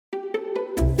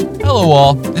Hello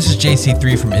all, this is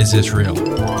JC3 from Is This Real?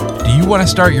 Do you want to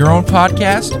start your own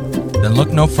podcast? Then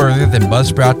look no further than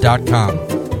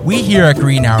Buzzsprout.com. We here at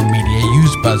Green Hour Media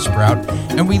use Buzzsprout,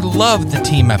 and we love the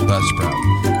team at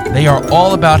Buzzsprout. They are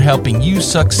all about helping you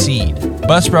succeed.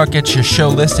 Buzzsprout gets your show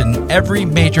listed in every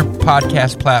major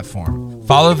podcast platform.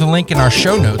 Follow the link in our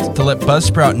show notes to let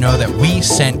Buzzsprout know that we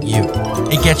sent you.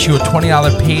 It gets you a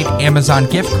 $20 paid Amazon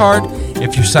gift card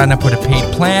if you sign up with a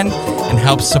paid plan and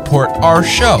helps support our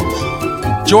show.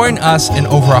 Join us and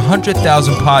over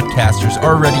 100,000 podcasters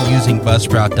already using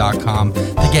Buzzsprout.com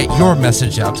to get your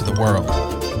message out to the world.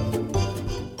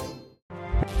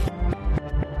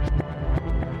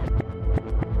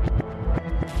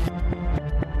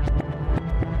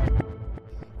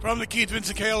 From the Keith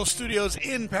Vincent Kaolo Studios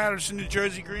in Paterson, New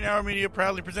Jersey, Green Hour Media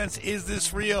proudly presents Is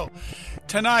This Real?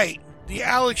 Tonight, the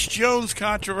Alex Jones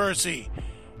controversy.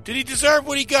 Did he deserve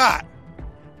what he got?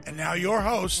 And now your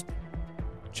host,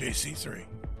 JC3.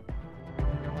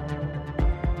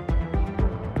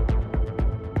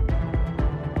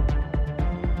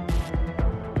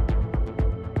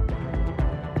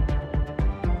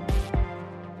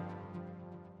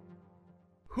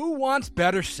 Who wants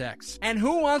better sex? And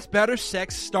who wants better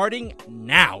sex starting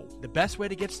now? The best way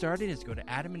to get started is go to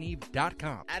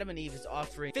adamandeve.com. Adam and Eve is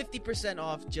offering 50%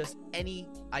 off just any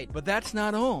item. But that's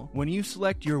not all. When you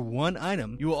select your one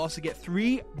item, you will also get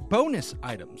 3 bonus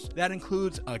items. That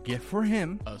includes a gift for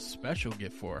him, a special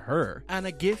gift for her, and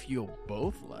a gift you'll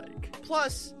both like.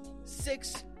 Plus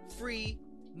 6 free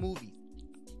movies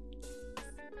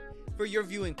for your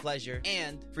viewing pleasure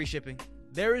and free shipping.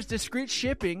 There is discreet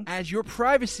shipping as your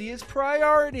privacy is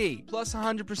priority. Plus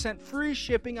 100% free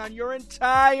shipping on your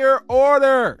entire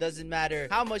order. Doesn't matter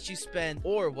how much you spend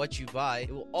or what you buy,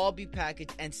 it will all be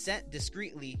packaged and sent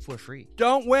discreetly for free.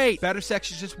 Don't wait. Better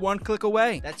sex is just one click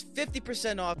away. That's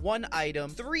 50% off one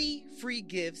item, 3 free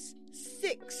gifts,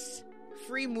 6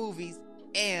 free movies,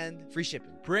 and free shipping.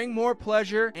 Bring more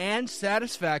pleasure and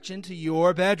satisfaction to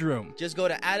your bedroom. Just go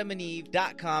to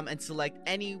adamandeve.com and select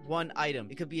any one item.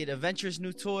 It could be an adventurous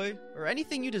new toy or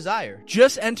anything you desire.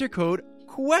 Just enter code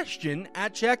QUESTION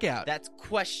at checkout. That's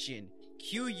question,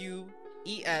 QUESTION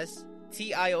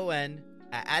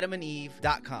at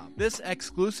adamandeve.com. This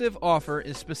exclusive offer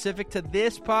is specific to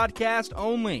this podcast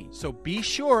only. So be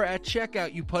sure at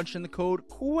checkout you punch in the code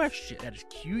QUESTION. That is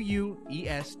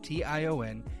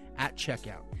QUESTION at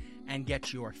checkout. And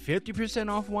get your 50%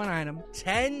 off one item,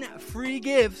 10 free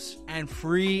gifts, and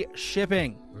free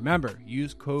shipping. Remember,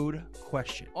 use code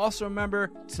QUESTION. Also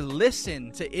remember to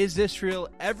listen to Is This Real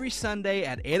every Sunday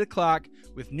at 8 o'clock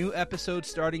with new episodes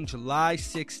starting July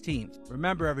 16th.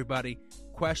 Remember, everybody,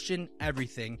 question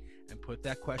everything and put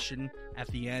that question at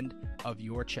the end of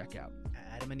your checkout.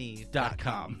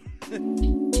 adamandeve.com.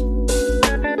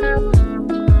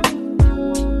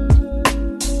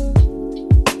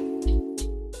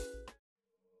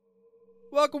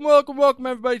 Welcome,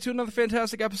 everybody, to another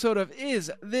fantastic episode of Is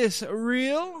This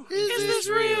Real? Is this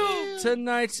real?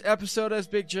 Tonight's episode, as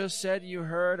Big Joe said, you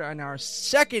heard on our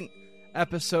second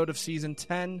episode of Season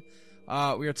 10,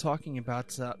 we are talking about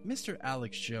Mr.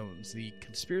 Alex Jones, the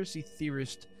conspiracy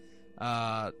theorist,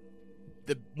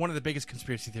 one of the biggest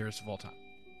conspiracy theorists of all time.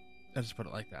 Let's just put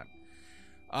it like that.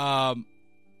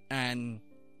 And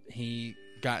he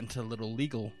got into a little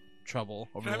legal trouble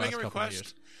over the last couple of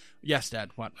years. Yes, Dad.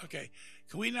 What? Okay.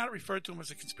 Can we not refer to him as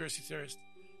a conspiracy theorist?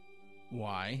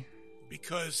 Why?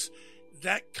 Because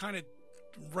that kind of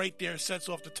right there sets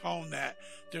off the tone that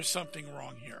there's something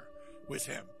wrong here with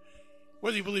him.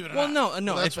 Whether you believe it or not. No.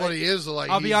 Well, that's what he is. Like,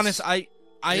 I'll be honest. I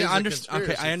understand.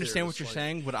 Okay, I understand theorist, what you're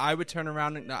saying, but I would turn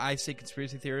around and I say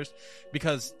conspiracy theorist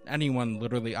because anyone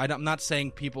literally. I'm not saying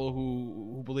people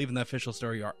who believe in the official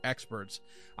story are experts.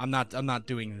 I'm not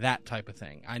doing that type of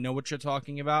thing. I know what you're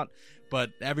talking about,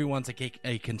 but everyone's a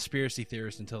conspiracy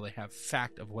theorist until they have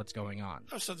fact of what's going on.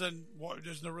 Oh, so then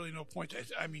there's really no point.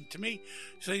 I mean, to me,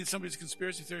 saying somebody's a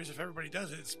conspiracy theorist, if everybody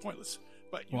does it, it's pointless.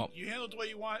 But you handle it the way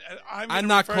you want. I'm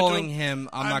not calling him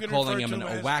a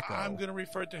wacko. I'm going to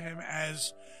refer to him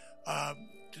as the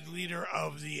leader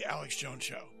of the Alex Jones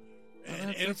show,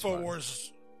 and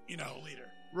InfoWars, leader.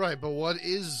 Right, but what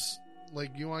is,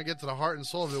 you want to get to the heart and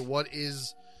soul of it? What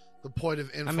is the point of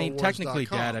InfoWars.com? I mean, technically,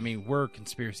 Dad. We're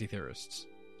conspiracy theorists.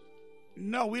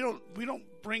 No, we don't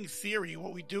bring theory.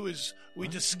 What we do is we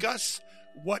discuss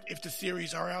what if the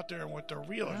theories are out there and what they're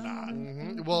real or not.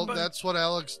 Mm-hmm. Well, that's what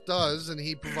Alex does, and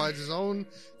he provides his own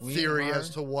theory as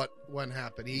to what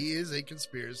happened. He is a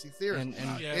conspiracy theorist.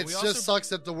 It just sucks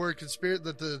that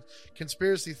the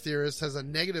conspiracy theorist has a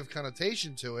negative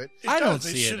connotation to it. I don't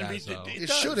see it as It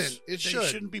shouldn't. They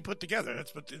shouldn't be put together.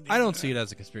 That's what I don't see it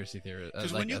as a conspiracy theorist.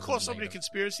 Because when you call somebody a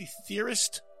conspiracy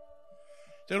theorist,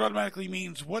 that automatically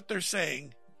means what they're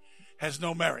saying has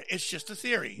no merit. It's just a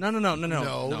theory. No,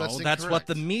 That's what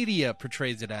the media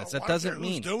portrays it as. That doesn't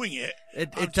mean who's doing it.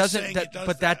 It doesn't.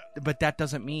 But that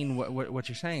doesn't mean what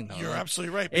you're saying, though. You're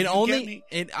absolutely right. It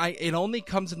only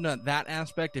comes into that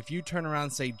aspect if you turn around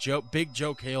and say Big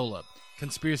Joe Caiola,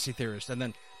 conspiracy theorist, and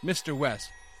then Mr. West,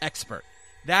 expert.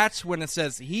 That's when it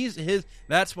says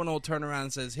that's when it'll turn around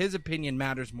and says his opinion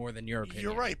matters more than your opinion.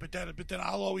 You're right, but then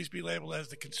I'll always be labeled as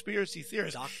the conspiracy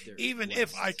theorist, even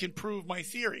if I can prove my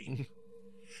theory.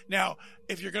 Now,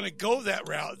 if you're going to go that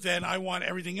route, then I want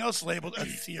everything else labeled a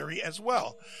theory as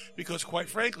well, because quite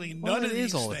frankly, none of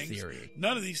these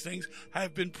things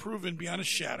have been proven beyond a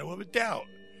shadow of a doubt.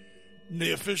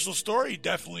 The official story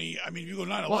definitely. I mean, if you go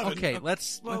 9/11. Well, okay,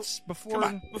 let's before.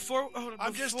 I'm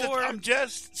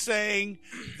just saying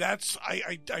that's.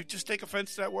 I just take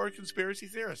offense to that word, conspiracy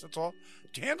theorist. That's all.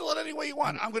 Handle it any way you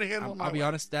want. I'm going to handle it my way. I'll be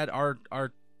honest, Dad. Our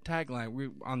tagline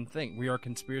we are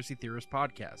Conspiracy Theorist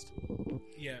Podcast.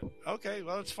 Yeah. Okay.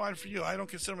 Well, it's fine for you. I don't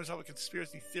consider myself a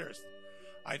conspiracy theorist.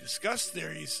 I discuss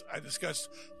theories. I discuss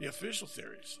the official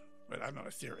theories, but I'm not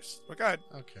a theorist. But go ahead.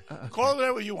 Okay. Call it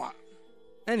whatever you want.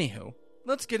 Anywho,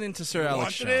 let's get into Sir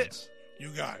Alex Jones. You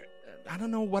got it. I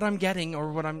don't know what I'm getting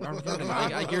or what I'm getting.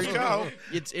 I hear you.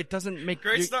 It doesn't make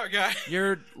great start, guy.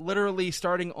 You're literally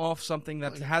starting off something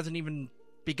that hasn't even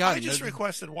begun. I just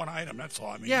requested one item. That's all.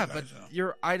 I mean, yeah, but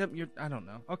your item. I don't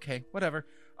know. Okay, whatever.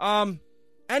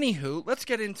 Anywho, let's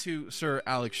get into Sir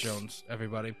Alex Jones,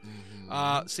 everybody.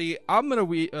 Mm-hmm. See, I'm gonna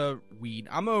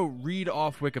I'm gonna read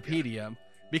off Wikipedia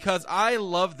because I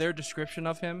love their description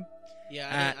of him.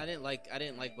 Yeah, I didn't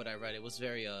like what I read. It was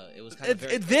very it was kind of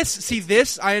very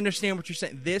this I understand what you're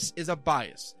saying. This is a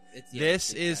bias.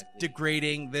 This exactly. is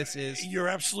degrading. This is. You're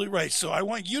absolutely right. So I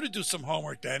want you to do some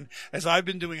homework then, as I've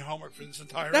been doing homework for this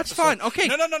entire. That's episode. fine. Okay.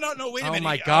 No. Wait a minute. Oh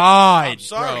my God! I'm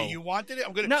sorry. Bro. You wanted it.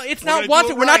 I'm gonna. No, it's not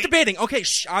wanted. We're not debating. Okay,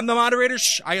 shh. I'm the moderator.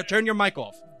 Shh. I turn your mic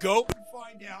off. Go and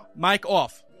find out. Mic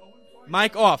off.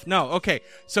 Mic off. No. Okay.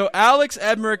 So Alex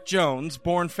Emmerich Jones,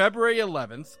 born February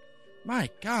 11th. My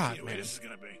God, man. This is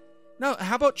gonna be. No,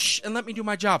 how about shh and let me do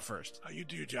my job first. You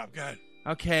do your job. Go ahead.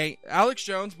 Okay, Alex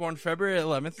Jones, born February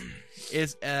 11th,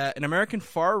 is an American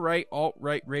far-right,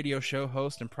 alt-right radio show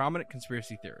host and prominent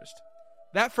conspiracy theorist.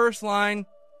 That first line,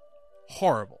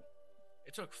 horrible.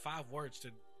 It took 5 words to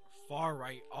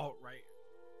far-right, alt-right.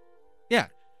 Yeah,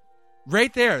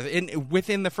 right there.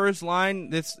 Within the first line,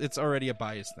 it's already a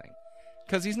biased thing.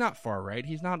 Because he's not far-right,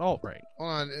 he's not alt-right. Hold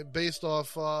on, based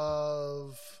off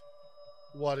of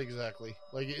what exactly?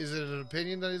 Like, is it an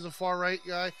opinion that he's a far-right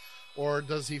guy? Or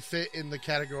does he fit in the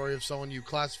category of someone you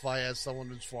classify as someone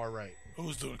who's far right?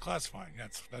 Who's doing classifying?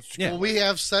 That's yeah. Well,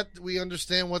 we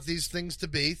understand what these things to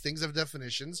be. Things have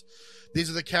definitions. These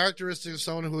are the characteristics of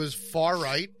someone who is far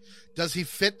right. Does he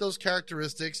fit those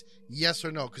characteristics? Yes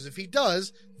or no? Because if he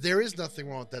does, there is nothing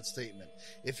wrong with that statement.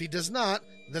 If he does not,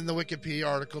 then the Wikipedia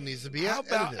article needs to be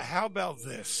edited. How about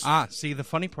this? See, the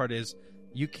funny part is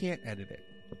you can't edit it.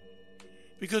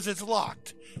 Because it's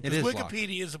locked. It is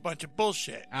Wikipedia locked. is a bunch of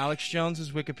bullshit. Alex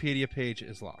Jones's Wikipedia page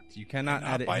is locked. You cannot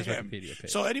edit his Wikipedia page.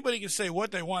 So anybody can say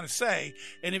what they want to say,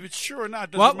 and if it's true or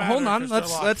not doesn't matter. Hold on.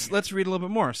 Let's read a little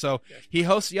bit more. So he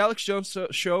hosts the Alex Jones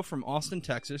show from Austin,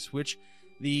 Texas, which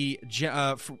the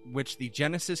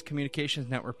Genesis Communications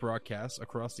Network broadcasts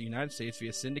across the United States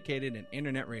via syndicated and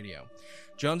internet radio.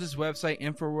 Jones's website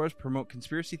InfoWars promote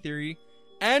conspiracy theory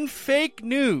and fake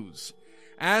news,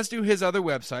 as do his other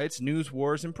websites, News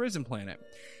Wars and Prison Planet.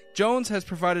 Jones has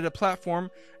provided a platform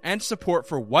and support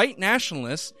for white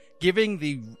nationalists, giving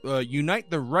the Unite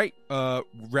the Right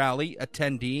rally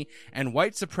attendee and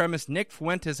white supremacist Nick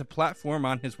Fuentes a platform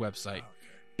on his website,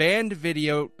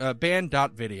 band.video,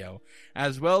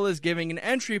 as well as giving an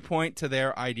entry point to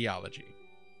their ideology.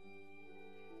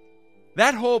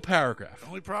 That whole paragraph. The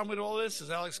only problem with all this is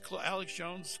Alex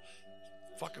Jones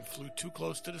fucking flew too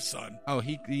close to the sun. Oh,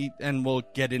 he and we'll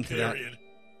get into that.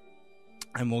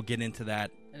 And we'll get into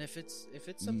that. And if it's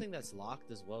something that's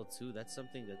locked as well too, that's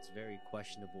something that's very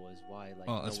questionable. Is why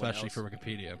especially for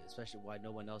Wikipedia, especially why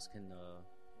no one else can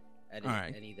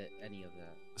edit any of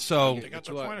that. So they got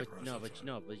the point across.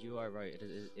 But you are right.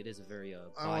 It is a very.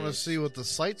 I want to see what the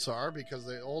sites are because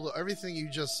everything you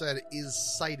just said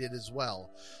is cited as well.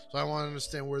 So I want to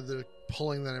understand where the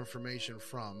pulling that information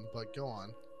from, but go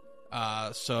on.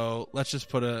 So let's just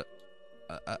put a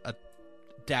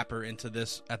dapper into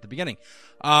this at the beginning.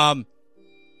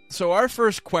 So our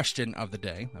first question of the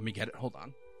day, let me get it, hold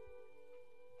on,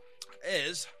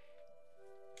 is...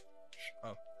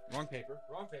 Oh, wrong paper.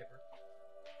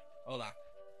 Hold on.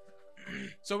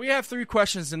 So we have 3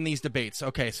 questions in these debates.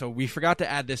 Okay, so we forgot to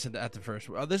add this at the first.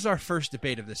 This is our first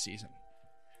debate of this season.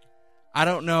 I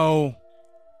don't know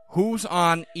who's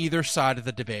on either side of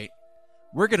the debate.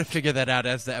 We're going to figure that out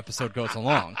as the episode goes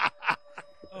along.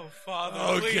 Oh,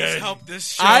 Father, please help this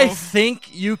show. I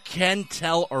think you can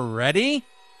tell already,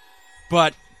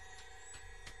 but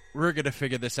we're going to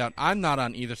figure this out. I'm not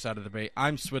on either side of the debate.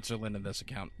 I'm Switzerland in this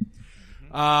account.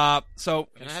 So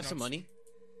Can I have some money?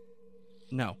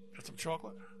 No. Got some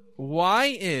chocolate?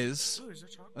 Why is... Oh, is there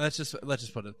chocolate? Let's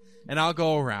just put it... And I'll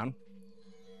go around.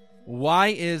 Why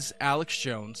is Alex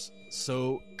Jones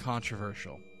so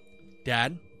controversial?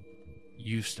 Dad,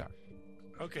 you start.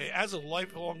 Okay, as a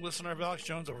lifelong listener of Alex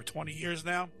Jones over 20 years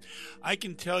now, I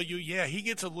can tell you, yeah, he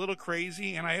gets a little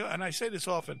crazy, and I say this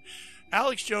often.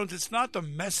 Alex Jones, it's not the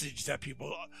message that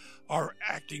people are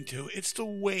acting to, it's the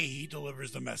way he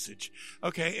delivers the message.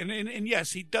 Okay, and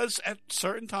yes, he does at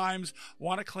certain times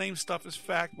want to claim stuff as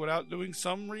fact without doing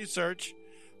some research.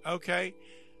 Okay,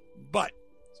 but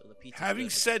having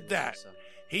said that,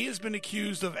 he has been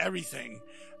accused of everything.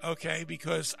 Okay,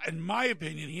 because in my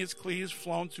opinion, he has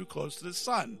flown too close to the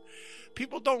sun.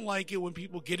 People don't like it when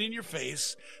people get in your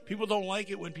face. People don't like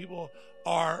it when people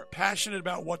are passionate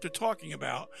about what they're talking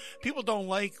about. People don't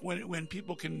like when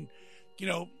people can,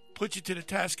 put you to the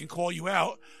task and call you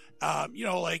out.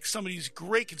 Like some of these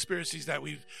great conspiracies that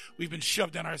we've been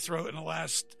shoved down our throat in the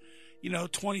last,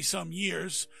 20 some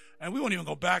years. And we won't even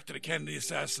go back to the Kennedy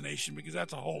assassination because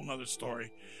that's a whole nother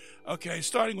story. Okay,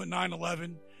 starting with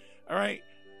 9/11. All right.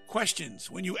 Questions.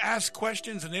 When you ask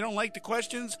questions and they don't like the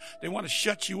questions, they want to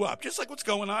shut you up. Just like what's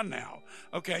going on now.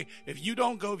 Okay. If you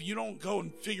don't go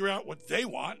and figure out what they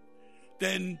want,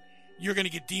 then you're going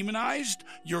to get demonized.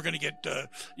 You're going to get,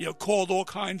 called all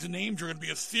kinds of names. You're going to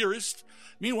be a theorist.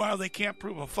 Meanwhile, they can't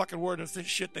prove a fucking word of this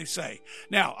shit they say.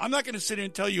 Now, I'm not going to sit here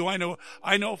and tell you I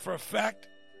know for a fact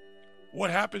what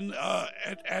happened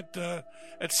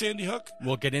at Sandy Hook.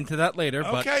 We'll get into that later.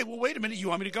 Okay, well, wait a minute. You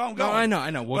want me to go? I'm going. No,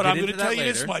 I know. But I'm going to tell you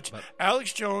this much.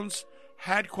 Alex Jones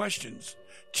had questions,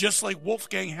 just like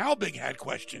Wolfgang Halbig had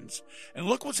questions. And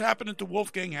look what's happening to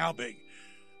Wolfgang Halbig.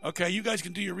 Okay, you guys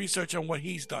can do your research on what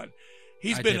he's done.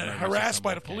 He's been harassed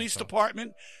by the police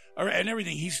department and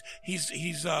everything.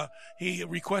 He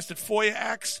requested FOIA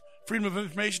acts, Freedom of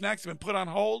Information Acts have been put on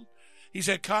hold. He's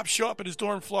had cops show up at his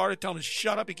door in Florida telling him to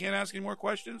shut up, he can't ask any more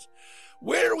questions.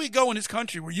 Where do we go in this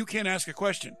country where you can't ask a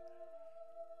question?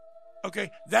 Okay,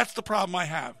 that's the problem I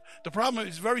have. The problem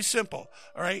is very simple,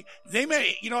 all right? They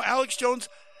may, Alex Jones,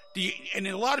 and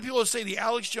a lot of people say the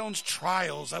Alex Jones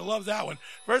trials. I love that one.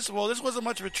 First of all, this wasn't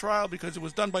much of a trial because it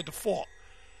was done by default.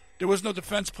 There was no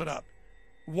defense put up.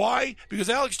 Why? Because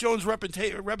Alex Jones'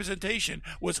 representation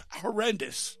was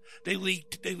horrendous. They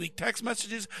leaked text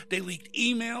messages. They leaked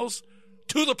emails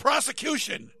to the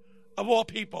prosecution, of all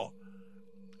people.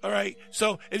 All right?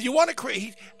 So if you want to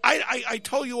create... I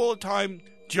tell you all the time,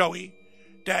 Joey,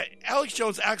 that Alex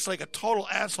Jones acts like a total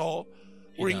asshole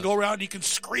where he can go around, he can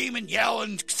scream and yell,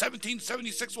 and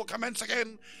 1776 will commence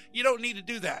again. You don't need to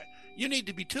do that. You need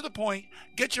to be to the point,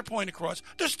 get your point across.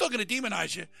 They're still going to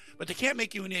demonize you, but they can't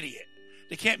make you an idiot.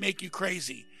 They can't make you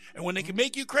crazy. And when they can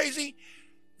make you crazy,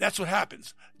 that's what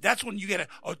happens. That's when you get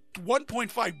a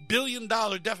 $1.5 billion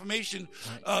defamation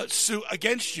suit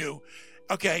against you,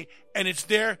 okay? And it's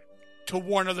there to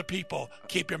warn other people,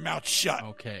 keep your mouth shut.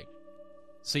 Okay.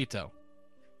 Cito,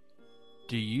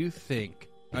 do you think...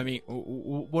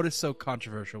 what is so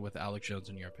controversial with Alex Jones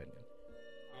in your opinion?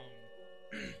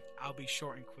 I'll be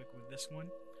short and quick with this one.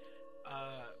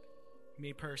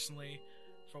 Me personally,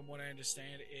 from what I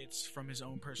understand, it's from his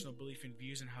own personal belief and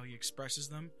views and how he expresses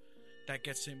them that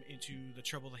gets him into the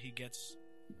trouble that he gets,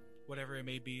 whatever it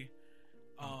may be.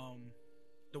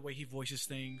 The way he voices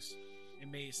things,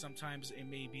 sometimes it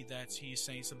may be that he's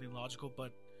saying something logical,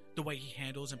 but the way he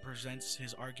handles and presents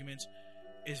his arguments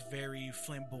is very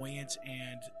flamboyant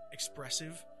and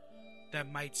expressive. That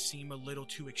might seem a little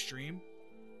too extreme.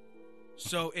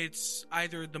 So it's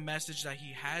either the message that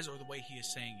he has or the way he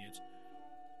is saying it.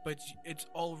 But it's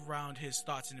all around his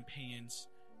thoughts and opinions.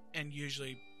 And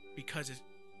usually, because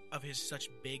of his such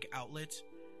big outlet,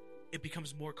 it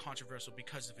becomes more controversial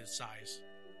because of his size.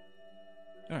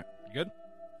 All right. You good?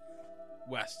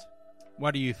 West,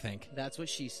 what do you think? That's what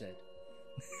she said.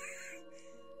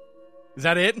 Is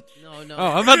that it? No. Oh,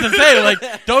 I'm about to say,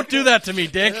 like, don't do that to me,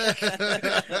 Dick.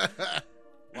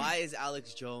 Why is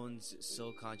Alex Jones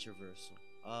so controversial?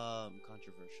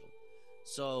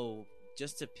 So,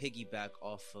 just to piggyback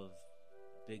off of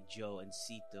Big Joe and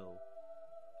Cito,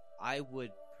 I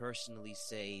would personally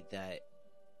say that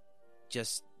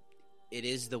just it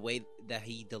is the way that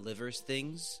he delivers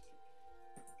things,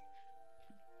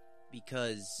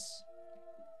 because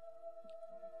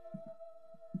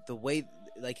the way,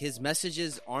 like, his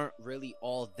messages aren't really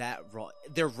all that wrong.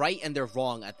 They're right and they're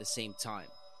wrong at the same time.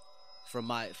 From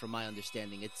my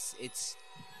understanding, it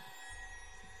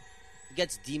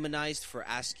gets demonized for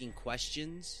asking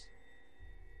questions,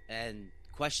 and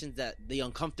questions that the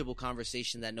uncomfortable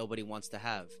conversation that nobody wants to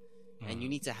have. And you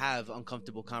need to have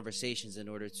uncomfortable conversations in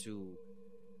order to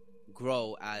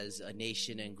grow as a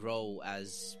nation and grow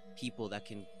as people that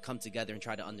can come together and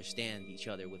try to understand each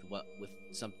other with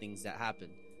some things that happen.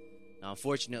 Now,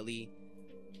 unfortunately,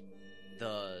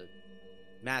 the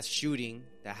mass shooting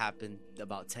that happened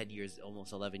about 10 years,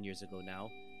 almost 11 years ago now,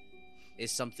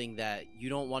 is something that you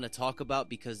don't want to talk about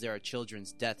because there are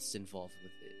children's deaths involved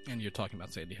with it. And you're talking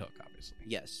about Sandy Hook, obviously.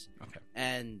 Yes. Okay.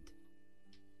 And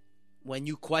when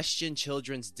you question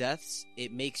children's deaths,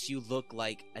 it makes you look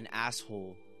like an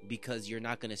asshole because you're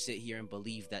not going to sit here and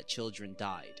believe that children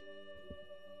died.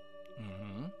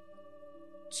 Mm-hmm.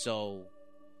 So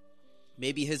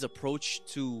maybe his approach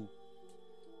to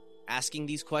asking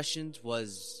these questions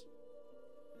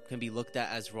can be looked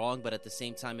at as wrong, but at the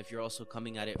same time, if you're also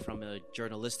coming at it from a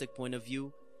journalistic point of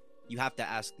view, you have to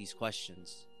ask these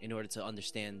questions in order to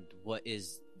understand what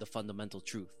is the fundamental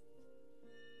truth.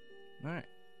 All right.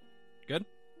 Good?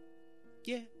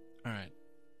 Yeah. All right.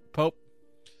 Pope?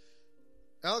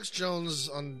 Alex Jones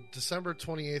on December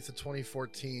 28th of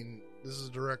 2014, this is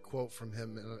a direct quote from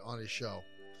him on his show.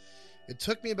 It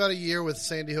took me about a year with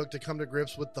Sandy Hook to come to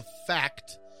grips with the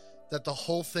fact that the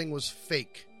whole thing was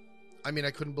fake. I mean,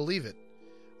 I couldn't believe it.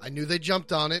 I knew they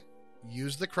jumped on it,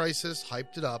 used the crisis,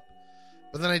 hyped it up,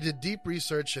 but then I did deep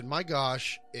research, and my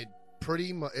gosh, it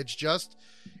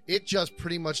just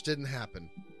pretty much didn't happen.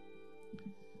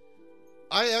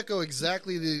 I echo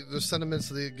exactly the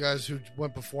sentiments of the guys who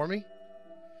went before me,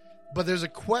 but there's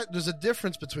a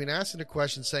difference between asking a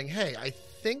question, saying, "Hey, I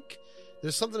think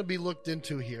there's something to be looked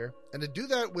into here," and to do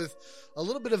that with a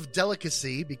little bit of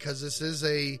delicacy, because this is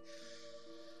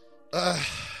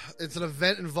it's an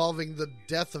event involving the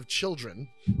death of children.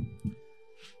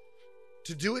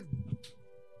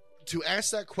 To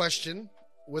ask that question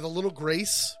with a little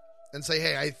grace and say,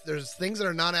 "Hey, there's things that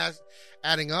are not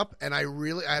adding up, and I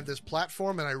have this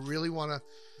platform, and I really want to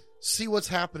see what's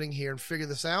happening here and figure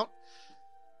this out."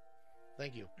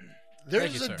 Thank you.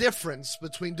 There's a difference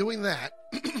between doing that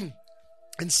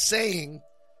and saying,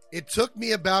 "It took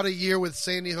me about a year with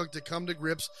Sandy Hook to come to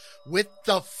grips with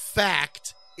the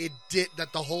fact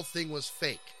that the whole thing was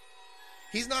fake."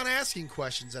 He's not asking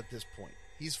questions at this point.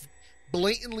 He's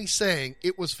blatantly saying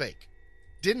it was fake.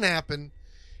 Didn't happen.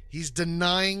 He's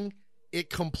denying it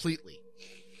completely.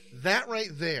 That right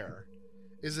there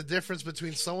is the difference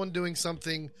between someone doing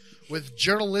something with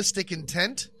journalistic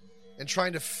intent and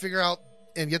trying to figure out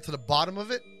and get to the bottom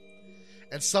of it,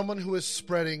 and someone who is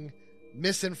spreading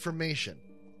misinformation.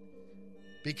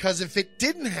 Because if it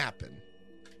didn't happen,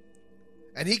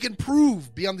 and he can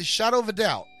prove beyond the shadow of a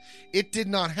doubt it did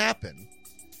not happen,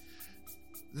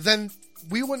 then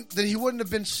he wouldn't have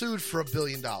been sued for $1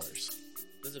 billion.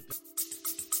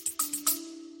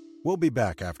 We'll be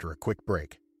back after a quick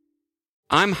break.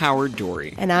 I'm Howard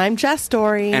Dory. And I'm Jess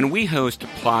Dory. And we host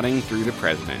Plotting Through the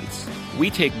Presidents. We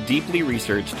take deeply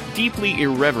researched, deeply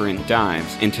irreverent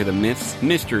dives into the myths,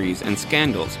 mysteries, and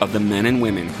scandals of the men and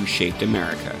women who shaped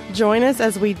America. Join us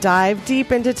as we dive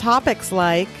deep into topics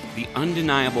like the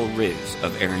undeniable riz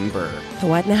of Aaron Burr. The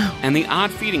what now? And the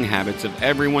odd feeding habits of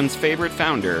everyone's favorite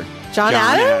founder, John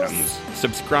Adams.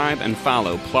 Subscribe and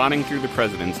follow Plotting Through the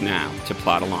Presidents now to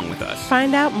plot along with us.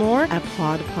 Find out more at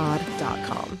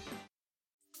plodpod.com.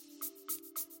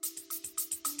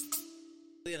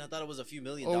 I thought it was a few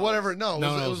 $million. Or whatever. No,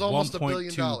 it was almost $1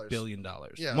 billion. $1.2 billion.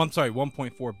 Yeah.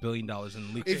 $1.4 billion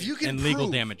in legal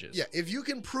damages. Yeah, if you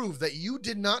can prove that you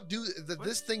did not do that,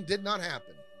 this thing did not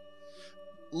happen,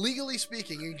 legally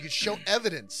speaking, and you could show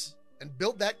evidence and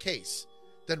build that case,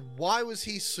 then why was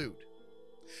he sued?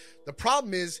 The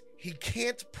problem is he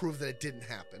can't prove that it didn't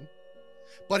happen,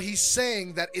 but he's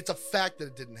saying that it's a fact that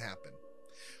it didn't happen.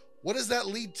 What does that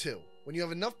lead to? When you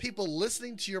have enough people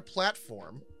listening to your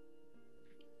platform,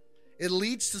 it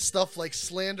leads to stuff like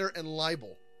slander and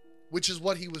libel, which is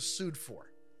what he was sued for.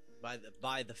 By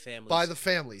the families. By the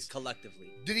families.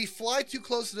 Collectively. Did he fly too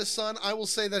close to the sun? I will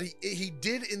say that he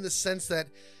did, in the sense that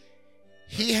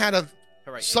he had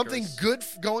something Icarus. good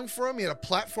going for him. He had a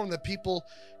platform that people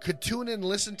could tune in and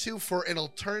listen to for an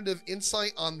alternative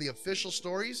insight on the official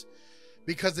stories,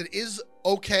 because it is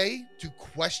okay to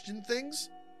question things.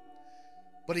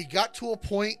 But he got to a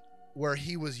point where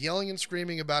he was yelling and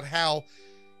screaming about how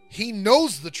he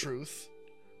knows the truth.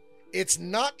 It's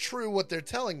not true what they're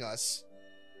telling us.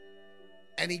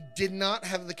 And he did not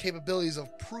have the capabilities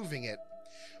of proving it,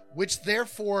 which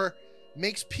therefore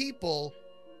made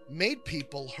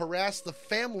people harass the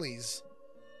families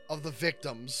of the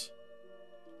victims,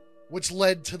 which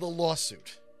led to the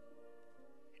lawsuit.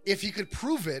 If he could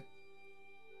prove it,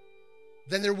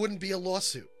 then there wouldn't be a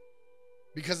lawsuit,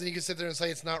 because then you could sit there and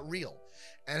say it's not real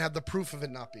and have the proof of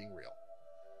it not being real.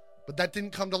 But that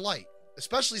didn't come to light,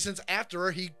 especially since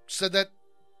after he said that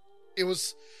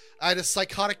I had a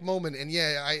psychotic moment, and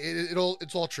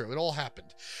it's all true. It all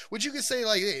happened. Which you could say,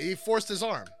 like, he forced his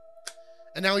arm,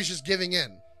 and now he's just giving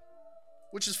in,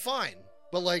 which is fine.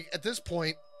 But, like, at this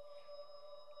point,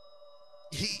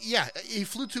 he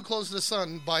flew too close to the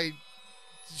sun by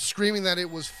screaming that it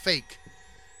was fake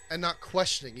and not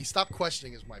questioning. He stopped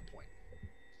questioning is my point.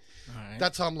 All right.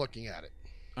 That's how I'm looking at it.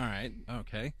 All right.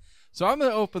 Okay. So I'm going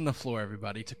to open the floor,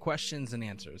 everybody, to questions and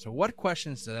answers. So what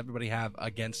questions does everybody have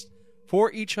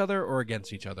for each other or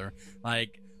against each other?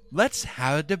 Like, let's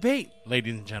have a debate,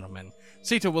 ladies and gentlemen.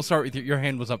 Sita, we'll start with you. Your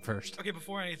hand was up first. Okay,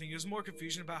 before anything, there's more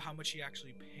confusion about how much he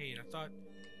actually paid. I thought,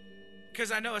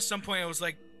 because I know at some point it was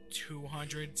like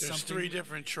 200 There's something. 3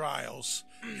 different trials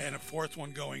and a 4th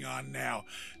one going on now.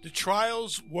 The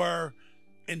trials were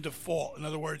in default. In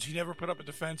other words, he never put up a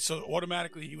defense, so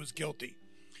automatically he was guilty.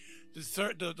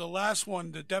 The last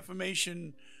one, the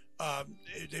defamation,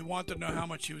 they wanted to know how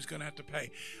much he was going to have to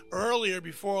pay. Earlier,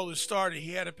 before all this started,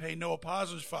 he had to pay Noah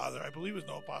Pozner's father, I believe it was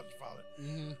Noah Pozner's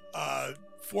father,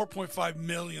 $4.5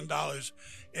 million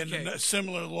in a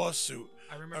similar lawsuit.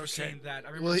 I remember seeing that.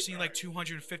 I remember seeing like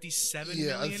 257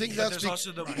 million. I think but that's there's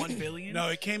also the 1 billion. No,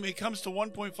 it comes to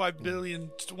 1.5 billion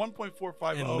to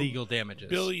 1.450 in legal damages.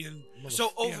 billion. So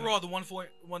overall, the 1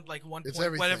 It's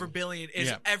everything. whatever billion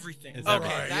is everything. It's Okay,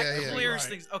 everything. that clears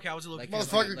things. Okay, I was a little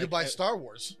confused. Motherfucker could buy Star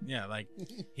Wars. Yeah, like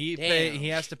he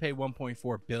has to pay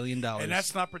 $1.4 billion. And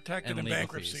that's not protected in legal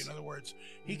bankruptcy. fees. In other words,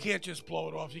 he can't just blow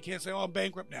it off. He can't say, "Oh, I'm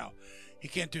bankrupt now." He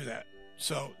can't do that.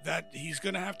 So that he's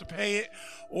going to have to pay it,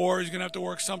 or he's going to have to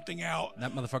work something out.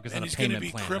 That motherfucker's on and a he's going to payment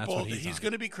be plan. crippled. That's what He's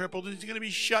going to be crippled, and he's going to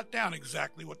be shut down.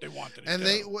 Exactly what they wanted. And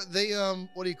they what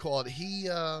do you call it?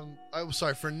 I'm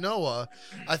sorry, for Noah,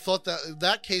 I thought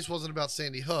that case wasn't about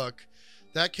Sandy Hook.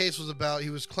 That case was about,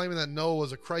 he was claiming that Noah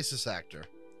was a crisis actor.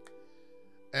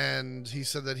 And he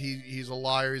said that he's a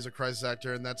liar, he's a crisis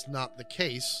actor, and that's not the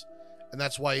case. And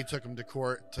that's why he took him to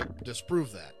court to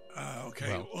disprove that.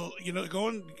 Okay. Well,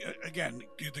 going again,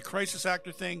 the crisis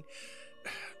actor thing,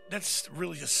 that's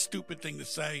really a stupid thing to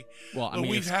say. Well, I but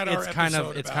mean, we've had our it's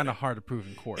episode kind about of hard to prove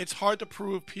in court. It's hard to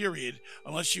prove, period,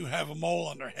 unless you have a mole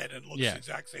on their head and it looks the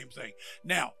exact same thing.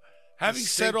 Now, having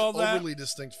said all that, overly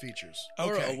distinct features.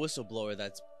 Or a whistleblower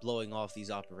that's blowing off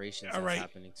these operations that's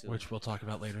happening too, which we'll talk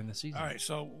about later in the season. All right,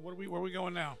 so where are we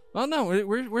going now? Well, no,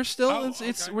 we're still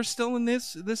okay. we're still in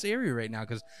this area right now,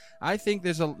 because I think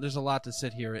there's a lot to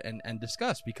sit here and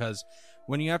discuss, because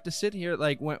when you have to sit here,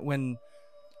 like when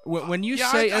you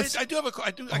say I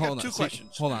got 2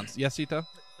 questions. Hold on, yes, Sita.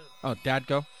 Oh, Dad,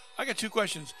 go. I got 2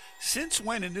 questions. Since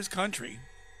when in this country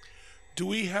do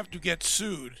we have to get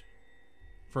sued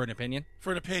for an opinion?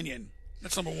 For an opinion.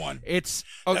 That's number 1. It's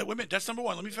wait a minute. That's number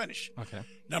 1. Let me finish. Okay.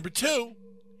 Number 2,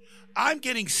 I'm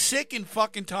getting sick and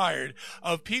fucking tired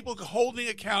of people holding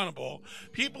accountable,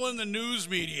 people in the news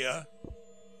media,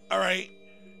 all right,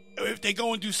 if they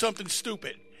go and do something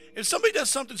stupid. If somebody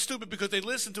does something stupid because they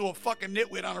listen to a fucking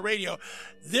nitwit on the radio,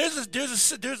 there's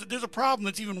a problem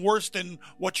that's even worse than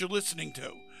what you're listening to.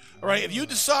 All right? If you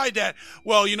decide that,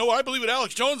 well, you know what, I believe what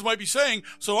Alex Jones might be saying,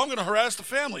 so I'm going to harass the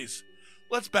families.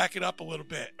 Let's back it up a little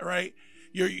bit, all right?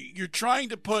 You're trying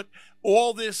to put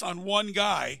all this on one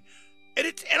guy,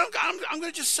 and I'm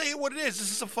going to just say it what it is.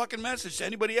 This is a fucking message to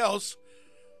anybody else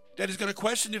that is going to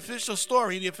question the official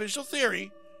story, the official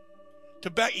theory. To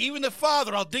back even the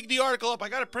father, I'll dig the article up. I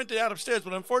got it printed out upstairs,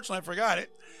 but unfortunately I forgot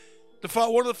it.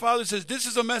 One of the fathers says this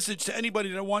is a message to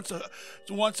anybody that wants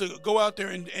to go out there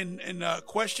and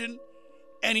question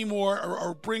anymore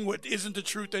or bring what isn't the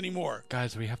truth anymore.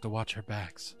 Guys, we have to watch our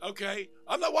backs. Okay,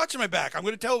 I'm not watching my back. I'm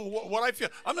going to tell what I feel.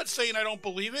 I'm not saying I don't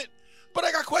believe it, but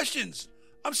I got questions.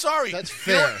 I'm sorry. That's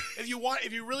fair. If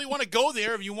you really want to go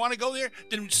there,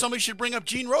 then somebody should bring up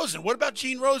Gene Rosen. What about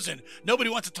Gene Rosen? Nobody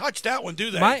wants to touch that one,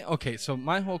 do they? So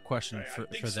my whole question for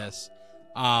this,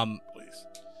 please.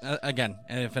 Again,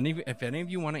 and if any of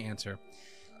you want to answer,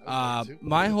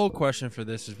 My whole question for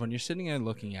this is when you're sitting there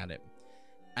looking at it,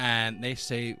 and they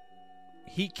say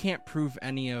he can't prove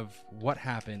any of what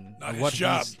happened, Not his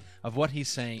job. Of what he's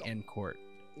saying in court.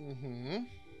 Mm-hmm.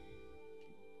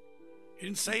 He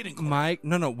didn't say it in court.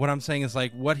 No. What I'm saying is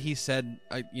like what he said.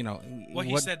 What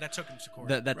he said that took him to court.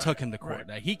 That took him to court.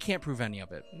 Right. He can't prove any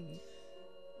of it. Mm-hmm.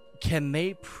 Can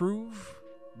they prove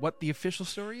what the official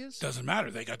story is? Doesn't matter.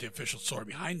 They got the official story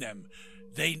behind them.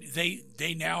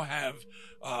 They now have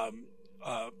A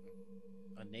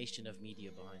nation of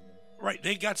media behind them. right.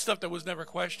 They got stuff that was never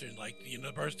questioned, like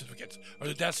the birth certificates or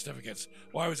the death certificates.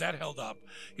 Why was that held up?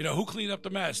 Who cleaned up the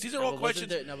mess? These are all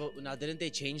questions. Now, didn't they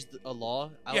change a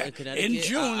law out Yeah, in Connecticut? in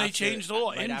June they changed the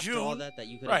law. Right in after June, all that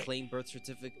you couldn't right. claim birth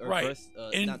certificate or Right. birth.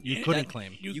 You couldn't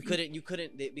claim. You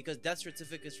couldn't because death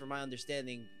certificates, from my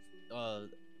understanding,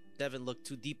 Devin looked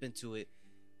too deep into it.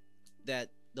 That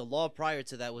the law prior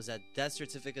to that was that death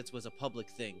certificates was a public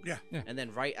thing. Yeah. And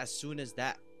then right as soon as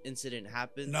that incident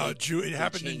happened, No, they it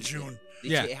happened in changed June.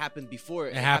 It happened before.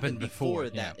 It happened before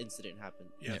before, that yeah. incident happened.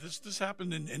 Yeah, this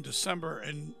happened in December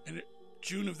and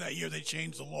June of that year. They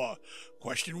changed the law.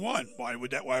 Question one: Why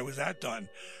was that done?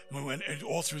 And we went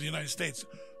all through the United States.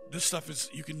 This stuff is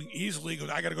you can easily go.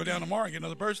 I got to go down tomorrow and get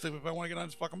another birth certificate if I want to get on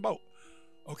this fucking boat.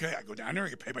 Okay, I go down there, I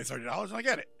get paid my $30, and I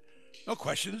get it. No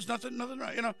question. There's nothing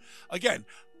right. Again,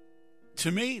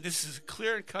 to me, this is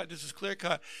clear cut.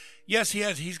 Yes,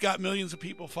 he's got millions of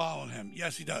people following him.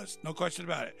 Yes, he does. No question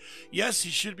about it. Yes, he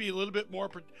should be a little bit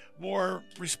more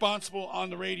responsible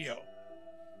on the radio.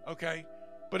 Okay,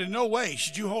 but in no way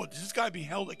should this guy be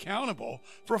held accountable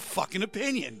for a fucking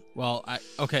opinion. Well,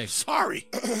 okay. Sorry.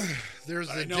 There's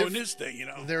I know in this thing,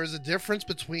 There is a difference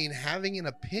between having an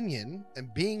opinion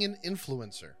and being an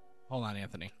influencer. Hold on,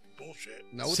 Anthony. Bullshit.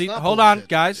 No, it's See, not hold on,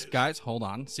 bullshit. guys, hold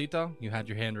on. Cito, you had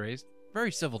your hand raised.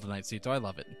 Very civil tonight, Cito. I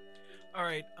love it. All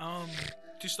right.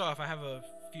 To start off, I have a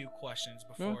few questions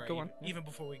before go on. even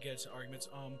before we get to arguments.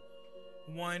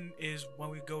 One is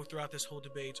when we go throughout this whole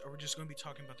debate, are we just going to be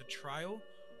talking about the trial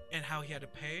and how he had to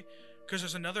pay? Because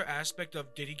there's another aspect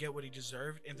of did he get what he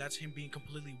deserved, and that's him being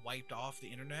completely wiped off the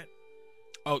internet.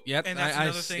 Oh, yep. And that's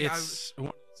another thing. It's one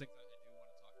of the things I do want to talk about.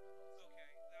 Okay,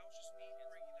 that was just me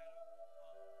bringing that up.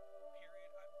 Period.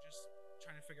 I'm just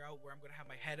trying to figure out where I'm going to have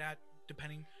my head at,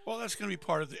 depending. Well, that's going to be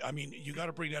part of you got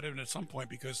to bring that in at some point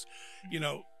because,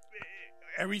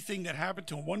 everything that happened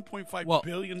to him, $1.5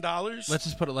 billion. Let's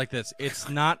just put it like this: it's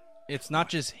not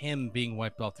just him being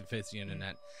wiped off the face of the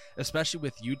internet, especially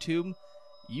with YouTube.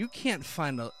 You can't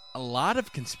find a lot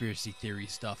of conspiracy theory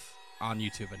stuff on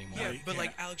YouTube anymore. Yeah, but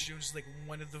like Alex Jones is like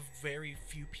one of the very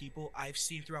few people I've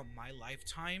seen throughout my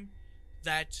lifetime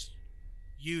that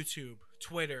YouTube,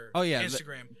 Twitter,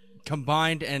 Instagram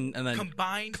combined and then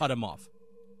cut him off,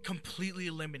 completely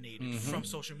eliminated from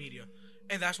social media.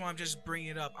 And that's why I'm just bringing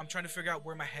it up. I'm trying to figure out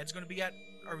where my head's going to be at.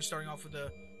 Are we starting off with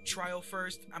the trial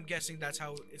first? I'm guessing that's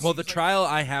how it's. Well, the trial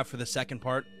I have for the second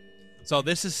part. So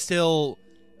this is still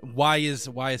why is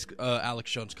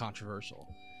Alex Jones controversial?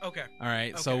 Okay. All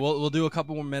right. Okay. So we'll do a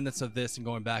couple more minutes of this and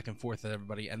going back and forth with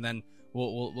everybody, and then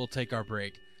we'll take our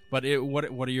break. But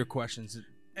what are your questions?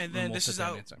 And then this is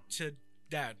out to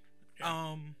Dad.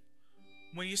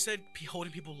 When you said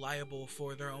holding people liable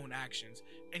for their own actions,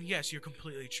 and yes, you're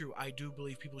completely true. I do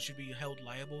believe people should be held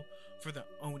liable for their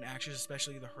own actions,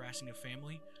 especially the harassing of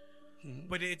family. Mm-hmm.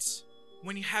 But it's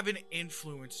when you have an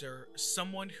influencer,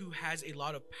 someone who has a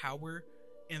lot of power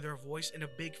in their voice and a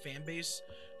big fan base,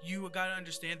 you gotta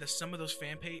understand that some of those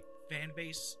fan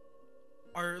base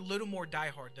are a little more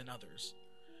diehard than others.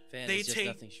 Fan is just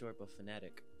nothing short but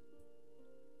fanatic.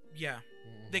 Yeah.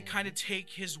 They kind of take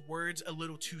his words a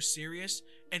little too serious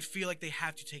and feel like they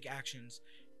have to take actions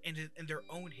in their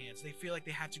own hands. They feel like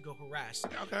they have to go harass.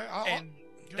 Okay.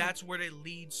 That's where it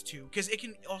leads to. Because it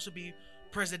can also be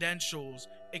presidentials.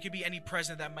 It could be any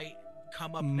president that might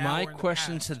come up now. My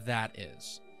question to that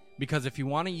is, because if you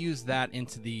want to use that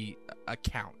into the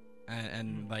account,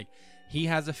 and like, he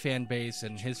has a fan base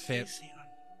and his fan...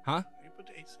 Huh? You put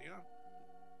the AC on?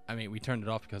 I mean, we turned it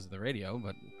off because of the radio,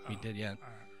 but we did, yeah.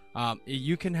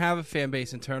 You can have a fan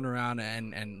base and turn around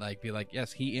and like be like,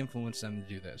 yes, he influenced them to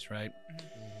do this, right?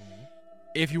 Mm-hmm.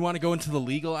 If you want to go into the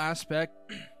legal aspect,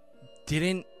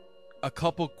 didn't a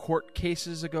couple court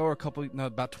cases ago, or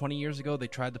about 20 years ago, they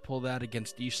tried to pull that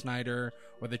against Dee Snider,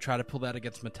 or they tried to pull that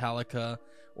against Metallica,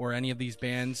 or any of these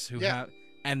bands who have,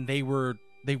 and they weren't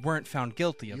found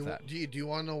guilty of that. Do you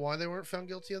want to know why they weren't found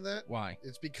guilty of that? Why?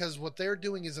 It's because what they're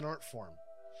doing is an art form.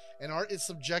 And art is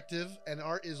subjective, and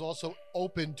art is also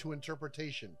open to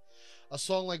interpretation. A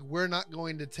song like "We're Not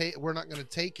Going to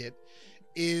Take It"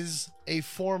 is a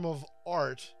form of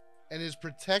art and is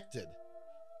protected.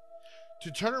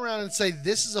 to turn around and say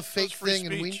this is a fake free thing,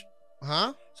 and we, speech.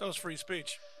 huh? So it's free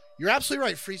speech. You're absolutely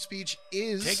right. Free speech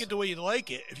is Take it the way you like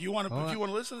it. If you want to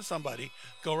listen to somebody,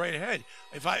 go right ahead.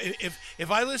 If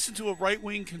I listen to a right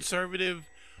wing conservative,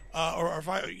 or if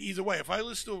I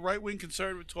listen to a right wing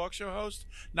conservative talk show host,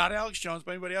 not Alex Jones,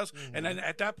 but anybody else, and then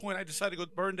at that point I decide to go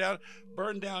burn down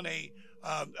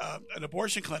an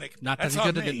abortion clinic. Not that that's he's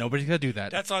on gonna me. do. Nobody's gonna do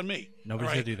that. That's on me. Nobody's all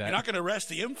right? gonna do that. You're not going to arrest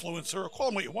the influencer or call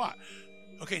him what you want.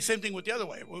 Okay, same thing with the other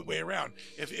way around.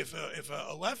 If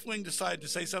a left wing decided to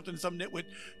say something, some nitwit,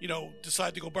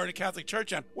 decide to go burn a Catholic church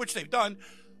down, which they've done,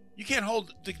 you can't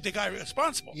hold the guy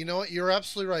responsible. You know what? You're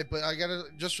absolutely right. But I gotta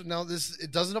just now.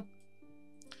 It doesn't.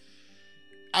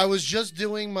 I was just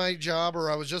doing my job, or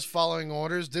I was just following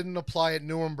orders. Didn't apply at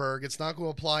Nuremberg. It's not going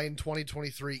to apply in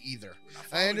 2023 either.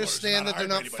 I understand that they're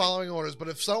not following orders, but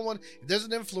if there's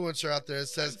an influencer out there that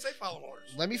says, say follow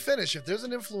orders. Let me finish. If there's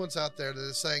an influence out there that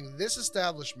is saying this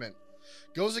establishment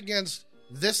goes against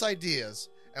this ideas,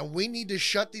 and we need to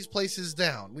shut these places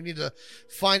down, we need to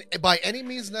find by any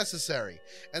means necessary,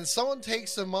 and someone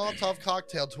takes a Molotov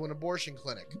cocktail to an abortion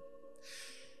clinic.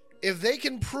 If they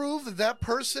can prove that that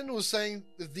person was saying,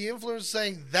 if the influencer is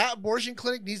saying that abortion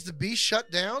clinic needs to be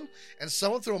shut down, and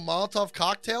someone threw a Molotov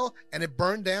cocktail and it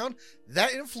burned down,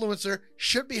 that influencer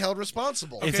should be held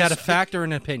responsible. Is that a fact or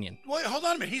an opinion? Wait, hold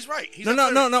on a minute. He's right.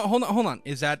 No. Hold on.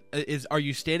 Are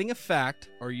you stating a fact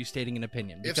or are you stating an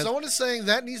opinion? If someone is saying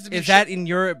that needs to be, that in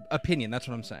your opinion? That's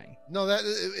what I'm saying. No, that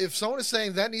if someone is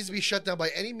saying that needs to be shut down by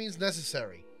any means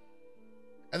necessary,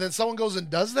 and then someone goes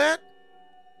and does that,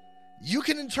 you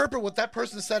can interpret what that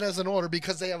person said as an order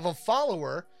because they have a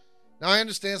follower. Now, I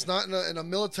understand it's not in a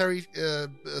military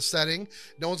setting.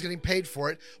 No one's getting paid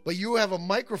for it. But you have a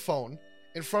microphone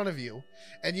in front of you,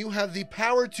 and you have the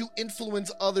power to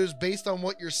influence others based on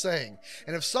what you're saying.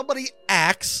 And if somebody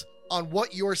acts on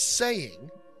what you're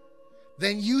saying,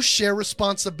 then you share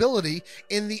responsibility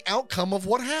in the outcome of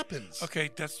what happens. Okay,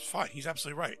 that's fine. He's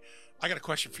absolutely right. I got a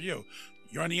question for you.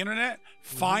 You're on the internet?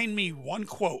 Find me one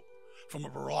quote from a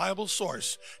reliable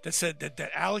source that said that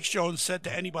Alex Jones said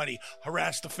to anybody,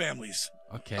 harass the families.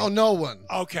 Okay. Oh, no one.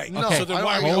 Okay. No. So then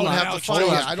why are we I don't holding have Alex to find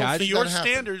Jones? it. I don't Guys, to think your that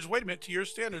happened. standards, wait a minute, to your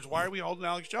standards, why are we holding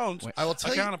Alex Jones I will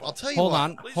tell you. accountable? I'll tell you. Hold what.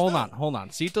 on. Please Hold no. on.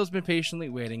 Sito's been patiently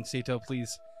waiting. Sito,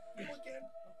 please.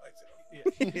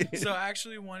 So I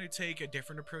actually want to take a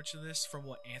different approach to this from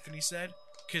what Anthony said,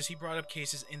 because he brought up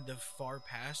cases in the far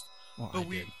past. Well, but I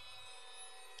did.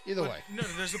 Either way. No,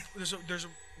 there's a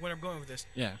where I'm going with this.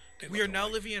 Yeah. We are now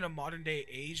living in a modern day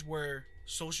age where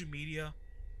social media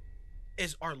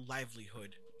is our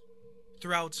livelihood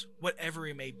throughout whatever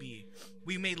it may be.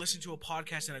 We may listen to a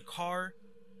podcast in a car.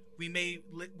 We've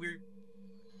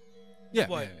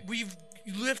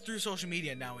lived through social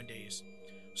media nowadays.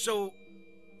 So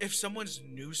if someone's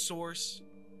news source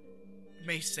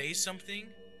may say something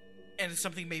and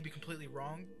something may be completely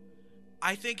wrong,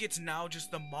 I think it's now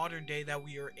just the modern day that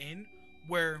we are in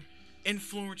where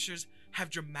influencers have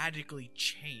dramatically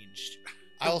changed.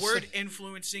 The word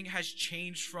influencing has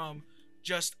changed from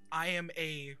just I am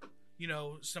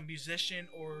some musician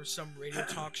or some radio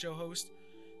talk show host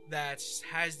that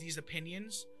has these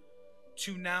opinions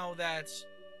to now that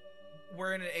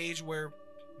we're in an age where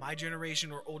my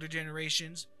generation or older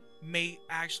generations may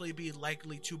actually be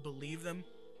likely to believe them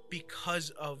because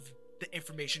of the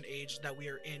information age that we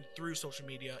are in through social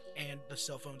media and the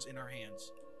cell phones in our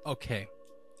hands. Okay.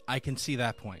 I can see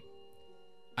that point.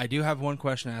 I do have one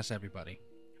question to ask everybody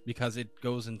because it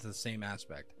goes into the same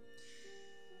aspect.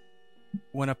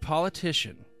 When a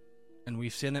politician, and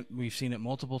we've seen it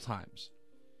multiple times,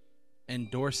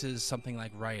 endorses something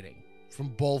like writing From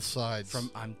both sides.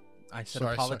 I said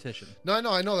a politician. No,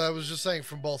 I know that. I was just saying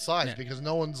from both sides because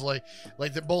no one's like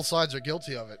that. Both sides are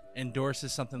guilty of it.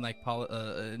 Endorses something like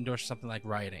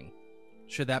writing.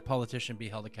 Should that politician be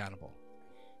held accountable?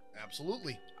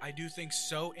 Absolutely. I do think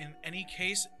so. In any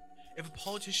case, if a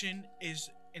politician is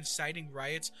inciting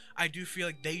riots, I do feel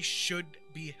like they should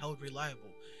be held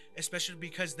reliable, especially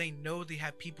because they know they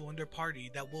have people in their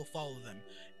party that will follow them.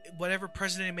 Whatever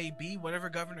president it may be, whatever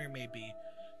governor it may be,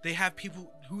 they have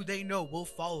people who they know will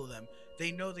follow them.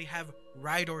 They know they have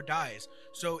ride or dies.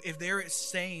 So if they're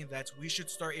saying that we should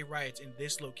start a riot in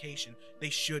this location,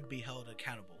 they should be held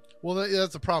accountable. Well,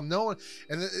 that's the problem. No one.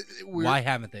 And why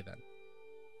haven't they been?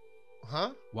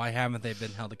 Huh? Why haven't they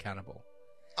been held accountable?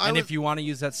 If you want to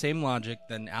use that same logic,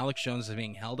 then Alex Jones is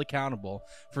being held accountable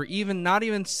for not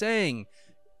even saying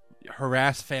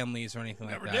harass families or anything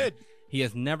like that. Never did. He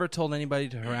has never told anybody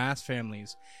to harass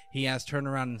families. He has turned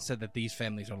around and said that these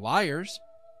families are liars.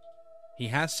 He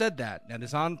has said that. That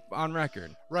is on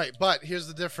record. Right, but here's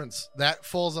the difference. That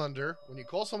falls under, when you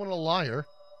call someone a liar,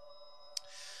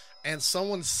 and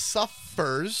someone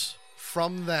suffers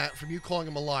from that, from you calling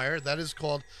him a liar, that is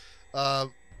called,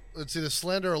 it's either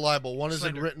slander or libel. One is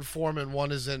in written form and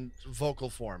one is in vocal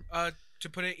form. To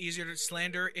put it easier,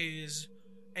 slander is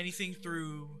anything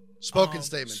through spoken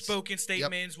statements.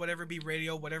 Yep. Whatever it be,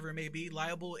 radio, whatever it may be.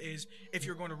 Libel is if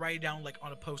you're going to write it down like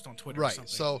on a post on Twitter or something.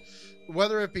 So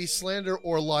whether it be slander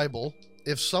or libel,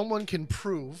 if someone can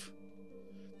prove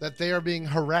that they are being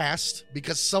harassed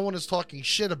because someone is talking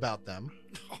shit about them.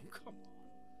 Oh, come on.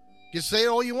 You say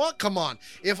all you want. Come on.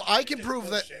 If I can prove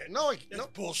bullshit. that. No,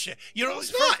 bullshit. You know,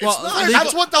 it's not. Well, it's not. legal,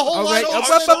 That's what the whole line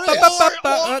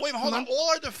wait, hold on. All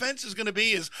our defense is going to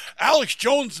be is Alex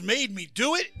Jones made me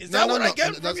do it. Is that what I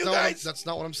get from you guys? That's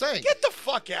not what I'm saying. Get the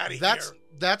fuck out of here.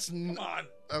 Come on.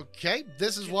 Okay,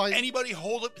 this is why. Anybody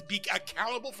be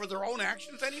accountable for their own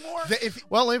actions anymore?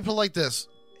 Well, let me put it like this.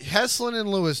 Heslin and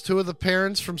Lewis, two of the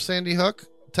parents from Sandy Hook,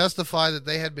 testify that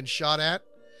they had been shot at.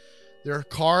 Their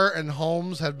car and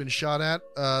homes had been shot at.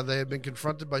 They had been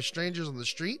confronted by strangers on the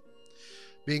street,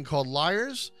 being called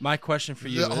liars. My question for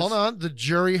you is... Hold on. The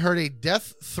jury heard a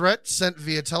death threat sent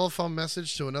via telephone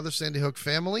message to another Sandy Hook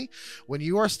family. When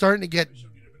you are starting to get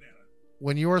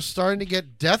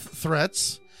death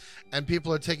threats and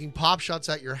people are taking pop shots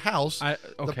at your house,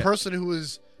 the person who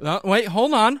is... wait,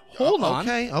 hold on.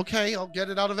 Okay, I'll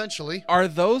get it out eventually. Are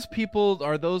those people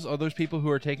who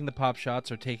are taking the pop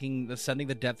shots or sending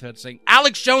the death threats saying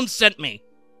Alex Jones sent me?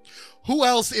 Who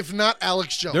else if not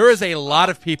Alex Jones? There is a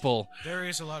lot of people. I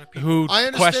Who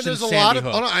understand question there's a Sandy lot of.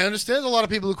 Hook. Oh no, I understand there's a lot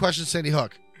of people who question Sandy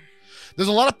Hook. There's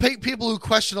a lot of people who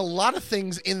question a lot of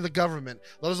things in the government.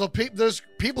 There's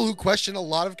people who question a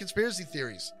lot of conspiracy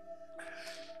theories.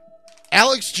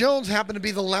 Alex Jones happened to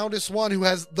be the loudest one who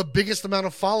has the biggest amount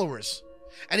of followers.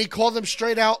 And he called them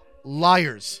straight out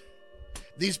liars.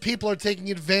 These people are taking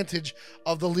advantage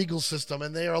of the legal system,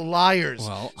 and they are liars.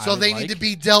 Well, so they need to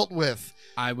be dealt with.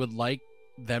 I would like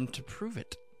them to prove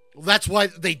it. That's why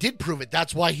they did prove it.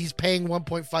 That's why he's paying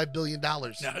 $1.5 billion.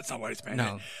 No, that's not why he's paying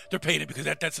it. They're paying it because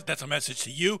that's a message to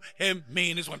you, him,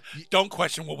 me, and this one. Don't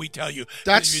question what we tell you.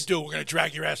 That's, if you do, we're going to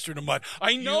drag your ass through the mud.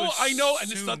 I know, and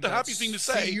it's not the happy thing to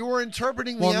say. See, you were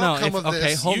interpreting the outcome of this.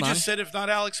 Okay, hold you on. just said if not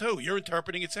Alex, who? You're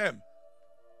interpreting it's him.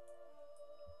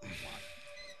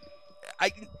 I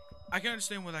can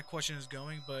understand where that question is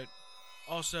going, but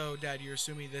also, Dad, you're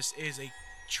assuming this is a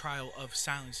trial of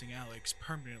silencing Alex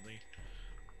permanently.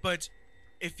 But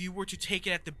if you were to take it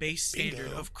at the base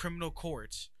standard of criminal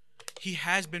courts, he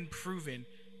has been proven,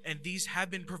 and these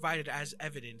have been provided as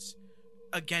evidence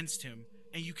against him,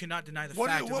 and you cannot deny the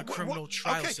fact of the criminal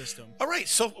trial system. All right,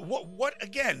 so what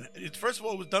again? First of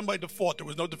all, it was done by default. There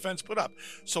was no defense put up.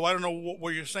 So I don't know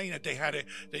what you're saying that they had it.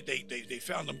 They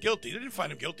found him guilty. They didn't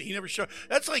find him guilty. He never showed.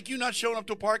 That's like you not showing up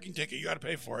to a parking ticket. You got to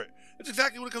pay for it. That's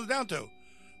exactly what it comes down to.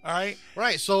 All right.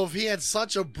 Right. So if he had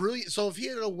if he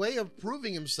had a way of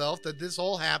proving himself that this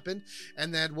all happened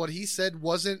and that what he said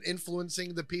wasn't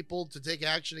influencing the people to take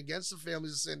action against the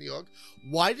families of Sandy Hook,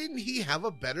 why didn't he have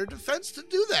a better defense to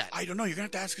do that? I don't know. You're going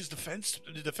to have to ask the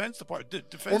defense department.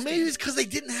 Or maybe it's because they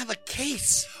didn't have a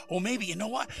case. Or maybe, you know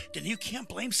what? Then you can't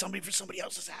blame somebody for somebody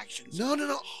else's actions. No.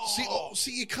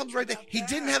 See, it comes right there. He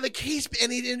didn't have a case,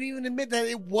 and he didn't even admit that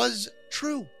it was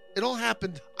true. It all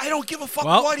happened. I don't give a fuck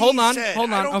well, what hold he on, said.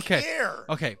 Hold on. I don't okay. care.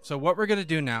 Okay, so what we're going to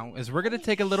do now is we're going to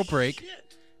take a little break,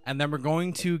 and then we're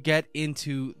going to get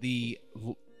into the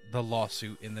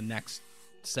lawsuit in the next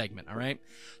segment, all right?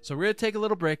 So we're going to take a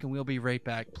little break, and we'll be right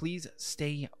back. Please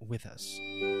stay with us.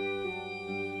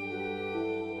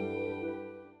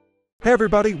 Hey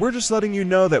everybody, we're just letting you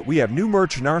know that we have new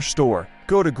merch in our store.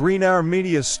 Go to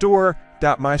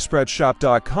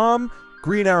greenhourmediastore.myspreadshop.com,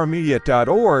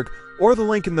 greenhourmedia.org, or the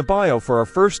link in the bio for our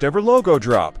first ever logo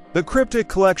drop. The Cryptid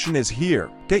Collection is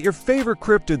here. Get your favorite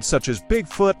cryptids such as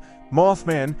Bigfoot,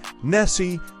 Mothman,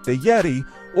 Nessie, the Yeti,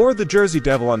 or the Jersey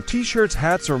Devil on t-shirts,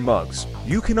 hats, or mugs.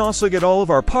 You can also get all of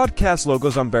our podcast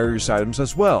logos on various items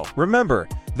as well. Remember,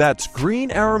 that's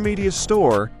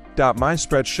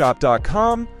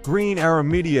greenhourmediastore.myspreadshop.com,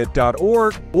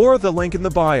 greenhourmedia.org, or the link in the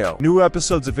bio. New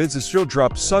episodes of Is This Real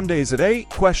drop Sundays at 8.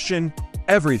 Question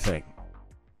everything.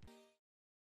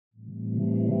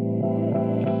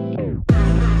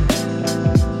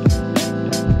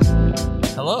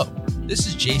 Hello, this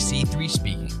is JC3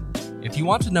 speaking. If you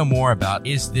want to know more about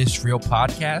Is This Real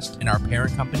podcast and our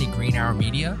parent company Green Hour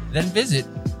Media, then visit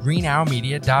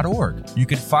greenhourmedia.org. You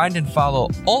can find and follow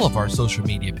all of our social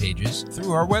media pages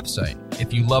through our website.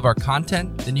 If you love our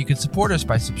content, then you can support us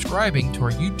by subscribing to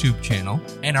our YouTube channel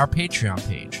and our Patreon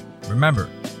page. Remember,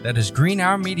 that is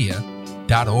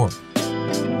greenhourmedia.org.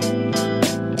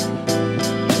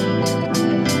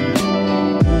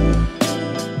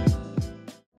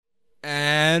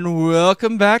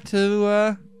 welcome back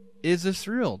to Is This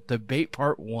Real? Debate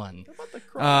Part 1.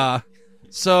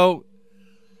 So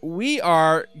we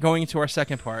are going to our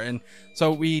second part, and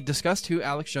so we discussed who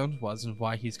Alex Jones was and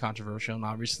why he's controversial, and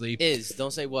obviously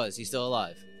Don't say was. He's still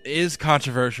alive. is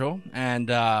controversial, and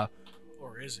Or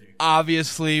is he?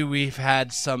 obviously we've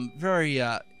had some very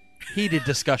heated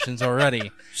discussions already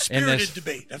in Spirited this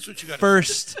debate. That's what you got.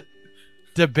 first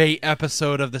debate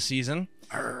episode of the season.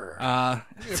 The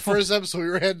first episode,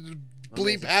 we had to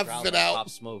bleep half of it out. Pop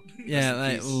smoke. Yeah,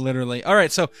 like, literally. All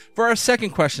right, so for our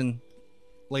second question,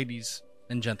 ladies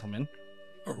and gentlemen,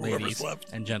 ladies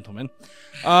and gentlemen,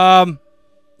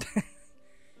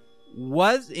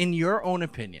 was, in your own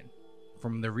opinion,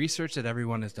 from the research that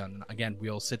everyone has done, and again,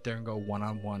 we'll sit there and go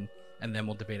one-on-one, and then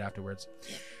we'll debate afterwards,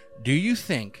 do you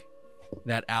think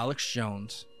that Alex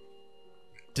Jones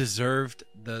deserved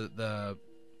the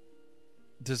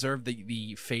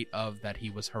fate of that he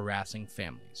was harassing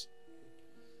families?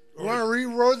 You want to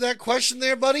reword that question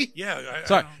there, buddy? Yeah.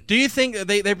 Sorry. Do you think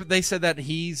they said that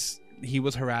he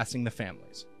was harassing the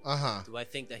families? Do I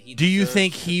think that he? Do you deserves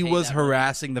think to he pay was that money?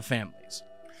 harassing the families?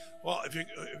 Well, if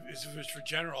it's for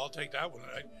general, I'll take that one.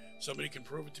 Somebody can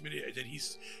prove it to me that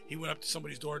he went up to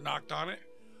somebody's door, knocked on it,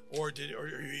 or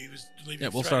he was leaving. Yeah,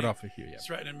 we'll start off with you. Yeah.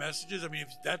 Threatening messages. I mean,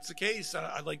 if that's the case,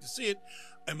 I'd like to see it.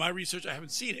 In my research, I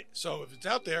haven't seen it. So if it's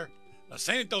out there, I'm not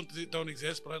saying it don't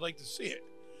exist, but I'd like to see it.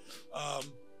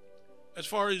 As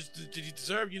far as did he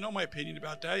deserve, my opinion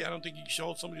about that. I don't think you should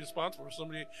hold somebody responsible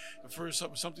for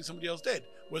something somebody else did.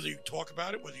 Whether you talk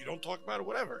about it, whether you don't talk about it,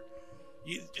 whatever.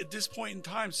 At this point in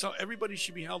time, everybody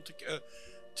should be held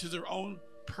to their own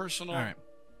personal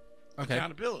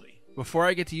accountability. Before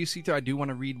I get to you, Sito, I do want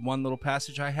to read one little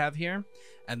passage I have here,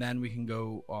 and then we can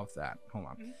go off that. Hold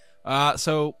on.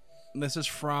 So this is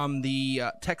from the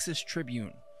Texas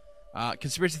Tribune.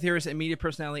 Conspiracy theorist and media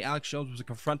personality Alex Jones was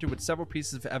confronted with several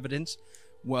pieces of evidence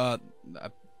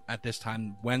at this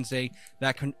time, Wednesday,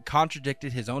 that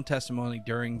contradicted his own testimony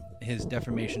during his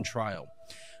defamation trial,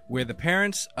 where the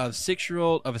parents of a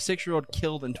 6-year-old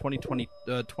killed in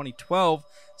 2012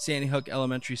 Sandy Hook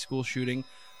Elementary School shooting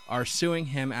are suing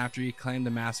him after he claimed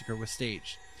the massacre was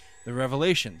staged. The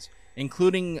revelations,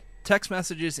 including text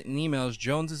messages and emails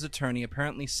Jones's attorney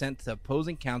apparently sent to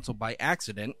opposing counsel by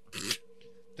accident,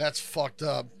 that's fucked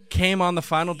up, came on the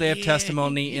final day of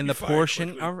testimony in the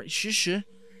portion of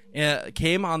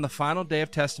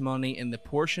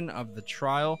the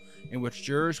trial in which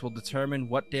jurors will determine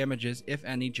what damages, if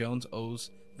any, Jones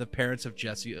owes the parents of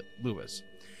Jesse Lewis.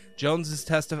 Jones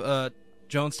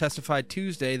testified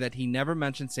Tuesday that he never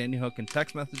mentioned Sandy Hook in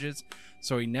text messages,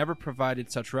 so he never provided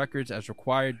such records as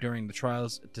required during the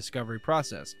trial's discovery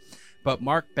process. But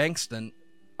Mark Bankston,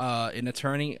 an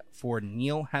attorney for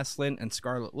Neil Heslin and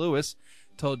Scarlett Lewis,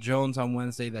 told Jones on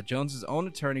Wednesday that Jones's own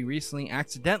attorney recently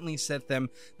accidentally sent them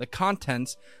the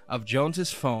contents of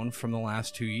Jones's phone from the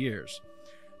last 2 years.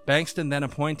 Bankston then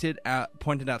pointed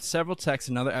out several texts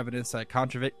and other evidence that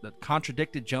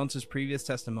contradicted Jones's previous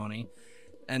testimony,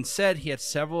 and said he had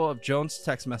several of Jones'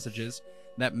 text messages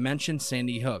that mentioned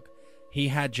Sandy Hook. He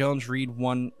had Jones read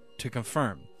one to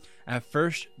confirm. At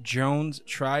first, Jones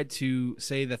tried to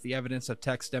say that the evidence of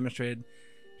text demonstrated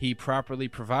he properly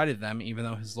provided them, even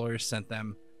though his lawyers sent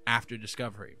them after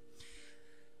discovery.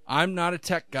 I'm not a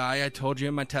tech guy. I told you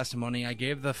in my testimony. I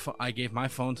gave my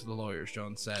phone to the lawyers,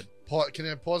 Jones said. Can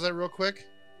I pause that real quick?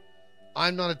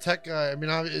 I'm not a tech guy. I mean,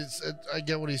 I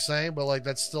get what he's saying, but like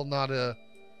that's not a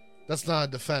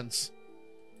defense.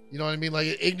 You know what I mean?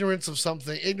 Like ignorance of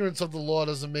the law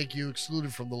doesn't make you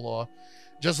excluded from the law.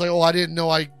 Just like, I didn't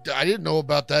know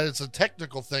about that. It's a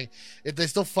technical thing. If they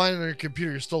still find it on your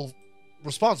computer, you're still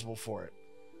responsible for it.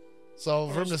 So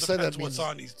for him to say that means what's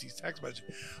on these text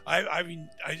messages. I mean,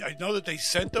 I know that they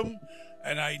sent them,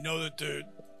 and I know that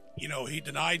he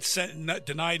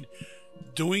denied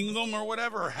doing them or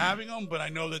whatever, or having them, but I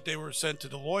know that they were sent to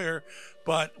the lawyer.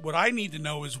 But what I need to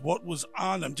know is what was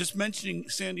on them. Just mentioning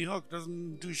Sandy Hook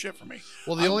doesn't do shit for me.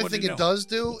 Well, the only thing it does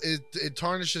do is it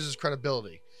tarnishes his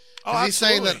credibility. Oh, he's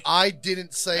saying that I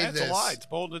didn't say this. It's a lie. It's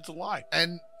bold. It's a lie.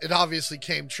 And it obviously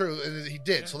came true, and he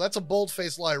did. Yeah. So that's a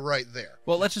bold-faced lie right there.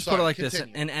 Well, let's just put it like this.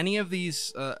 In any of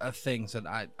these things that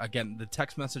the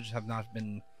text messages have not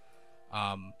been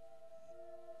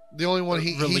the only one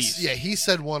released. he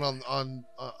said one on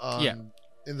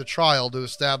in the trial to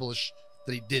establish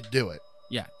that he did do it.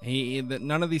 Yeah,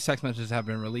 none of these text messages have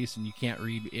been released, and you can't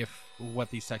read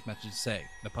what these text messages say.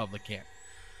 The public can't.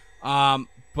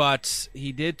 But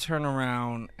he did turn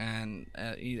around, and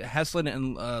Heslin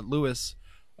and Lewis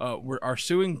are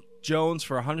suing Jones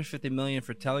for $150 million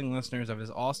for telling listeners of his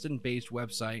Austin-based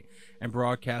website and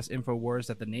broadcast InfoWars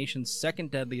that the nation's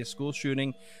second deadliest school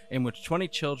shooting, in which 20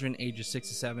 children ages 6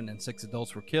 to 7 and 6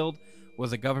 adults were killed,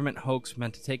 was a government hoax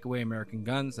meant to take away American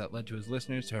guns that led to his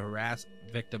listeners to harass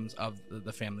victims of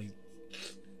the family's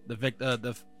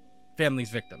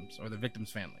victims, or the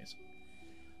victims' families.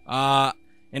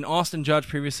 An Austin judge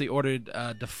previously ordered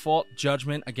a default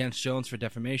judgment against Jones for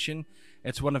defamation.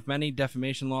 It's one of many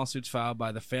defamation lawsuits filed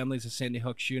by the families of Sandy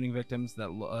Hook shooting victims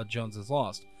that Jones has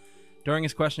lost. During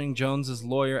his questioning, Jones's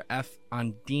lawyer F.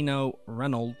 Andino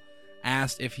Reynolds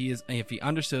asked if he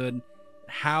understood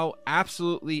how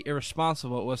absolutely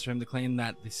irresponsible it was for him to claim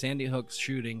that the Sandy Hook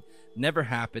shooting never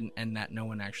happened and that no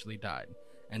one actually died.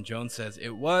 And Jones says it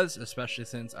was, especially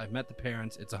since I've met the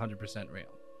parents. It's 100% real.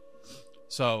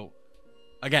 So,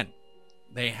 again,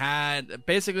 they had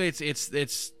basically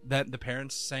it's that the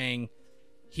parents saying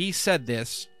he said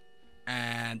this,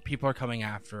 and people are coming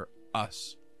after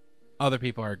us. Other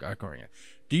people are going.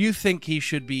 Do you think he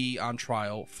should be on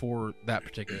trial for that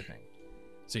particular thing,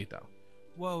 Cito?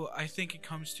 Well, I think it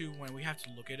comes to when we have to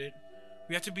look at it.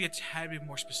 We have to be a tad bit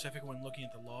more specific when looking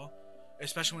at the law,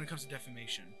 especially when it comes to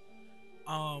defamation.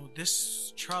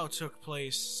 This trial took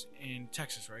place in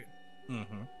Texas, right?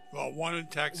 Mm-hmm. Well, one in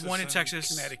Texas.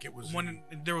 Connecticut was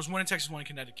there was one in Texas, one in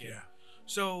Connecticut. Yeah.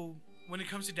 So when it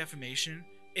comes to defamation,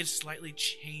 it slightly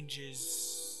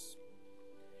changes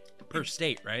per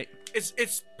state, right?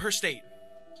 It's per state.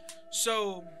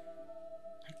 So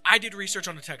I did research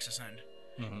on the Texas end,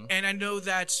 and I know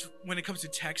that when it comes to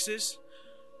Texas,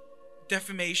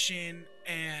 defamation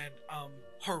and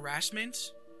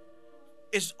harassment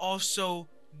is also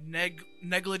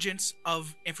negligence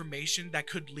of information that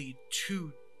could lead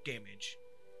to damage.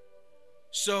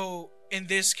 So in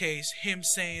this case, him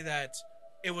saying that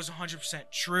it was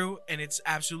 100% true and it's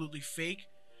absolutely fake,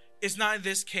 it's not in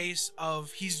this case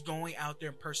of he's going out there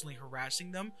and personally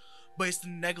harassing them, but it's the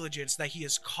negligence that he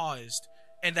has caused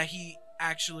and that he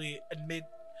actually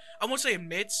I won't say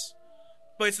admits,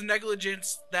 but it's the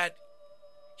negligence that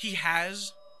he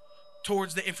has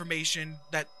towards the information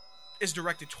that is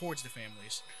directed towards the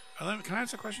families. Can I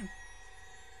ask a question?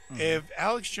 If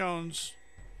Alex Jones,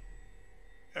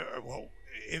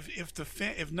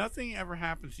 if nothing ever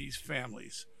happened to these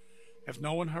families, if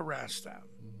no one harassed them,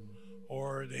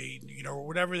 or they,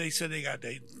 whatever they said they got,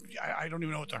 I don't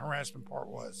even know what the harassment part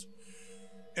was.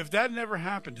 If that never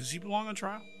happened, does he belong on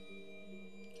trial?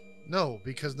 No,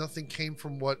 because nothing came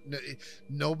from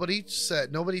nobody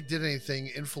said. Nobody did anything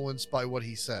influenced by what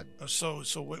he said. So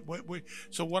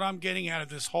what I'm getting out of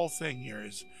this whole thing here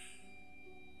is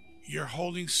you're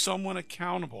holding someone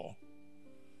accountable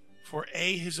for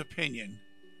A, his opinion,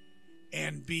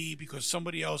 and B, because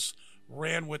somebody else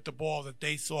ran with the ball that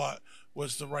they thought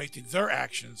was the right thing. Their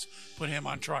actions put him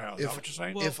on trial. Is that what you're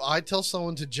saying? If I tell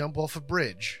someone to jump off a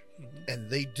bridge and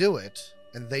they do it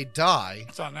and they die,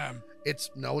 it's on them.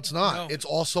 It's not. No. It's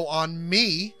also on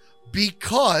me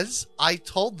because I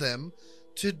told them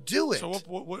to do it. So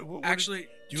what Actually,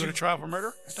 do you go to trial for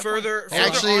murder? Further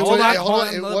hold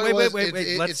on.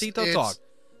 Wait. Let Cito talk.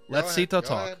 Let Cito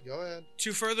talk. Go ahead.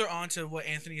 To further on to what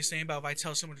Anthony is saying about if I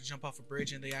tell someone to jump off a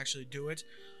bridge and they actually do it,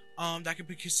 that could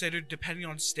be considered depending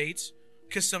on states,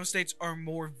 because some states are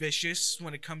more vicious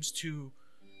when it comes to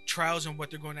trials and what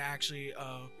they're going to actually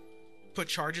put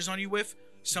charges on you with.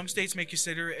 Some states may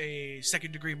consider a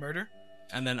second-degree murder.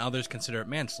 And then others consider it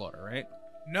manslaughter, right?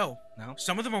 No. No?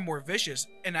 Some of them are more vicious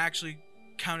and actually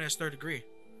count as third degree.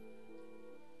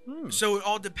 So it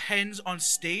all depends on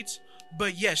states.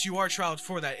 But yes, you are trialed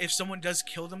for that. If someone does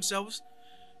kill themselves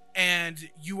and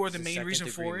you are the main reason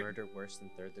for it. Murder worse than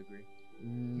third degree?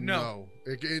 No.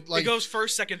 It goes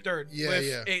first, second, third.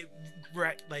 Yeah.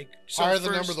 So higher the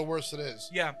number, the worse it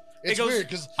is. Yeah. It's weird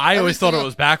because I always thought it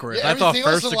was backwards. Yeah, I thought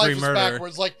everything else first in life degree is murder.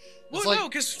 backwards. No,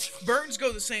 because burdens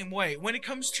go the same way. When it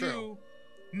comes to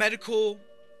medical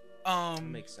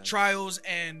trials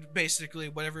and basically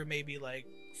whatever it may be, like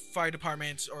fire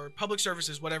departments or public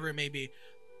services, whatever it may be,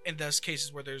 in those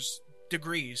cases where there's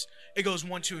degrees, it goes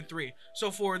 1, 2, and 3.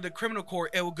 So for the criminal court,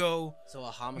 it will go. So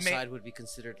a homicide would be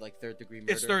considered like third degree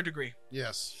murder? It's third degree.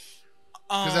 Yes.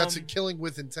 Because that's a killing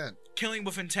with intent. Killing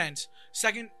with intent.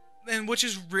 Second, and which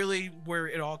is really where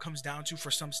it all comes down to for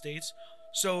some states.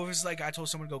 So if it's like I told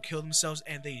someone to go kill themselves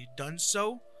and they done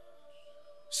so,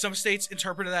 some states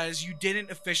interpreted that as you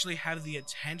didn't officially have the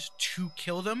intent to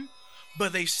kill them,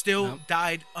 but they still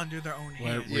died under their own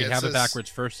hand. We have it backwards.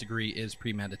 First degree is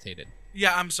premeditated.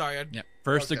 Yeah, I'm sorry.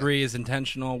 First degree is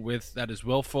intentional that is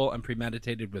willful and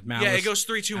premeditated with malice. Yeah, it goes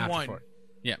 3, 2, 1.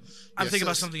 Yeah. I'm thinking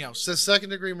about something else. So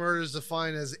second degree murder is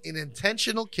defined as an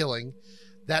intentional killing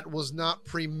that was not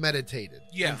premeditated.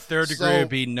 Yeah. And third degree So- would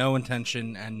be no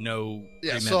intention and no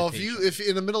Yeah, so premeditation. if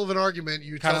in the middle of an argument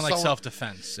you kind tell of like someone,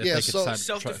 self-defense. If Yeah, they could so- decide to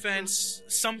try- Self-defense,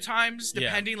 sometimes, Yeah.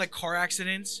 depending, like car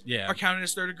accidents Yeah. are counted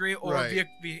as third degree, or Right.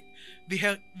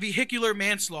 vehicular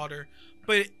manslaughter.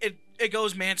 But it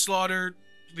goes manslaughter,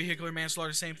 vehicular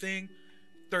manslaughter, same thing.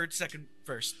 Third, second,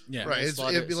 first. Yeah. Right.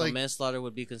 Manslaughter, It'd be so like manslaughter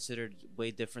would be considered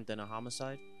way different than a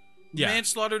homicide. Yeah.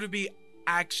 Manslaughter to be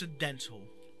accidental.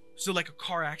 So like a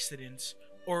car accident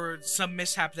or some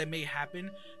mishap that may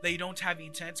happen that you don't have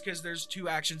intent, because there's two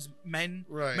actions,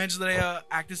 Right. mens rea,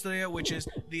 actus rea, which is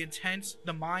the intent,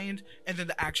 the mind, and then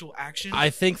the actual action. I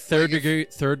think third Like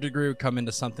if- degree would come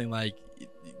into something like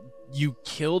you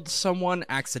killed someone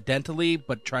accidentally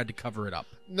but tried to cover it up.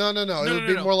 No. It No, would no,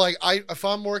 be no. more like if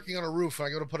I'm working on a roof and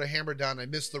I go to put a hammer down, and I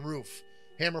miss the roof.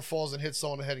 Hammer falls and hits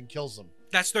someone in the head and kills them.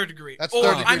 That's third degree. That's or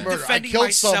third degree I'm murder. I defending killed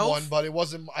myself. someone, but it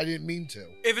wasn't. I didn't mean to.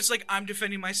 If it's like I'm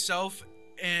defending myself,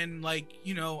 and like,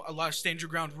 you know, a lot of stand your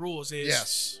ground rules is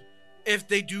Yes. if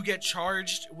they do get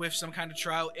charged with some kind of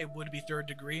trial, it would be third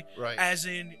degree. Right. As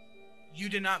in, you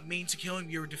did not mean to kill him.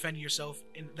 You were defending yourself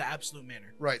in the absolute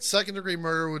manner. Right. Second degree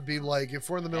murder would be like if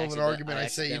we're in the middle of an argument, I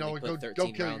say, accidentally go put go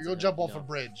 13 kill you, rounds go in jump it, off no. a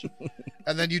bridge,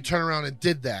 and then you turn around and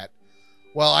did that.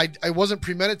 Well, I wasn't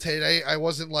premeditated. I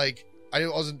wasn't like I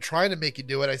wasn't trying to make you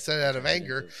do it. I said it out of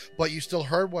anger, but you still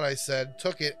heard what I said,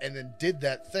 took it, and then did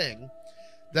that thing.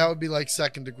 That would be like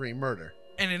second degree murder.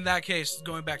 And in that case,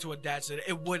 going back to what Dad said,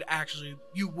 it would actually,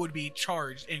 you would be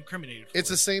charged and incriminated for It's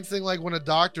the it. same thing like when a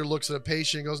doctor looks at a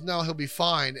patient and goes, no, he'll be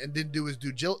fine, and didn't do his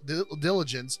due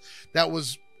diligence. That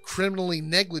was criminally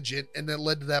negligent, and that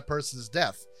led to that person's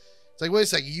death. It's like, wait a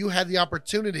second, you had the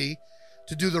opportunity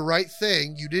to do the right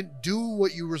thing. You didn't do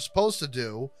what you were supposed to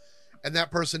do, and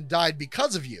that person died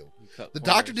because of you. cut The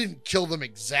doctor corners. didn't kill them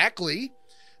exactly,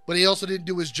 but he also didn't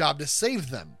do his job to save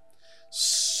them.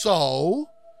 So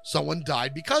someone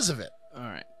died because of it. All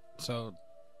right. So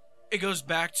It goes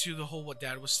back to the whole what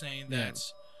Dad was saying, that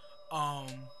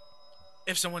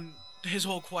if someone, his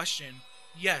whole question,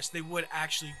 yes, they would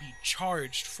actually be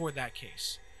charged for that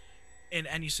case in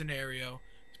any scenario,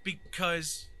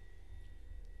 because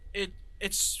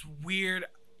it's weird.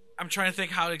 I'm trying to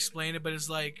think how to explain it, but it's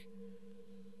like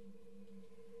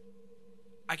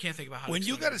I can't think about how When to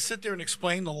you explain got to sit there and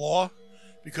explain the law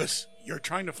because you're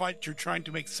trying to fight, you're trying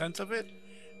to make sense of it,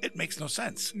 it makes no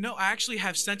sense. No, I actually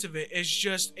have sense of it. It's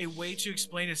just a way to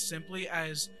explain it simply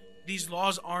as these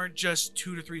laws aren't just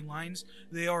 2 to 3 lines.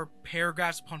 They are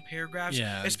paragraphs upon paragraphs.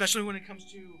 Yeah. Especially when it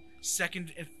comes to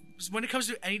when it comes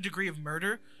to any degree of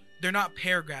murder, they're not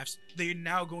paragraphs. They're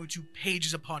now going to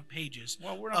pages upon pages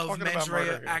Well, we're not of talking mens about rea,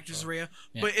 murder here, actus so. rea.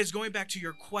 Yeah. But it's going back to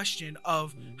your question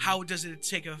of how does it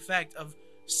take effect of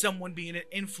someone being an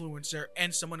influencer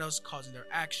and someone else causing their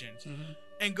actions.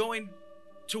 And going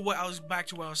to what I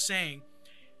was saying,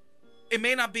 it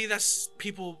may not be that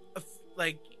people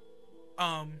like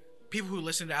people who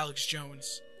listen to Alex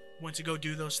Jones want to go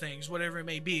do those things, whatever it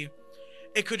may be.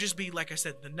 It could just be, like I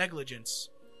said, the negligence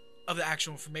of the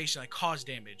actual information, like cause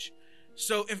damage.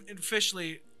 So if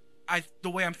officially, the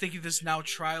way I'm thinking this now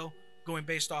trial, going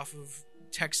based off of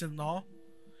Texan law,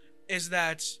 is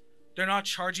that they're not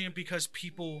charging him because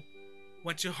people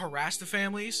went to harass the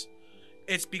families.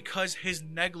 It's because his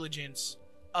negligence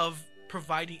of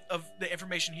the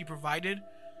information he provided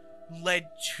led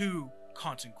to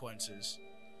consequences.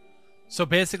 So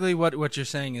basically, what you're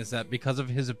saying is that because of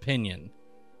his opinion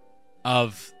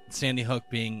of Sandy Hook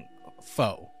being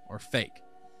faux or fake,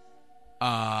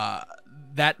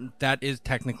 that is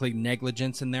technically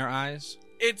negligence in their eyes.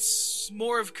 It's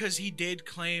more of because he did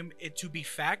claim it to be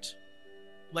fact,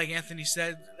 like Anthony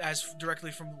said, as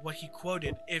directly from what he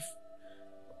quoted. If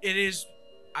it is,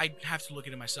 I have to look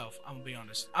at it myself. I'm gonna be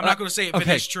honest. I'm not gonna say if it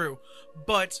okay. is true,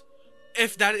 but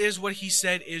if that is what he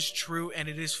said is true and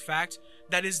it is fact,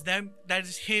 that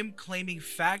is him claiming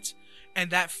fact,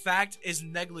 and that fact is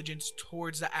negligence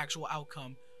towards the actual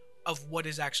outcome of what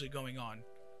is actually going on.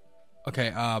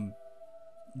 Okay,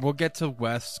 we'll get to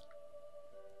Wes.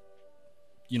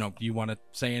 Do you want to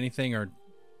say anything, or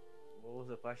What was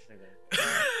the question again?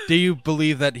 do you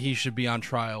believe that he should be on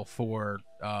trial for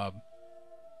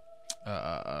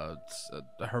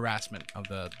harassment of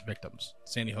the victims,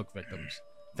 Sandy Hook victims,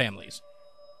 families?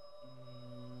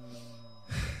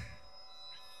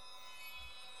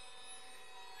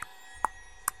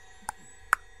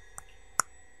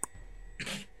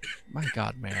 My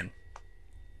God, man.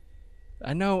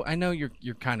 I know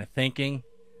you're kind of thinking.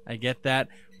 I get that,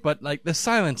 but like the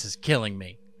silence is killing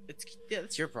me,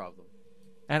 That's your problem.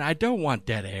 and I don't want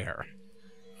dead air.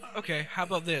 Okay, how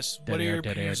about this? Dead What are air, your dead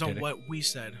air, opinions on dead air. what we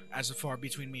said as far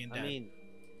between me and Dad? I mean,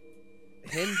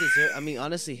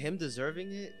 honestly, him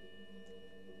deserving it.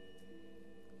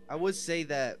 I would say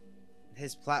that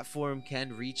his platform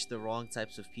can reach the wrong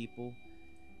types of people,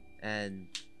 and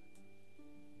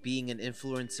being an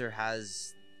influencer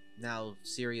has now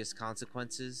serious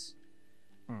consequences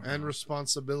and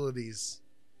responsibilities.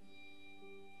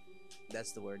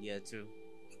 That's the word, yeah, too.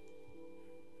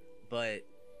 But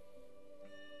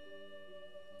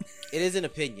it is an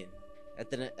opinion.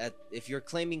 If you're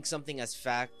claiming something as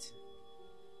fact,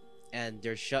 and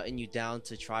they're shutting you down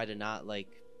to try to not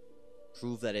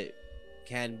prove that it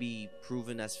can be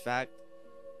proven as fact,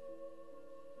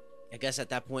 I guess at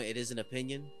that point it is an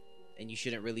opinion, and you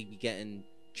shouldn't really be getting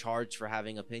charged for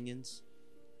having opinions.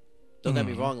 Don't get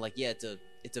me wrong,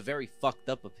 it's a very fucked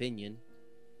up opinion.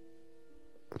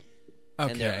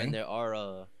 Okay. And there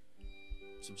are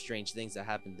some strange things that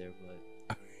happened there,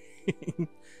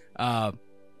 but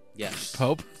yeah.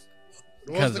 Pope.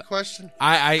 What was the question?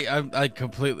 I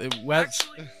completely.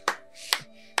 Actually,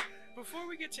 before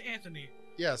we get to Anthony,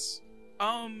 Yes.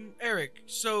 Eric.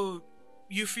 So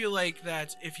you feel like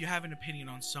that if you have an opinion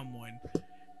on someone,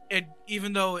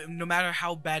 even though no matter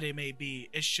how bad it may be,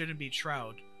 it shouldn't be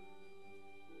trowed.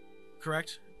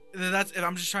 Correct?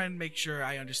 I'm just trying to make sure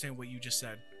I understand what you just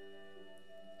said.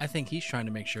 I think he's trying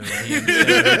to make sure that he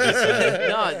understands what he just said.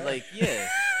 No,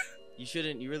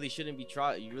 you really shouldn't be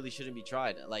tried. You really shouldn't be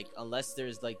tried. Unless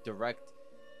there's direct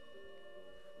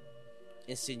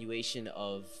insinuation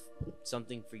of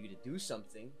something for you to do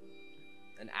something,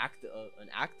 an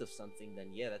act of something,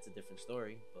 then yeah, that's a different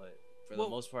story. But for the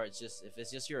most part, if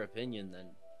it's just your opinion,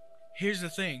 then here's the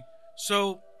thing.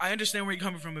 So I understand where you're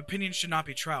coming from. Opinions should not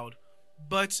be trowed,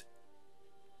 but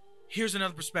here's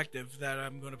another perspective that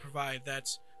I'm going to provide.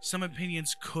 That's some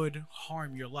opinions could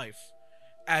harm your life,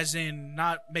 as in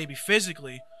not maybe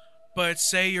physically, but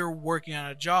say you're working on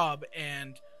a job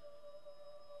and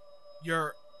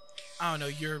you're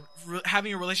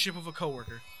having a relationship with a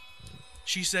coworker.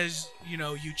 She says,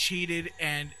 you cheated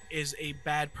and is a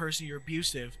bad person, you're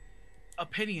abusive.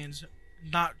 Opinions,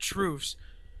 not truths,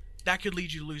 that could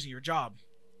lead you to losing your job.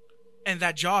 And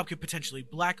that job could potentially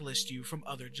blacklist you from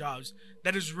other jobs.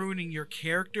 That is ruining your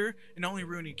character, and not only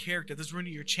ruining your character, that's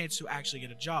ruining your chance to actually get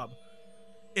a job.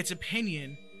 It's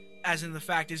opinion, as in the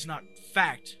fact is not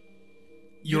fact.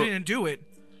 You didn't do it,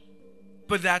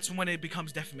 but that's when it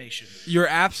becomes defamation. You're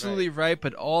absolutely right,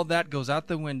 but all that goes out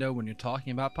the window when you're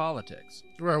talking about politics.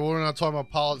 Right, well, we're not talking about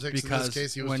politics Because in this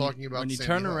case. He was talking about when you Sandy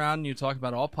turn Hook. around and you talk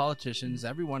about all politicians,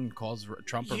 everyone calls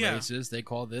Trump a racist. They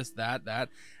call this, that,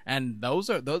 and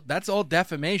that's all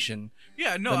defamation.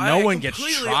 Yeah, no, but no I one gets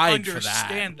completely tried for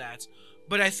understand that.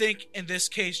 But I think in this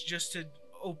case, just to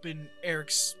open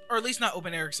Eric's, or at least not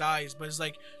open Eric's eyes, but it's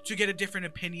to get a different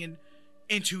opinion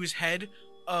into his head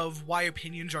of why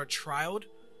opinions are trialed.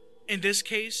 In this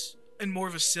case, in more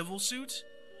of a civil suit,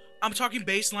 I'm talking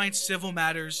baseline civil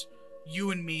matters,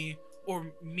 you and me,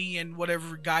 or me and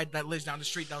whatever guy that lives down the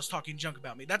street that was talking junk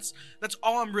about me. That's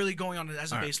all I'm really going on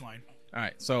as a baseline. All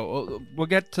right, so we'll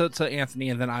get to Anthony,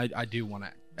 and then I do want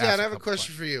to. Dad, I have a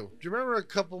question for you. Do you remember a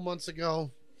couple months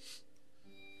ago?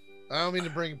 I don't mean to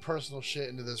bring personal shit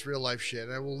into this, real life shit,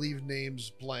 and I will leave names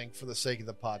blank for the sake of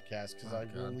the podcast because I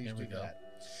will leave do that.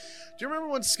 Do you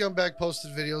remember when Scumbag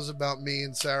posted videos about me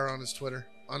and Sarah on his Twitter,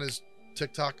 on his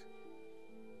TikTok?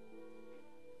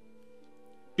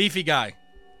 Beefy guy.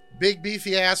 Big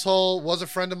beefy asshole, was a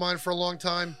friend of mine for a long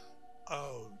time.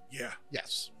 Oh, yeah.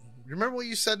 Yes. You remember what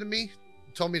you said to me?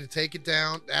 You told me to take it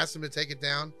down, asked him to take it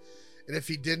down. And if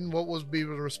he didn't, what would be the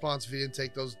response if he didn't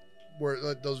take those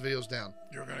videos down?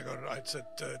 You're going to go to, I said,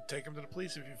 take him to the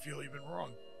police if you feel you've been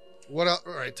wrong. What else?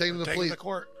 All right, take him to the police. Take him to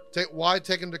court. Why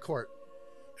take him to court?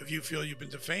 If you feel you've been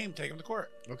defamed, take him to court.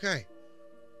 Okay.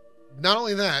 Not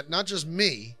only that, not just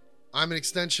me, I'm an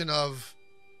extension of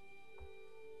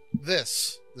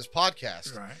this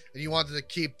podcast. Right. And you wanted to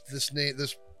keep this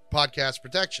podcast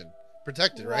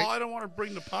protected, right? Well, I don't want to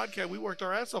bring the podcast. We worked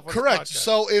our ass off on Correct. the podcast.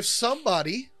 So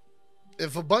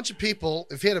if a bunch of people,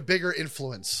 if he had a bigger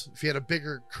influence, if he had a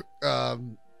bigger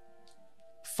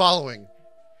following,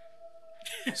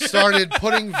 started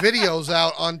putting videos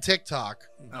out on TikTok.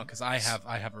 No, because I have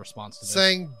a response to this.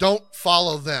 Saying, don't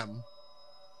follow them.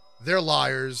 They're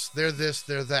liars. They're this,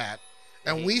 they're that.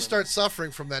 And we start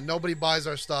suffering from that. Nobody buys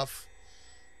our stuff.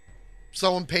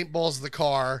 Someone paintballs the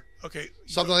car. Okay.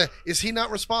 Something like that. Is he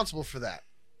not responsible for that?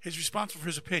 He's responsible for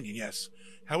his opinion, yes.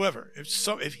 However,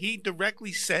 if he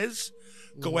directly says,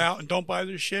 go out and don't buy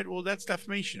their shit, well, that's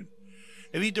defamation.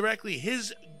 If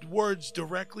his words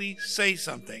directly say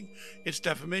something, it's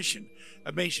defamation.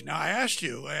 Now, I asked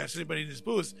anybody in this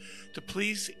booth, to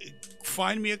please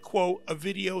find me a quote, a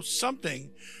video,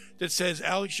 something that says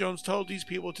Alex Jones told these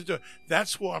people to do it.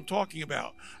 That's what I'm talking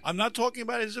about. I'm not talking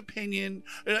about his opinion.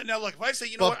 Now, look, if I say,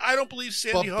 what, I don't believe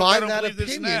Sandy Hook, I don't believe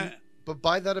this and that. But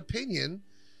by that opinion,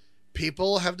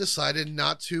 people have decided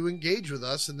not to engage with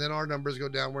us, and then our numbers go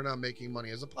down. We're not making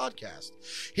money as a podcast.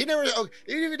 Even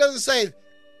if he doesn't say,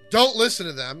 don't listen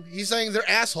to them, he's saying they're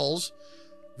assholes.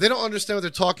 They don't understand what they're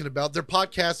talking about. Their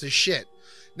podcast is shit.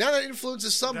 Now that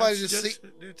influences somebody to see.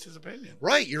 It's his opinion.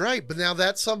 Right, you're right. But now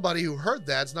that somebody who heard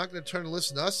that is not going to turn and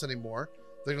listen to us anymore.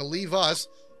 They're going to leave us.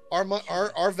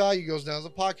 Our value goes down as a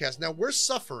podcast. Now we're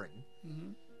suffering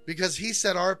because he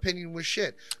said our opinion was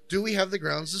shit. Do we have the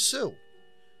grounds to sue?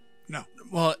 No.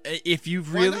 Well, if you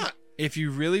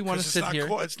really want to sit here,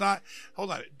 it's not.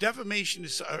 Hold on. Defamation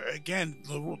is again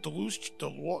the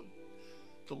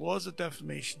laws of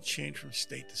defamation change from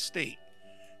state to state,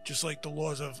 just like the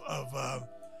laws of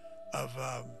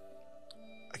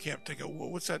I can't think of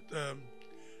what's that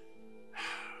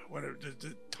when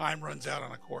the time runs out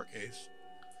on a court case.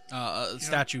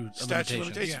 Statute of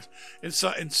limitations.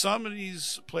 Yeah. In some of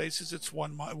these places it's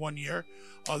 1 year,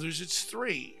 others it's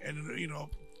 3, and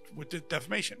with the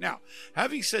defamation. Now,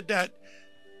 having said that,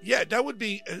 yeah, that would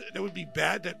be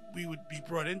bad that we would be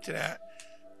brought into that,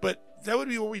 but that would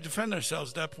be where we defend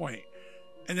ourselves at that point.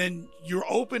 And then you're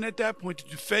open at that point to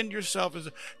defend yourself as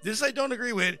this I don't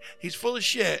agree with. He's full of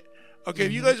shit. Okay,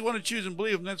 if you guys want to choose and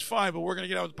believe him, that's fine. But we're going to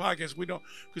get out with the podcast. We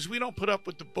don't put up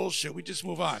with the bullshit. We just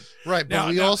move on. Right, but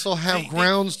we also have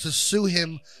grounds to sue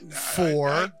him for.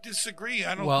 I disagree.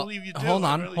 I don't believe you do. Hold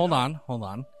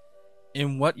on.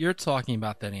 In what you're talking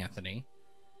about, then Anthony,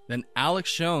 then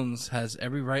Alex Jones has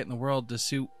every right in the world to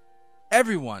sue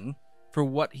everyone for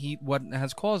what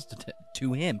has caused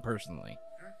to him personally.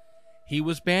 He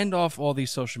was banned off all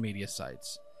these social media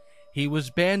sites. He was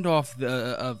banned off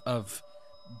of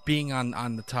being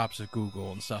on the tops of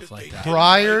Google and stuff like that.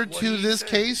 Prior to this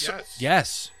case?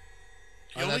 Yes.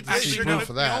 The only place you're gonna,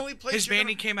 for that. His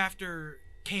banning came after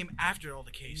all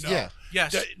the cases. Yeah.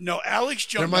 Yes. No, Alex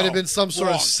Jones. There might have been some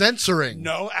sort of censoring.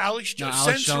 No, Alex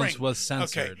Jones. Jones was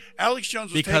censored. Okay. Alex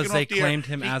Jones was because taken they off the claimed air.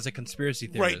 him as a conspiracy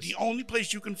theorist. Right. The only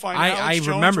place you can find I Alex Jones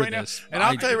remember right this. now, and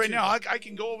I'll tell you right now, I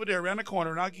can go over there around the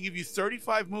corner and I can give you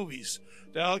 35 movies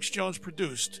that Alex Jones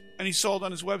produced and he sold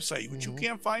on his website, which you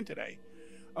can't find today.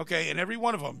 Okay, and every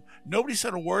one of them, nobody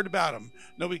said a word about him.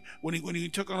 Nobody when he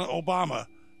took on Obama,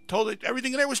 told it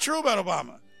everything there was true about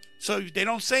Obama. So if they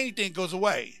don't say anything, it goes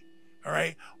away. All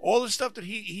right, all the stuff that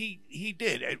he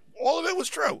did, all of it was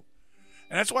true,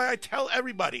 and that's why I tell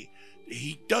everybody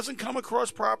he doesn't come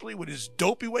across properly with his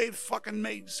dopey way of fucking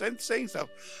saying stuff,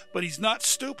 but he's not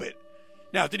stupid.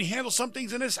 Now, did he handle some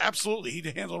things in this? Absolutely, he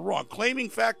did handle it wrong. Claiming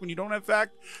fact when you don't have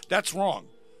fact, that's wrong.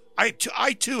 I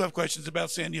too have questions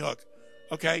about Sandy Hook.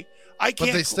 Okay, I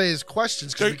can't. But they stay as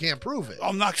questions because we can't prove it.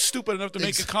 I'm not stupid enough to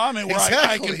make a comment where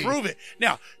I can prove it.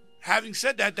 Now, having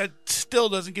said that, that still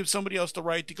doesn't give somebody else the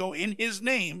right to go in his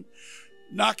name,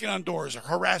 knocking on doors or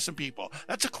harassing people.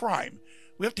 That's a crime.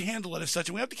 We have to handle it as such,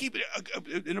 and we have to keep it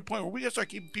in a point where we got to start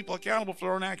keeping people accountable for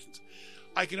their own actions.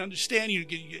 I can understand you're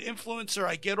an influencer.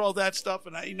 I get all that stuff,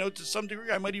 and I to some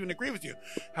degree I might even agree with you.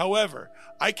 However,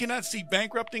 I cannot see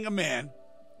bankrupting a man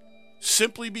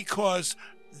simply because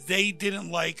they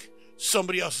didn't like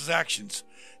somebody else's actions.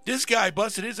 This guy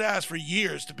busted his ass for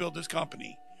years to build this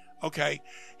company. Okay,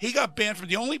 he got banned from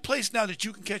the only place now that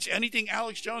you can catch anything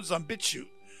Alex Jones is on BitChute.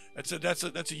 That's a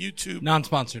YouTube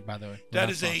non-sponsored, by the way. That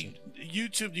is a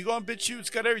YouTube. You go on BitChute, it's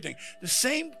got everything. The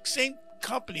same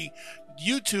company,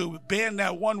 YouTube banned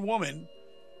that one woman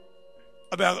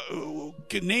about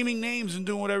naming names and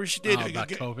doing whatever she did about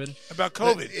COVID. About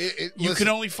COVID. You can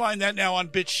only find that now on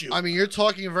BitChute. I mean, you're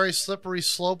talking a very slippery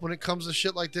slope when it comes to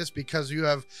shit like this because you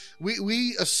have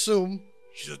we assume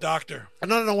she's a doctor.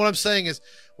 No. What I'm saying is,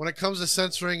 when it comes to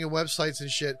censoring and websites and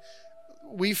shit,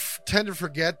 we tend to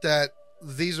forget that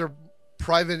these are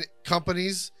private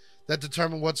companies that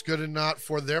determine what's good and not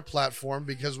for their platform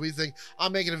because we think,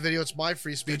 I'm making a video, it's my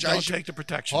free speech. I should take the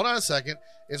protection. Hold on a second.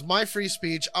 It's my free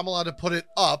speech. I'm allowed to put it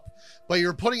up, but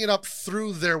you're putting it up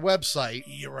through their website.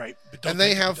 You're right. And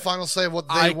they have final say of what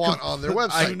they want on their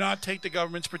website. Do not take the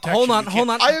government's protection. Hold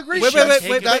on. I agree. Wait.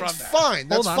 That's fine.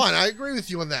 That's fine. I agree with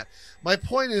you on that. My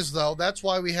point is, though, that's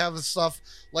why we have the stuff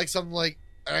like something like,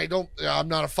 I'm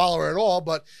not a follower at all,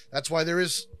 but that's why there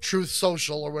is Truth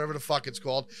Social or whatever the fuck it's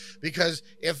called. Because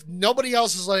if nobody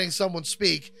else is letting someone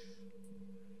speak,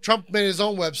 Trump made his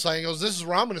own website and goes, this is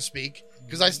where I'm going to speak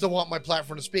because I still want my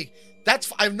platform to speak.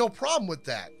 I have no problem with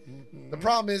that. The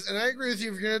problem is, and I agree with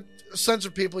you, if you're going to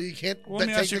censor people, you can't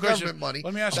take the government money.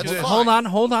 Let me ask you this. Hold on.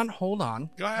 Go ahead. Hold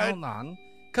on.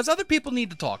 because other people need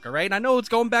to talk. All right, I know it's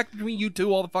going back between you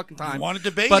two all the fucking time. You want a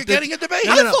debate? But You're getting a debate.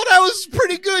 No, I thought I was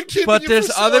pretty good keeping But you there's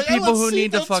for other silly. I people let who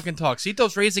need to Cito's- fucking talk.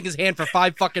 Cito's raising his hand for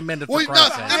 5 fucking minutes. Well, For no,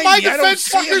 Christ's sake. in my I don't defense,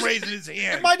 see him fuckers. raising his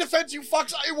hand. In my defense, you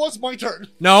fucks. It was my turn.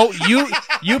 No,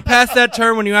 you passed that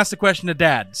turn when you asked the question to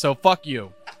Dad. So fuck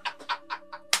you.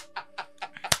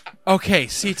 Okay,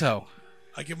 Cito.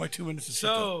 I give my 2 minutes to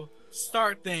So,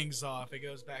 start things off. It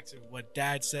goes back to what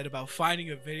Dad said about finding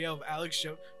a video of Alex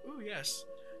Jones. Ooh, yes.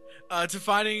 To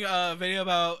finding a video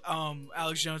about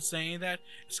Alex Jones saying that,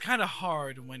 it's kind of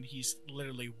hard when he's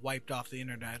literally wiped off the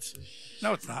internet.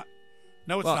 No, it's not.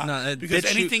 No, it's Well, not. no, Because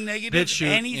BitChute- anything negative,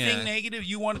 BitChute, yeah. negative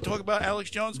you want to talk about Alex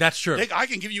Jones, That's true. I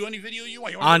can give you any video you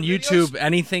want. You want On to do YouTube, videos?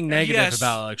 anything negative Yes.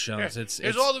 about Alex Jones, Here, it's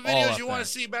There's all the videos up you want there. to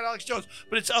see about Alex Jones,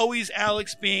 but it's always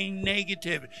Alex being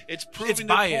negative. It's proving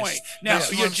the biased. point. Now, That's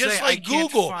what you're I'm just saying. like I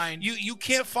can't Google. find- You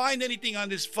can't find anything on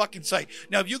this fucking site.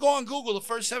 Now, if you go on Google, the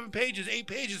first 7 pages, 8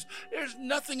 pages, there's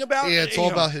nothing about Yeah, it's you all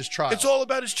know, about his trial. It's all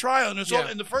about his trial, and it's all. Yeah.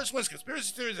 And the first one's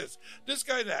conspiracy theories. This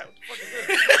guy, that. What the fuck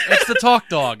is this? It's the talk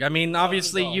dog. I mean, obviously,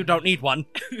 you don't need one.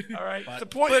 All right. The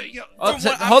point. But- you know, Oh, from so-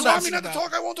 what I'm hold telling on. me not to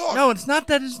talk. I won't talk. No, it's not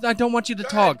that. I don't want you to Go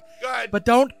talk. ahead. Go ahead. But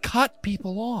don't cut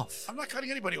people off. I'm not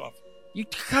cutting anybody off. You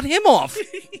cut him off.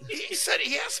 He said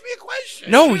he asked me a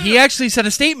question. No, he actually said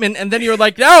a statement, and then you're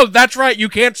like, "No, that's right. You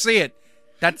can't see it."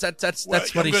 That's Well,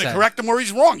 what I'm he gonna said. correct him where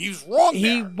he's wrong. He's wrong.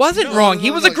 He there. wasn't No, wrong. no, He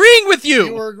no, was no. agreeing with you.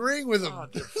 You were agreeing with him.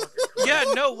 Yeah,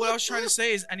 no, what I was trying to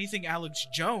say is anything Alex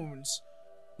Jones,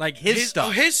 Like his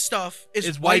stuff his stuff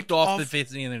is wiped off the face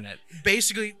of the internet.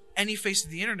 basically any face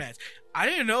of the internet. I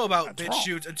didn't know about That's wrong.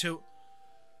 BitChute until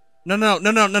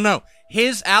No.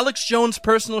 His Alex Jones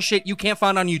personal shit you can't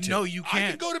find on YouTube. no, you I can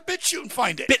can't. go to BitChute and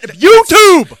find it.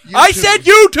 YouTube! I said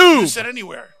YouTube. You said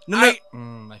anywhere. No.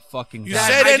 My fucking You God.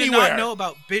 said I did anywhere. not know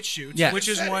about BitChute, Yeah. which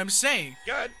is Said what it. I'm saying.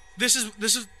 Go ahead. This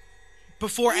is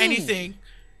before anything.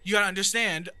 You gotta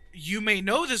understand. You may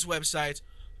know this website,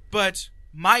 but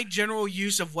my general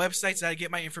use of websites that I get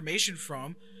my information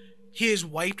from, he has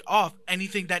wiped off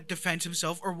anything that defends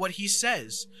himself or what he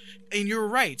says. And you're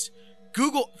right.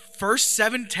 Google first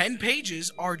 7-10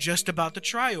 pages are just about the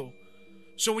trial.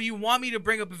 So when you want me to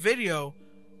bring up a video,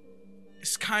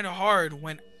 it's kind of hard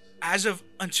when, as of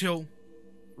until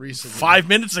Recently. 5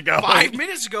 minutes ago. 5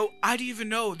 minutes ago, I didn't even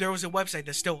know there was a website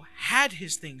that still had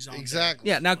his things on. Exactly.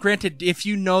 Yeah, now granted, if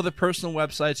you know the personal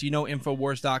websites, you know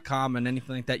Infowars.com and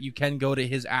anything like that, you can go to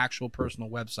his actual personal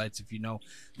websites if you know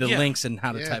the Yeah. links and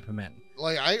how to Yeah. type them in.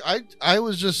 Like I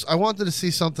wanted to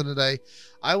see something today.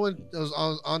 I was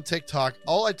on TikTok.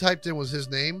 All I typed in was his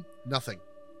name. Nothing.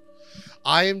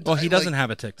 Well, he doesn't have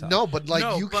a TikTok. No, but like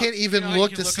No, you but, can't even you know, you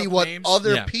look can to look see up what names.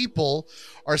 other Yeah. people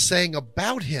are saying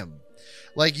about him.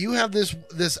 Like you have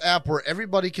this app where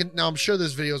everybody can. Now I'm sure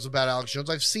there's videos about Alex Jones.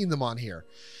 I've seen them on here,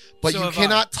 but So you have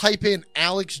cannot type in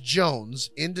Alex Jones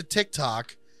into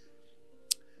TikTok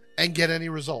and get any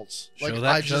results. Like Show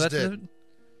that, I show just that to- did.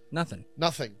 Nothing.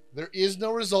 Nothing. There is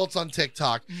no results on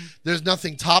TikTok. Mm-hmm. There's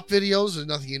nothing top videos. There's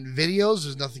nothing in videos.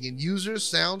 There's nothing in users,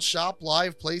 sound, shop,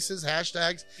 live, places,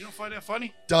 hashtags. You don't find that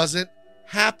funny? Doesn't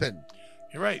happen.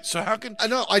 You're right. So how can I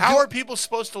know. how are people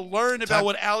supposed to learn about Time-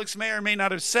 what Alex may or may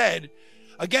not have said?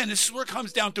 Again, this is where it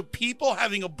comes down to people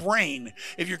having a brain.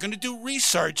 If you're going to do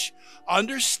research,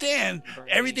 understand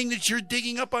everything that you're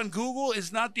digging up on Google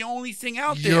is not the only thing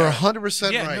out there. You're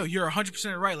 100% Yeah, right. no, you're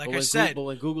 100% right. Like But I when said, but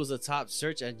when Google's a top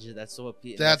search engine, that's what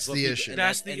That's what the people- issue. and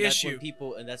That's the what issue.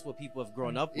 that's what people have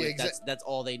grown up Yeah, with. That's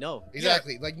all they know.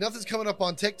 Exactly. Like nothing's coming up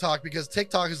on TikTok because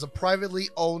TikTok is a privately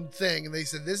owned thing, and they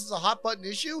said this is a hot button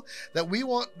issue that we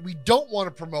don't want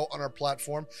to promote on our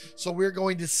platform, so we're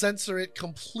going to censor it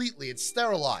completely. It's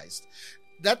sterilized.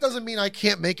 That doesn't mean I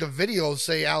can't make a video,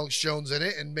 say Alex Jones in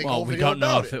it, and make a Well, whole we video don't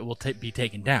know about if it will be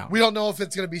taken down. We don't know if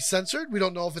it's going to be censored. We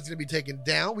don't know if it's going to be taken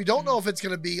down. We don't know if it's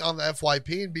going to be on the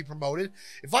FYP and be promoted.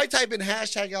 If I type in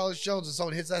hashtag Alex Jones and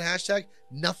someone hits that hashtag,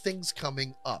 nothing's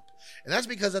coming up. And that's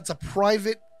because that's a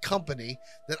private company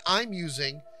that I'm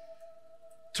using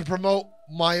to promote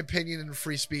my opinion and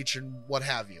free speech and what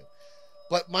have you.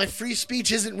 But my free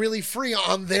speech isn't really free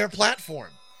on their platform.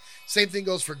 Same thing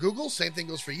goes for Google. Same thing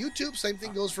goes for YouTube. Same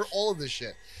thing goes for all of this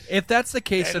shit. If that's the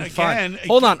case, And then fine. again-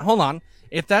 Hold on.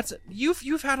 If that's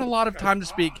you've had a lot of time to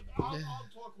speak. I'll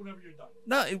talk whenever you're done.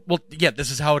 No, well, yeah, this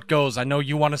is how it goes. I know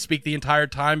you want to speak the entire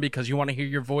time because you want to hear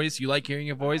your voice. You like hearing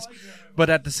your voice, but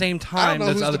at the same time, know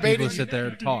there's who's other people who debating. sit there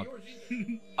and talk.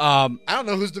 I don't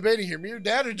know who's debating here, me or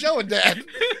Dad or Joe and Dad.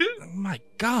 My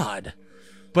God!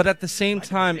 But at the same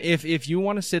time, if you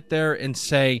want to sit there and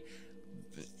say,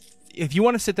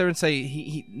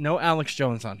 he no Alex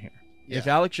Jones on here. If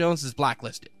Yeah. Alex Jones is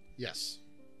blacklisted, Yes.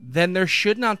 then there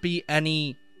should not be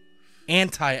any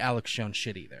anti-Alex Jones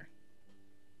shit either.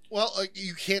 Well,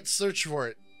 you can't search for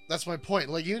it. That's my point.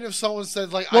 Like, even if someone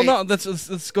said, like, Well, no,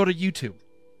 let's go to YouTube.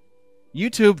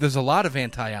 YouTube, there's a lot of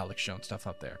anti-Alex Jones stuff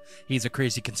up there. He's a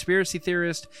crazy conspiracy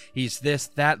theorist. He's this,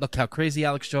 that. Look how crazy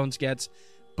Alex Jones gets.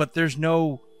 But there's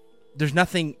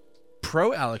nothing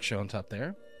pro-Alex Jones up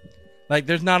there. Like,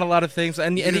 there's not a lot of things.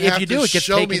 And if you do, it gets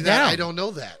taken down. That. I don't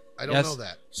know that. I don't know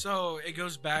that. So it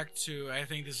goes back to, I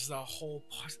think this is a whole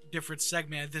different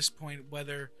segment at this point,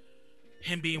 whether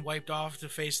him being wiped off the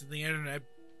face of the internet,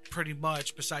 pretty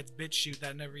much, besides BitChute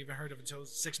that I never even heard of until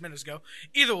 6 minutes ago.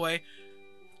 Either way,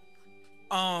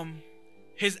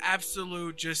 his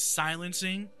absolute just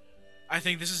silencing, I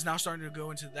think this is now starting to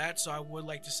go into that. So I would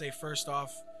like to say, first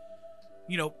off,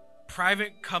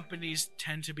 private companies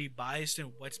tend to be biased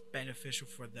in what's beneficial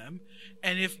for them.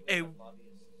 And if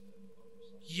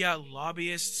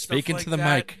lobbyists, stuff Speak into like the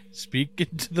that, mic. Speak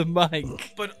into the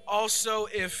mic. But also,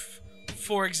 if,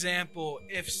 for example,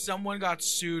 if someone got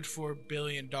sued for $1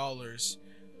 billion,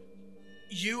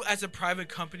 you as a private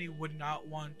company would not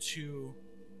want to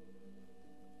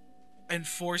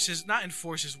not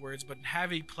enforce his words, but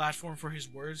have a platform for his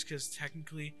words, because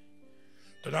technically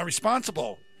they're not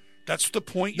responsible. That's the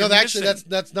point. No, actually,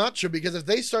 that's not true, because if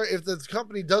the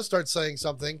company does start saying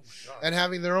something and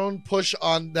having their own push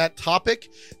on that topic,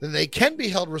 then they can be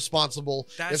held responsible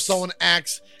if someone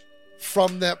acts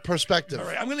from that perspective. All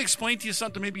right, I'm going to explain to you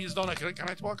something. Maybe you don't know. Can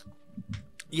I talk?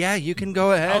 Yeah, you can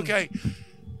go ahead. Okay.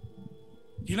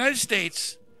 The United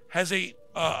States has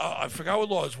I forgot what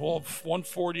law it is,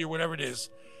 140 or whatever it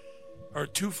is, or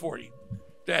 240,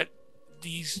 that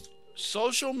these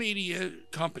social media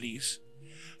companies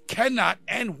cannot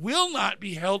and will not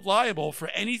be held liable for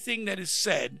anything that is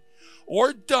said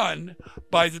or done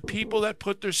by the people that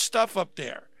put their stuff up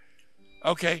there.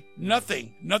 Okay,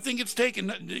 nothing gets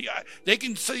taken. They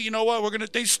can say, you know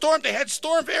what, they had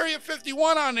stormed Area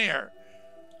 51 on there.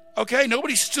 Okay,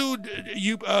 nobody sued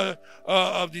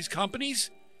of these companies.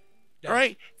 All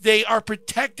right, they are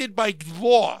protected by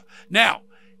law. Now,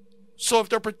 so if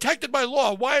they're protected by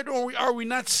law, why are we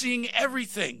not seeing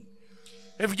everything?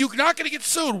 If you're not going to get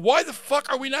sued, why the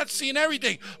fuck are we not seeing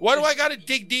everything? Why do I got to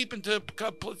dig deep into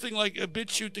a thing like a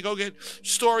BitChute to go get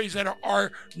stories that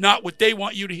are not what they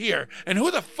want you to hear? And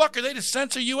who the fuck are they to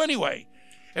censor you anyway?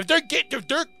 If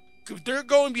they're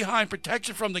going behind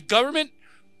protection from the government,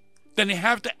 then they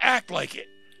have to act like it.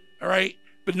 All right?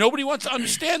 But nobody wants to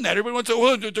understand that. Everybody wants to,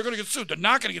 well, they're going to get sued. They're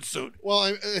not going to get sued. Well,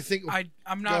 I think...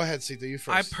 I'm not... Go ahead, Sita, you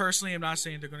first. I personally am not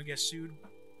saying they're going to get sued,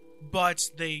 but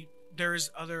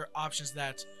there's other options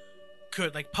that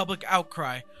could, like public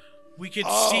outcry. We could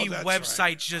see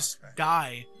websites just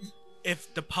die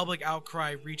if the public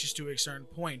outcry reaches to a certain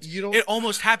point. It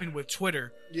almost happened with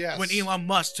Twitter. Yes. When Elon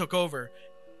Musk took over.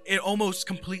 It almost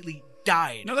completely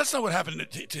died. No, that's not what happened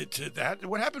to that.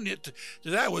 What happened to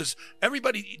that was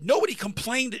nobody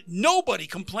complained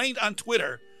on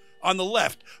Twitter on the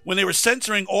left when they were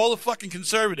censoring all the fucking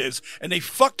conservatives and they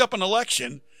fucked up an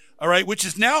election, all right, which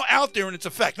is now out there in its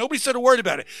effect. Nobody said a word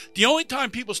about it. The only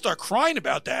time people start crying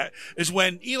about that is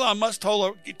when Elon Musk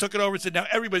took it over and said, now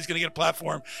everybody's going to get a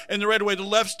platform. And right away, the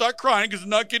left start crying because they're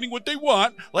not getting what they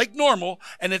want, like normal.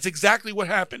 And that's exactly what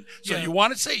happened. So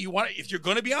if you're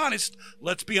going to be honest,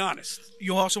 let's be honest.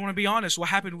 You also want to be honest. What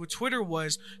happened with Twitter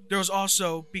was there was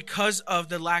also, because of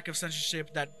the lack of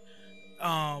censorship that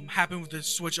happened with the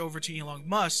switch over to Elon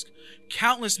Musk,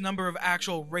 countless number of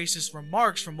actual racist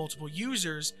remarks from multiple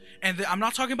users. And I'm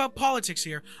not talking about politics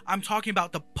here. I'm talking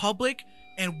about the public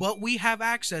and what we have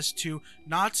access to,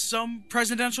 not some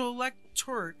presidential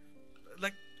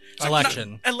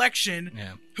election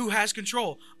who has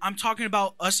control. I'm talking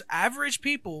about us average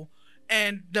people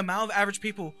and the amount of average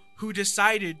people who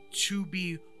decided to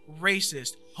be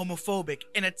racist, homophobic,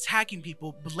 and attacking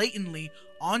people blatantly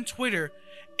on Twitter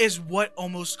is what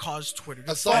almost caused Twitter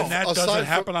to fall. And that doesn't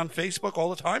happen on Facebook all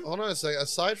the time? Hold on a second.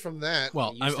 Aside from that...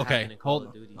 Well, okay.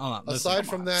 Hold on. Aside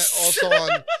from that, also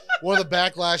on one of the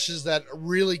backlashes that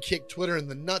really kicked Twitter in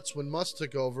the nuts when Musk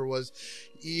took over was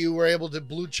you were able to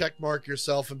blue check mark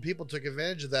yourself, and people took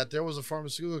advantage of that. There was a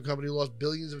pharmaceutical company who lost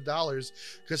billions of dollars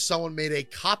because someone made a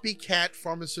copycat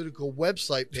pharmaceutical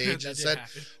website page and said,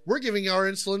 we're giving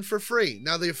our insulin for free.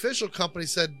 Now, the official company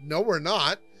said, no, we're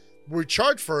not. We're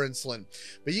charged for insulin.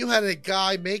 But you had a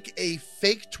guy make a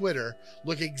fake Twitter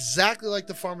look exactly like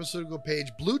the pharmaceutical page,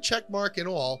 blue check mark and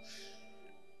all,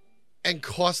 and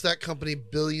cost that company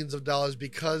billions of dollars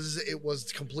because it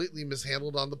was completely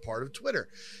mishandled on the part of Twitter.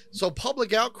 So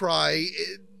public outcry,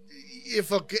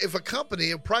 if a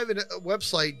company, a private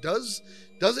website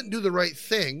doesn't do the right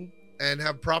thing and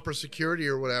have proper security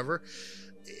or whatever,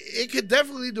 it could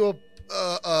definitely lead to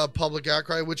public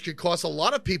outcry, which could cost a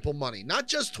lot of people money, not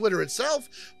just Twitter itself,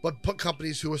 but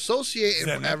companies who associate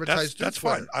and advertise. That's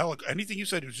fine. Anything you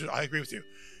said, I agree with you,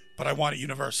 but I want it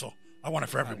universal. I want it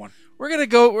for everyone. We're gonna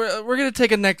go. We're gonna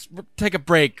take a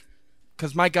break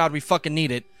because my God, we fucking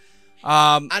need it.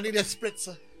 I need a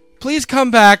spritzer. Please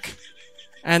come back,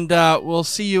 and we'll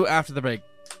see you after the break.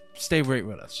 Stay right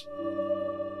with us.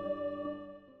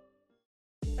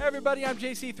 Hey everybody, I'm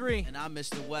JC3. And I'm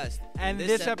Mr. West. And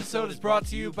this episode is brought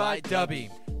to you by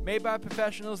Dubby. Made by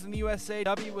professionals in the USA,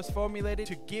 Dubby was formulated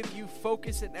to give you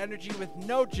focus and energy with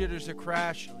no jitters or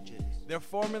crash. Their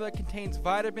formula contains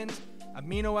vitamins,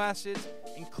 amino acids,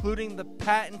 including the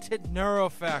patented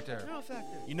Neurofactor.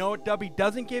 You know what Dubby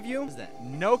doesn't give you? What is that?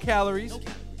 No calories,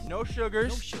 no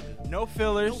sugars, no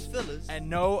fillers, and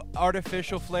no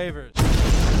artificial flavors.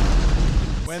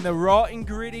 When the raw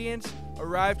ingredients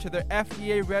arrive to their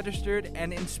FDA-registered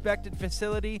and inspected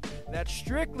facility that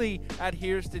strictly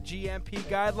adheres to GMP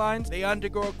guidelines, they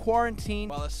undergo a quarantine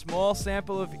while a small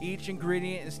sample of each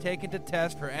ingredient is taken to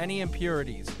test for any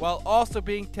impurities, while also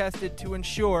being tested to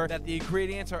ensure that the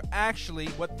ingredients are actually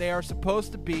what they are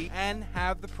supposed to be and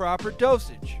have the proper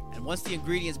dosage. And once the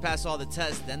ingredients pass all the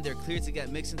tests, then they're cleared to get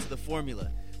mixed into the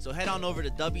formula. So head on over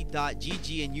to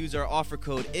dubby.gg and use our offer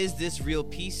code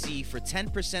IsThisRealPC for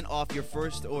 10% off your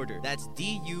first order. That's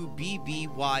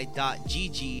DUBBY.GG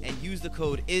and use the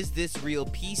code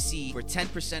IsThisRealPC for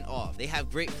 10% off. They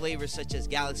have great flavors such as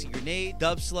Galaxy Grenade,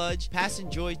 Dub Sludge, Passion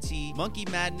Joy Tea, Monkey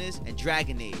Madness, and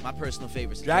Dragonade. My personal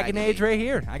favorites. Dragonade right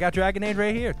here. I got Dragonade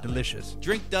right here. Delicious.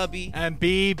 Drink Dubby and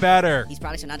be better. These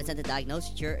products are not intended to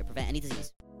diagnose, cure, or prevent any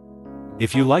disease.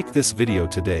 If you liked this video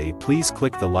today, please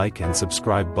click the like and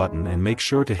subscribe button and make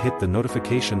sure to hit the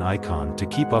notification icon to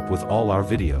keep up with all our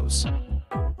videos.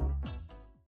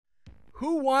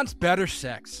 Who wants better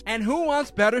sex? And who wants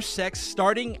better sex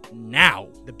starting now?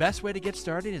 The best way to get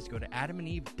started is go to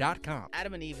adamandeve.com.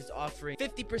 Adam and Eve is offering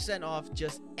 50% off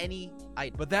just any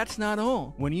item. But that's not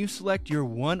all. When you select your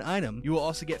one item, you will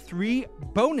also get 3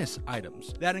 bonus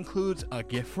items. That includes a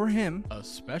gift for him, a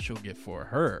special gift for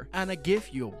her, and a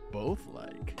gift you'll both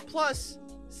like. Plus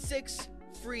 6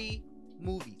 free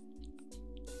movies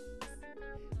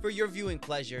for your viewing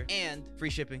pleasure and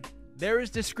free shipping. There is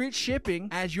discreet shipping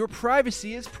as your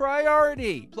privacy is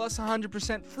priority. Plus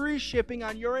 100% free shipping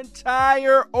on your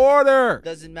entire order.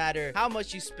 Doesn't matter how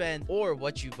much you spend or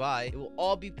what you buy, it will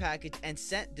all be packaged and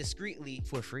sent discreetly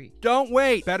for free. Don't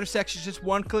wait. Better sex is just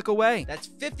one click away. That's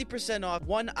 50% off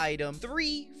one item,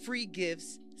 3 free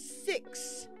gifts,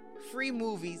 6 free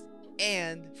movies,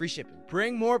 and free shipping.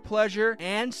 Bring more pleasure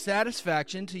and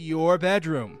satisfaction to your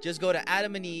bedroom. Just go to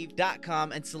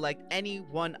adamandeve.com and select any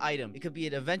one item. It could be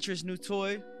an adventurous new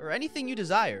toy or anything you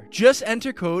desire. Just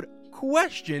enter code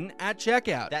QUESTION at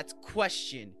checkout. That's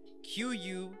question,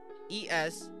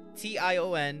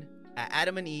 QUESTION at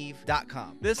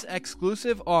adamandeve.com. This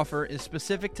exclusive offer is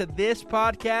specific to this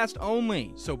podcast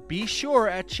only. So be sure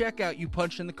at checkout you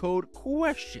punch in the code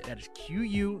QUESTION. That is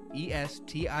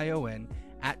QUESTION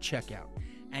at checkout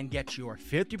and get your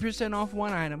 50% off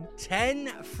one item, 10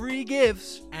 free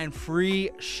gifts, and free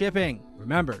shipping.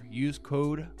 Remember, use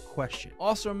code QUESTION.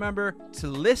 Also remember to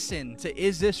listen to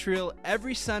Is This Real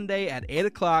every Sunday at 8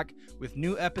 o'clock with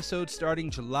new episodes starting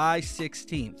July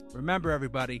 16th. Remember,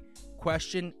 everybody,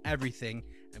 question everything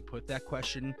and put that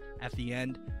question at the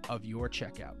end of your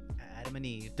checkout.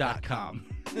 adamandeve.com.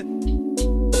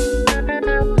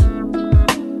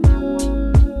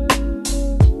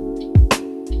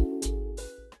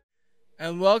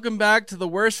 And welcome back to the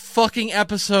worst fucking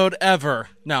episode ever.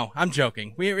 No, I'm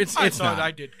joking. It's not.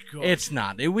 I did good. It's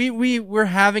not. We're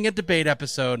having a debate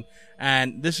episode,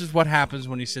 and this is what happens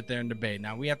when you sit there and debate.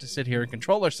 Now, we have to sit here and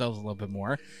control ourselves a little bit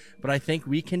more, but I think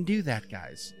we can do that,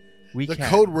 guys. The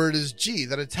code word is G.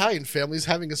 That Italian family is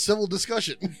having a civil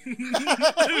discussion.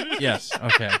 Yes,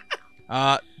 okay.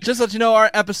 Just to let you know,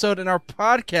 our episode and our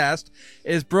podcast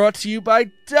is brought to you by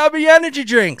Dubby Energy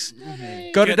Drinks.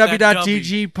 Mm-hmm. Go to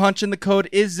w.gg, punch in the code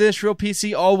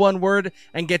IsThisRealPC, all one word,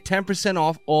 and get 10%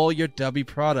 off all your Dubby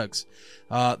products.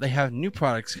 They have new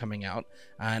products coming out,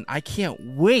 and I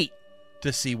can't wait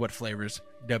to see what flavors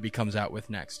Dubby comes out with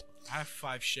next. I have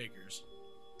 5 shakers.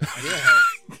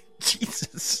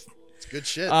 Jesus. Good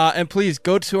shit. And please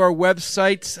go to our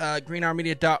website,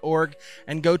 greenhourmedia.org,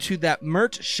 and go to that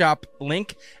merch shop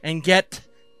link and get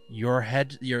your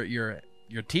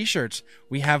t-shirts.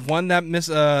 We have one that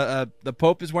the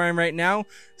Pope is wearing right now,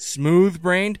 Smooth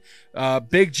Brained.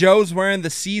 Big Joe's wearing the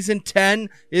season 10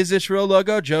 Is This Real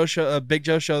logo. Big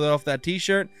Joe showed off that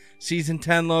t-shirt, season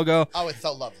 10 logo. Oh, it's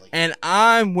so lovely. And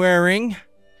I'm wearing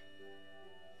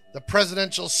The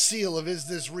presidential seal of Is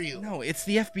This Real? No, it's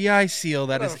the FBI seal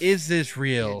that is this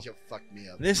real? You fucked me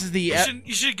up. This is the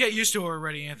You should get used to it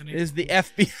already, Anthony. is the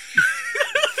FBI.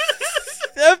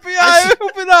 FBI,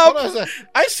 open up! Hold on a second.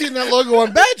 I seen that logo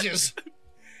on badges.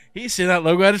 He's seen that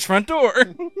logo at his front door.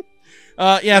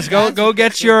 Yes, go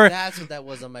get your. That's what that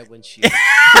was on my windshield.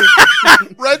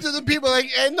 Right to the people like,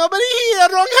 ain't nobody here,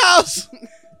 wrong house.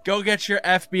 Go get your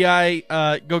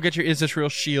FBI. Go get your Is This Real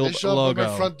shield I show up logo.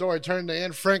 at my front door. I turn to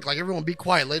Anne Frank like, everyone be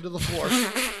quiet, lay to the floor.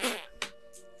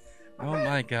 Oh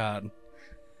my god.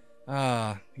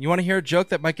 You want to hear a joke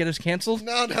that might get us canceled?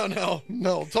 No.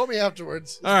 Tell me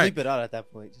afterwards. All right. Keep it out at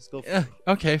that point. Just go for it.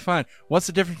 Okay, fine. What's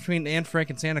the difference between Anne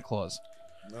Frank and Santa Claus?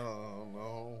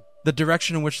 No. The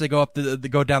direction in which they go up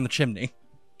go down the chimney.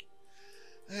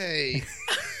 Hey.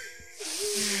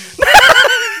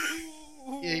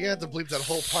 Yeah, you're gonna have to bleep that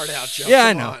whole part out, Joe.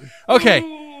 Yeah, Come I know. on. Okay.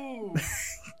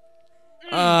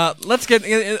 Let's get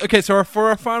okay. So for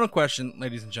our final question,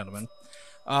 ladies and gentlemen,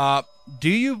 do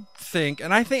you think?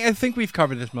 And I think we've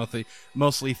covered this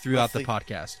mostly throughout the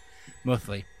podcast,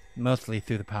 mostly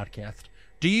through the podcast.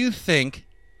 Do you think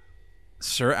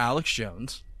Sir Alex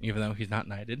Jones, even though he's not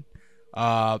knighted,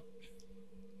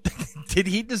 did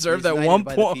he deserve He's that knighted one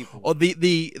by the point? people. Oh,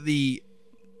 the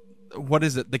what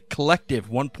is it? The collective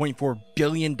 $1.4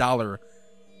 billion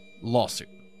lawsuit.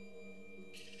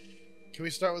 Can we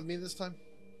start with me this time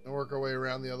and work our way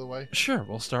around the other way? Sure,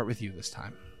 we'll start with you this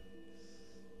time.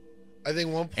 I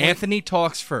think Anthony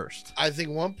talks first. I think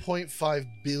 $1.5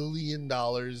 billion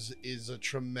is a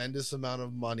tremendous amount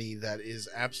of money that is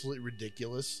absolutely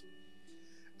ridiculous.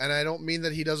 And I don't mean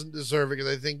that he doesn't deserve it, because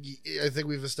I think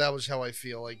we've established how I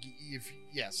feel. Like,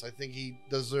 I think he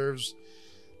deserves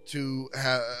to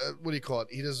have, what do you call it?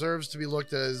 He deserves to be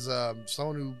looked at as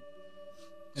someone who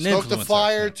stoked the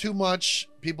fire too much.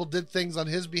 People did things on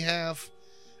his behalf,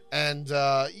 and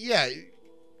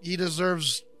he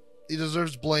deserves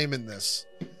blame in this.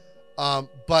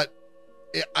 But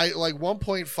I like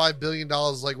 $1.5 billion.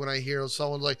 Like, when I hear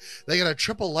someone like they got a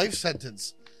triple life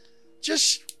sentence,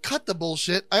 just cut the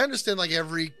bullshit. I understand like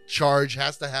every charge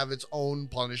has to have its own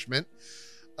punishment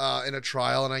in a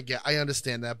trial, and I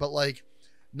understand that, but like,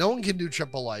 no one can do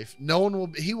triple life.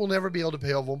 He will never be able to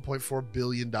pay off $1.4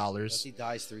 billion. Unless he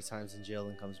dies 3 times in jail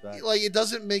and comes back. Like, it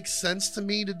doesn't make sense to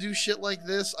me to do shit like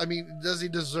this. I mean, does he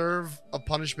deserve a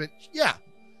punishment? Yeah.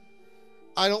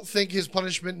 I don't think his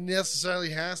punishment necessarily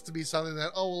has to be something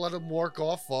that, we'll let him work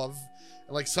off of,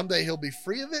 and like someday he'll be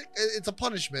free of it. It's a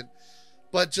punishment.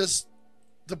 But just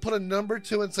to put a number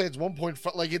to it and say it's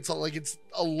 1.5, like it's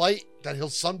a light that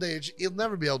he'll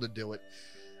never be able to do it.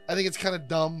 I think it's kind of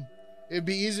dumb. It'd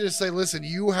be easier to say, listen,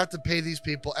 you have to pay these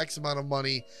people X amount of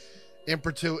money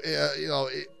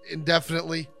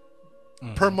indefinitely.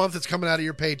 Mm-hmm. Per month it's coming out of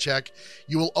your paycheck.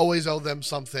 You will always owe them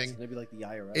something. It's maybe like the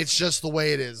IRS. It's just the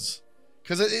way it is.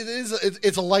 Because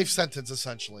it's a life sentence,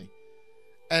 essentially.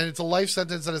 And it's a life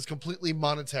sentence that is completely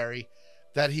monetary,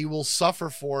 that he will suffer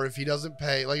for if he doesn't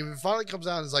pay. Like, if it finally comes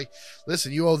out and it's like,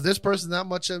 listen, you owe this person that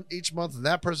much each month and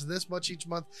that person this much each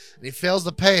month, and he fails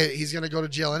to pay it, he's going to go to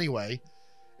jail anyway.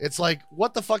 It's like,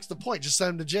 what the fuck's the point? Just send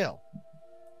him to jail.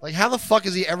 Like, how the fuck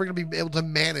is he ever going to be able to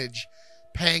manage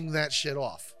paying that shit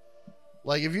off?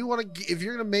 Like, if you're going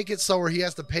to make it so where he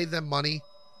has to pay them money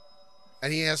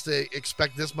and he has to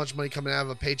expect this much money coming out of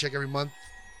a paycheck every month,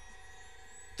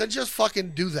 then just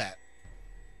fucking do that.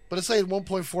 But it's like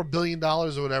 $1.4 billion or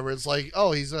whatever. It's like,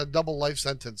 he's a double life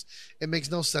sentence. It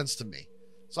makes no sense to me.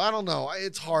 So I don't know.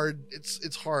 It's hard.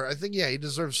 It's hard. I think, he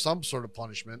deserves some sort of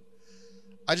punishment.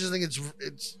 I just think it's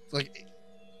like,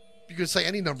 you could say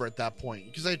any number at that point.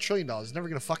 You could say $1 trillion. He's never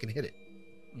going to fucking hit it.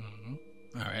 Mm-hmm.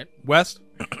 All right. West?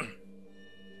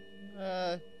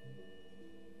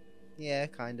 Yeah,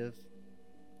 kind of.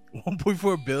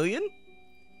 1.4 billion?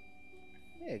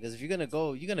 Yeah, because if you're gonna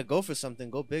go for something,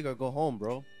 go big or go home,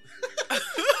 bro.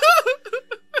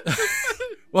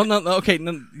 Well, no, okay,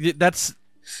 no, that's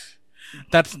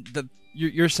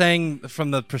you're saying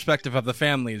from the perspective of the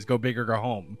families, go big or go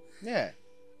home. Yeah.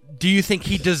 Do you think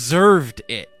he deserved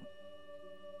it?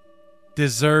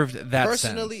 Deserved that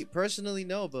Personally,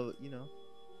 no, but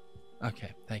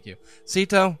Okay, thank you,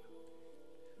 Cito.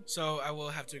 So I will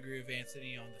have to agree with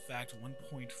Anthony on the fact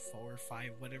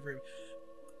 1.45 whatever,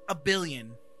 a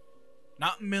billion,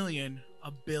 not million, a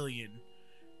billion.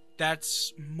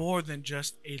 That's more than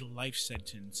just a life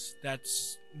sentence.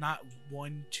 That's not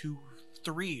 1, 2,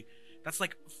 3. That's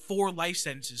like 4 life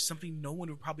sentences. Something no one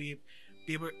would probably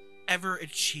be able to ever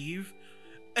achieve.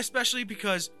 Especially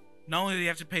because not only do you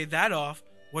have to pay that off,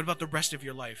 what about the rest of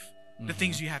your life? Mm-hmm. The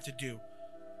things you have to do.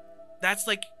 That's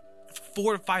like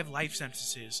 4 to 5 life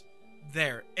sentences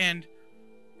there. And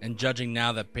And judging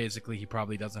now that basically he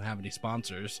probably doesn't have any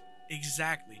sponsors.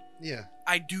 Exactly. Yeah.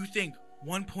 I do think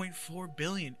 1.4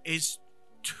 billion is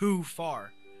too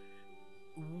far.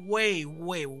 Way,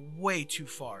 way, way too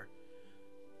far.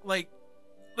 Like,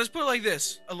 let's put it like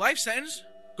this. A life sentence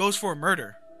goes for a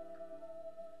murder.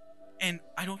 And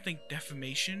I don't think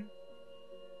defamation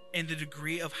and the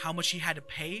degree of how much he had to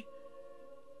pay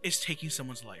is taking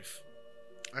someone's life.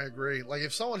 I agree. Like,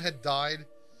 if someone had died,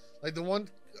 like the one,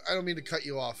 I don't mean to cut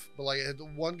you off, but like the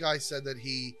one guy said that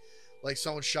he, like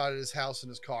someone shot at his house and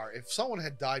his car. If someone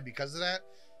had died because of that,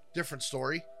 different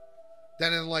story.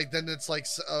 Then it's like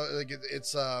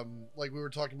it's like we were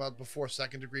talking about before,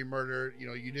 second degree murder. You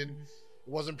know, it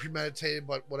wasn't premeditated,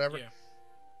 but whatever. Yeah.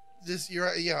 This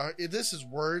is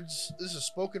words. This is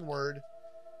spoken word,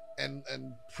 and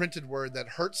printed word that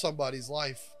hurt somebody's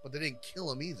life, but they didn't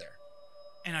kill him either.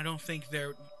 And I don't think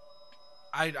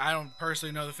I don't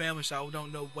personally know the family, so I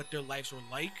don't know what their lives were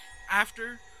like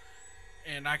after.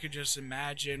 And I could just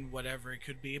imagine whatever it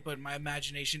could be, but my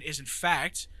imagination isn't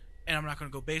fact, and I'm not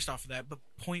going to go based off of that. But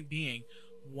point being,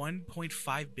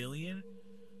 1.5 billion,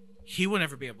 he will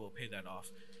never be able to pay that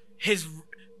off.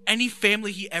 Any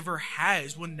family he ever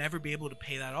has will never be able to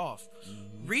pay that off.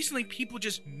 Mm-hmm. Recently, people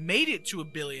just made it to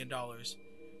 $1 billion.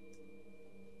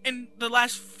 In the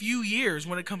last few years,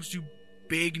 when it comes to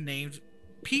big named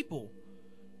people,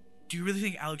 do you really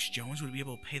think Alex Jones would be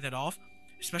able to pay that off?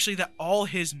 Especially that all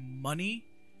his money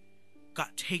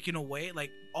got taken away,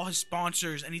 like all his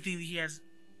sponsors, anything that he has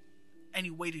any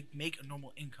way to make a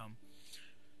normal income.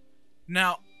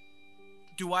 Now,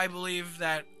 do I believe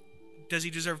that, does he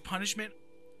deserve punishment?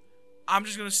 I'm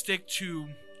just going to stick to,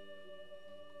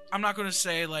 I'm not going to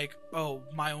say like, oh,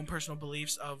 my own personal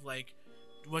beliefs of like,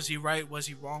 was he right, was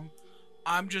he wrong?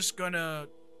 I'm just going to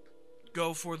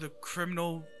go for the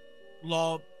criminal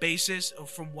law basis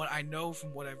from what I know,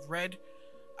 from what I've read.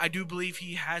 I do believe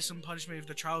he has some punishment if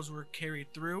the trials were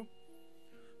carried through,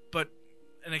 but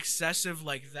an excessive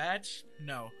like that,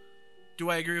 no. Do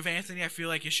I agree with Anthony? I feel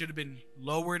like it should have been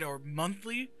lowered or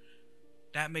monthly.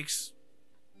 That makes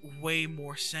way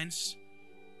more sense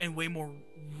and way more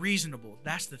reasonable.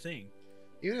 That's the thing.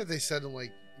 Even if they said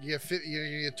like you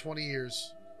get 20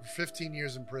 years or 15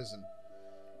 years in prison,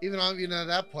 even at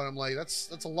that point, I'm like,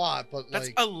 that's a lot. But that's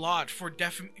like, a lot for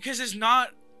because it's not.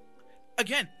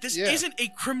 Again, this isn't a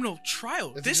criminal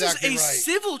trial. That's this exactly is a right.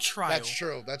 civil trial. That's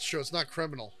true. It's not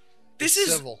criminal. It's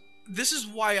is civil. This is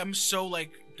why I'm so like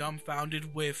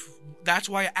dumbfounded with. That's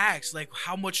why I asked, like,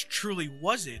 how much truly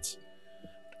was it?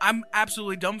 I'm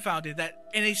absolutely dumbfounded that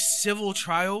in a civil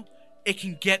trial, it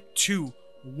can get to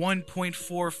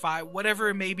 1.45, whatever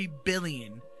it may be,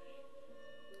 billion.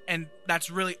 And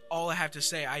that's really all I have to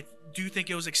say. I do think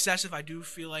it was excessive. I do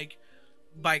feel like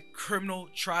by criminal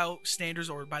trial standards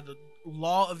or by the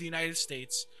law of the United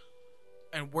States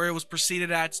and where it was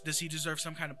proceeded at, does he deserve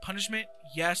some kind of punishment?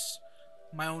 Yes.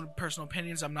 My own personal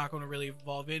opinions, I'm not going to really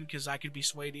evolve in because I could be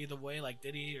swayed either way, like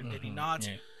did he or did he not?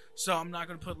 Yeah. So I'm not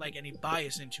going to put like any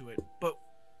bias into it. But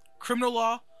criminal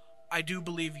law, I do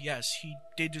believe, yes, he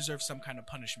did deserve some kind of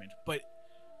punishment. But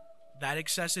that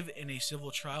excessive in a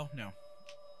civil trial, no.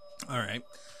 All right.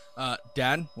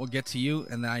 Dad, we'll get to you,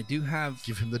 and then I do have...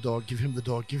 Give him the dog, give him the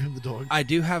dog, give him the dog. I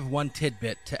do have one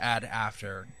tidbit to add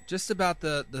after, just about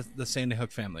the Sandy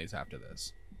Hook families after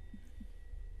this.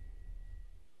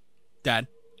 Dad?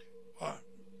 What?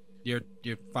 Your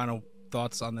final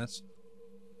thoughts on this?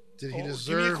 Did he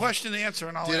deserve... Give me a question to answer,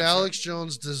 and I'll answer. Did Alex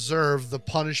Jones deserve the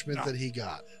punishment that he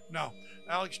got? No.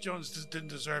 Alex Jones didn't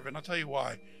deserve it, and I'll tell you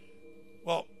why.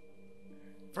 Well...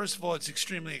 First of all, it's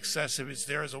extremely excessive. It's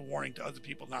there as a warning to other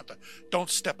people not to, don't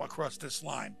step across this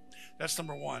line. That's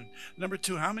number one. Number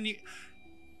two,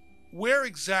 where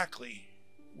exactly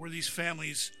were these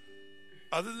families,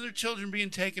 other than their children being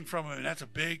taken from them, and that's a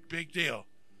big, big deal.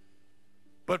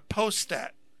 But post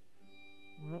that,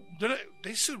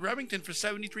 they sued Remington for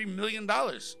 $73 million.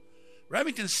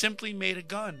 Remington simply made a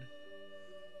gun.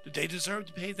 Did they deserve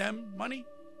to pay them money?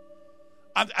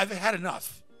 I've had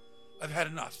enough.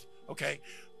 Okay,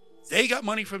 they got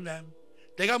money from them.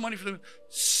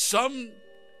 Some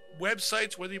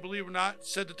websites, whether you believe it or not,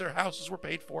 said that their houses were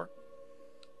paid for.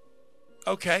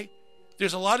 Okay,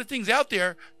 there's a lot of things out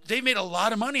there they made a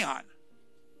lot of money on.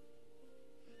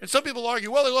 And some people argue,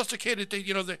 well, they lost a kid.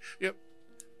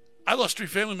 I lost 3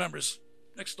 family members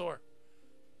next door.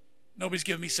 Nobody's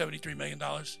giving me $73 million.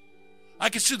 I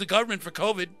could sue the government for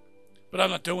COVID, but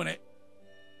I'm not doing it.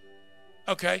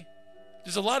 Okay.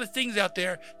 There's a lot of things out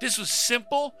there. This was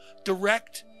simple,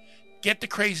 direct. Get the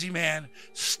crazy man.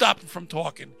 Stop him from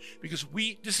talking. Because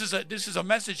this is a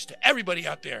message to everybody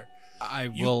out there.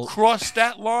 You cross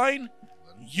that line,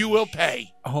 you will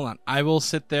pay. Hold on. I will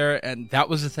sit there, and that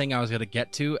was the thing I was going to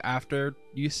get to after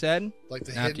you said. Like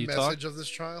the after hidden message of this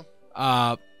trial?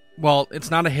 Well, it's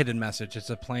not a hidden message. It's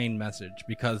a plain message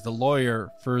because the lawyer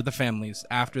for the families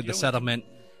after the settlement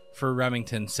for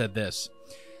Remington said this.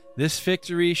 This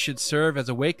victory should serve as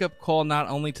a wake-up call not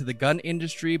only to the gun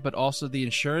industry, but also the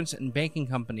insurance and banking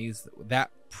companies that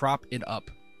prop it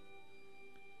up.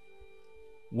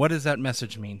 What does that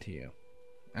message mean to you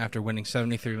after winning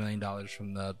 $73 million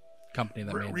from the company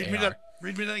that made the AR?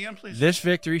 Read me that again, please. This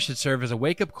victory should serve as a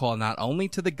wake-up call not only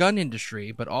to the gun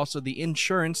industry, but also the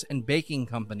insurance and banking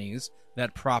companies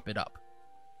that prop it up.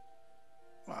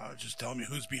 Wow, just tell me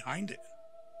who's behind it.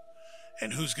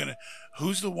 And who's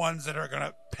the ones that are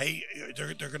gonna pay?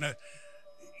 They're gonna,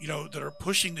 that are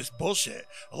pushing this bullshit.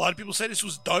 A lot of people say this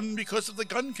was done because of the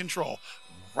gun control.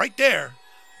 Right there,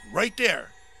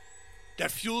 that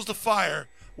fuels the fire.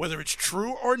 Whether it's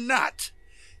true or not,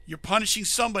 you're punishing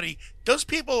somebody. Those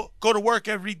people go to work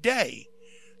every day.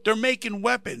 They're making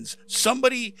weapons. Some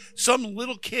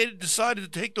little kid decided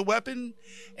to take the weapon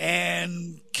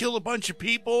and kill a bunch of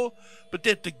people, but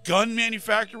that the gun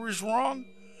manufacturer is wrong.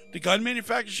 The gun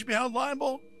manufacturer should be held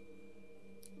liable?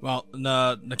 Well,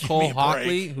 Nicole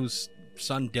Hockley, whose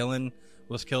son Dylan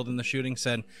was killed in the shooting,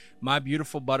 said, "My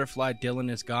beautiful butterfly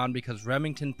Dylan is gone because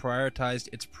Remington prioritized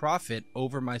its profit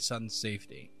over my son's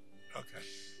safety." Okay.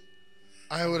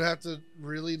 I would have to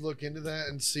really look into that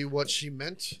and see what she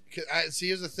meant. See,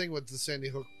 here's the thing with the Sandy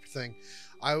Hook thing.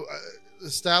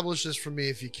 Establish this for me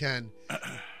if you can.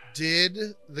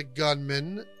 Did the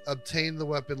gunman obtain the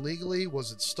weapon legally?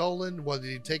 Was it stolen? Did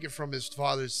he take it from his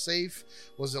father's safe?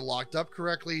 Was it locked up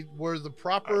correctly? Were the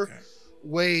proper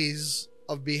ways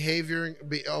of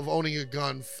of owning a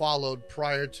gun followed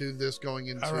prior to this going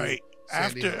into? All right.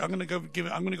 Sandy Hook? I'm going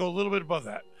to go a little bit above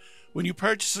that. When you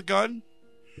purchase a gun,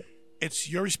 it's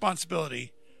your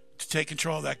responsibility to take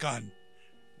control of that gun.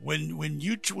 When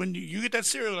you get that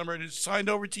serial number and it's signed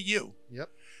over to you. Yep.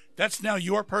 That's now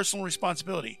your personal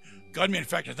responsibility. Gun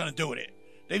manufacturers nothing to do with it.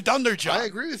 They've done their job. I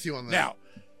agree with you on that. Now,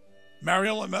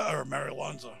 Mario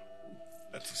Lanza,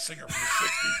 that's a singer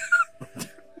from the 60s.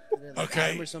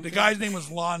 Okay, the guy's name was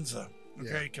Lanza.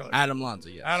 Okay, yeah. Adam Lanza,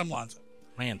 yes. Adam Lanza.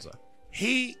 Lanza.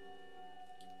 He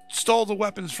stole the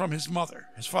weapons from his mother.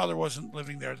 His father wasn't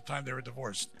living there at the time they were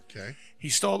divorced. Okay. He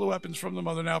stole the weapons from the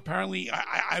mother. Now, apparently,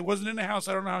 I wasn't in the house.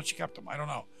 I don't know how she kept them. I don't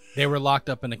know. They were locked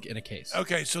up in a case.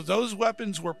 Okay, so those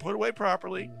weapons were put away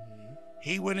properly. Mm-hmm.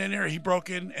 He went in there, he broke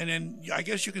in, and then I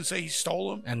guess you can say he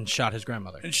stole them. And shot his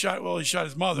grandmother. He shot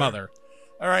his mother.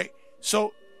 All right.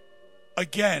 So,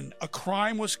 again, a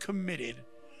crime was committed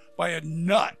by a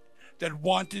nut that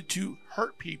wanted to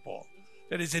hurt people.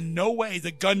 That is in no way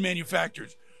the gun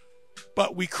manufacturers.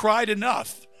 But we cried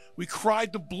enough. We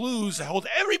cried the blues to hold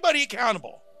everybody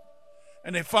accountable.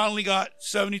 And they finally got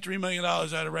 $73 million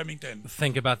out of Remington.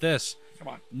 Think about this. Come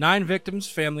on. 9 victims'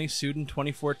 families sued in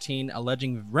 2014,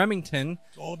 alleging Remington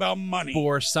it's all about money.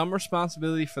 Bore some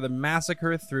responsibility for the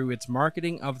massacre through its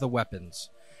marketing of the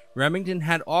weapons. Remington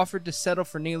had offered to settle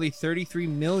for nearly $33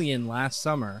 million last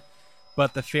summer,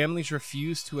 but the families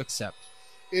refused to accept.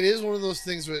 It is one of those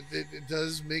things where it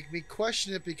does make me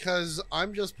question it because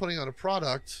I'm just putting on a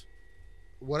product.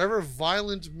 Whatever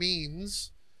violent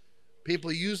means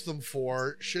people use them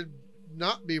for should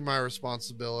not be my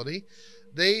responsibility.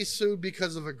 They sued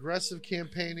because of aggressive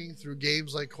campaigning through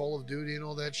games like Call of Duty and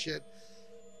all that shit.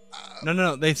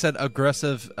 No. They said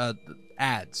aggressive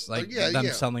ads, like them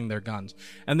selling their guns.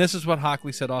 And this is what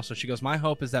Hockley said also. She goes, "My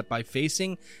hope is that by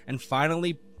facing and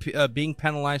finally being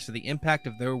penalized for the impact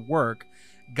of their work,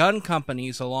 gun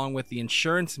companies, along with the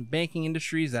insurance and banking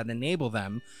industries that enable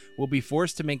them, will be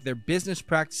forced to make their business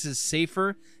practices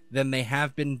safer than they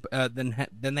have been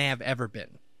than they have ever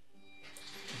been."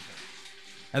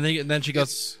 And then she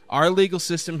goes, "Our legal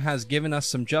system has given us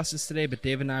some justice today, but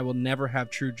Dave and I will never have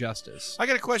true justice." I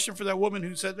got a question for that woman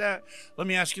who said that. Let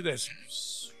me ask you this.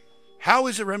 How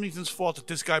is it Remington's fault that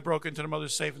this guy broke into the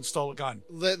mother's safe and stole a gun?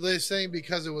 They're saying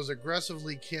because it was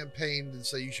aggressively campaigned and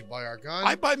say you should buy our gun.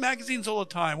 I buy magazines all the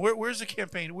time. Where's the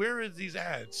campaign? Where are these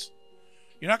ads?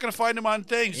 You're not going to find them on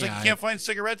things. Like you can't find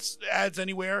cigarettes ads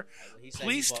anywhere.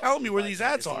 Please tell me where these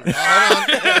ads are.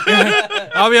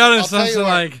 I'll be honest. I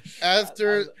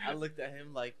looked at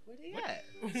him like, where they at?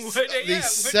 The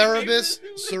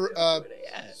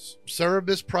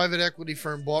Cerebus private equity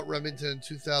firm bought Remington in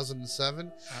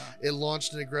 2007. It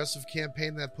launched an aggressive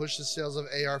campaign that pushed the sales of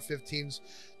AR-15s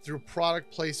through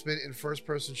product placement in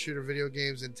first-person shooter video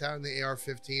games and touting the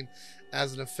AR-15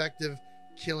 as an effective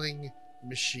killing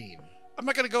machine. I'm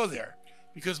not going to go there.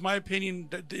 because my opinion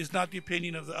is not the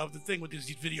opinion of the thing with these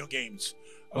video games.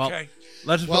 Well, Okay.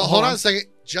 let's Well, hold on a second.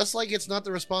 Just like it's not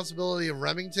the responsibility of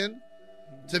Remington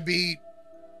to be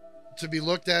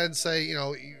looked at and say,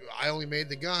 I only made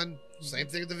the gun. Same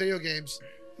thing with the video games.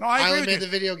 No, I agree only with made you. the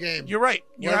video game. You're right.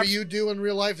 Whatever you do in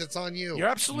real life, it's on you. You're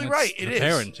absolutely That's right. It the is.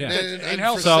 parents, yeah. And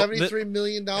for So $73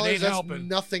 million, ain't that's helping.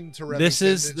 nothing to Remington. This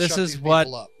is to shut these what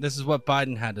people up.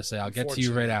 Biden had to say. I'll get to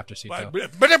you right after, Cito.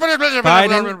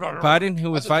 Biden, Biden,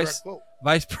 who was That's a direct quote.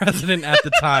 vice president at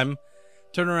the time,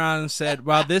 turned around and said,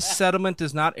 while this settlement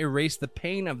does not erase the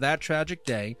pain of that tragic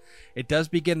day, it does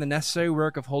begin the necessary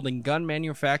work of holding gun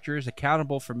manufacturers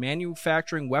accountable for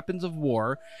manufacturing weapons of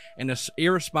war and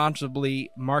irresponsibly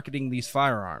marketing these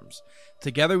firearms.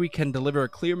 Together we can deliver a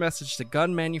clear message to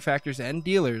gun manufacturers and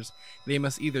dealers. They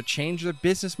must either change their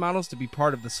business models to be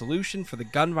part of the solution for the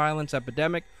gun violence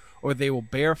epidemic, or they will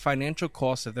bear financial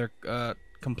costs of their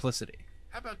complicity.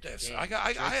 How about this? Damn, I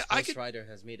Ghost could Rider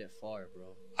has made it far,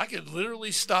 bro. I could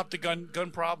literally stop the gun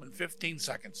problem in 15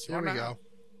 seconds. Here we go.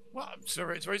 Well, it's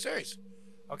very serious.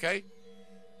 Okay,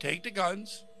 take the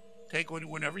guns. Take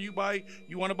whenever you want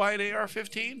to buy an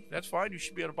AR-15. That's fine. You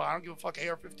should be able to buy. I don't give a fuck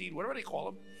AR-15, whatever they call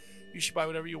them. You should buy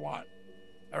whatever you want.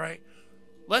 All right.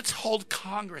 Let's hold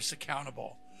Congress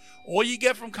accountable. All you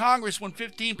get from Congress when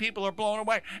 15 people are blown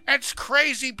away, it's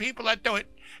crazy people that do it.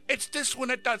 It's this one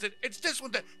that does it. It's this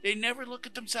one that they never look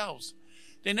at themselves.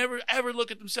 They never ever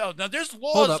look at themselves. Now there's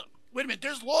laws. Hold up. Wait a minute.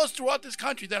 There's laws throughout this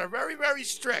country that are very, very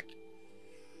strict.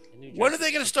 When are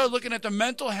they going to start looking at the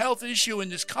mental health issue in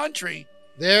this country?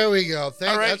 There we go.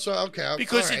 All right? That's what, okay.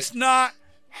 Because all right. it's not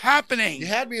happening. You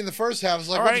had me in the first half. I was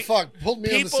like, All what right? the fuck? Pulled me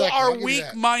in the People second. are I'll give you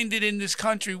that. weak-minded in this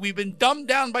country. We've been dumbed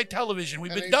down by television.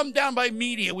 We've been dumbed down by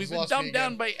media. We've been lost me dumbed down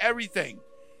again. by everything.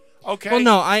 Okay. Well,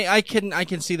 no, I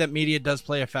can see that media does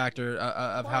play a factor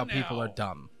of how people are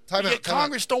dumb. Time Yet out, time out.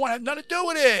 Congress don't want to have nothing to do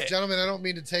with it. Gentlemen, I don't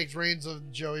mean to take reins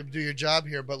of Joey, do your job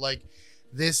here, but like,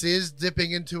 this is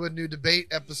dipping into a new debate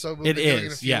episode we'll It be doing in a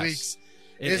is, few yes. weeks.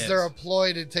 It Is there a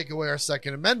ploy to take away our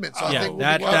Second Amendment? So I Yeah, think we'll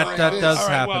that be covering this. does All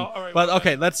right, happen. well, all right, But well,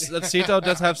 okay, let's Cito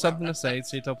does have something to say.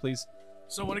 Cito, please.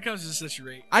 So when it comes to the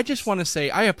situation, I just want to say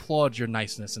I applaud your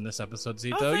niceness in this episode,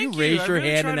 Cito. oh, You thank raised I your really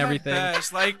hand tried and my everything.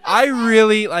 best. Like I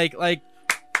really like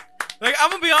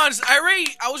I'm gonna be honest. I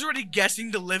was already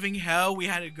guessing the living hell we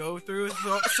had to go through.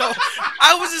 So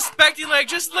I was expecting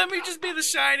just let me just be the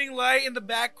shining light in the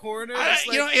back corner. Just,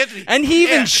 Anthony. and he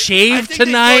even I shaved think they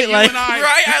tonight. thought you Like and I,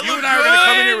 Right, I you look and I are gonna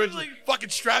come in here good, with fucking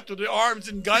strapped with the arms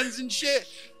and guns and shit.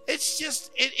 It's just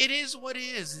it is what it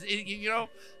is.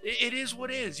 It is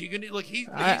what it is. You're gonna look.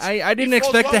 I didn't he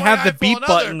falls expect one to way, have I the fall beat another.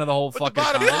 button of the whole But fucking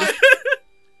bottom time. line,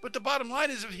 but the bottom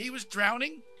line is, if he was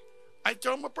drowning, I'd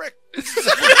throw him a brick.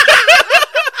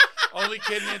 Only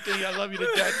kidding, Anthony. I love you to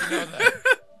death. You know that.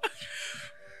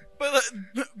 But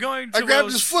going to I what grabbed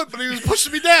was- his foot, but he was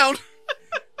pushing me down.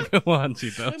 Go on,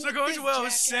 Cito. So going to what I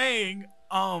was saying,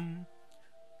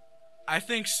 I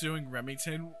think suing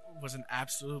Remington was an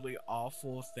absolutely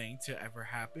awful thing to ever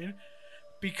happen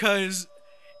because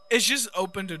it's just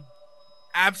opened an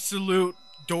absolute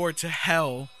door to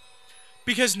hell.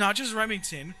 Because not just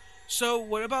Remington. So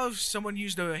what about if someone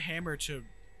used a hammer to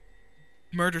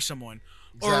murder someone?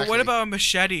 Or Exactly. what about a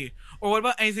machete? Or what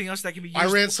about anything else that can be used? I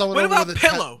ran someone what over about with a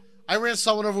pillow? I ran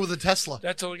someone over with a Tesla.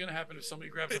 That's only gonna happen if somebody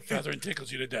grabs a feather and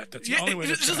tickles you to death. That's the Yeah, only way.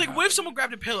 it's that's just gonna like, what if someone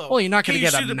grabbed a pillow? Well, you're not Can going to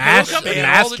you get sue a the mass pillow company?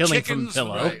 Ban all the killing from chickens,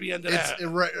 pillow. right, be into that.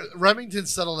 Remington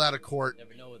settled out of court.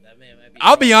 Never know what that man might be.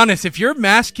 I'll be honest. If you're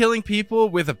mass killing people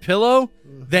with a pillow,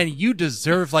 then you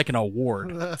deserve like an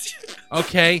award.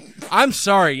 Okay, I'm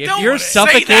sorry if Don't you're say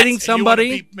that. suffocating And you wanna somebody.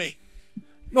 beat me.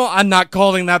 No, I'm not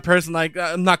calling that person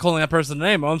I'm not calling that person a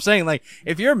name. I'm saying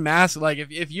if you're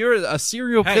if you're a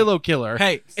serial Hey. pillow killer,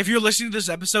 Hey, if you're listening to this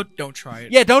episode, don't try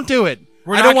it. yeah, don't do it.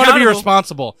 We're I not don't want to be accountable.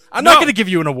 responsible. I'm No. not going to give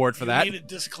you an award for You that. need a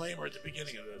disclaimer at the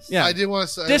beginning of this. Yeah. I did want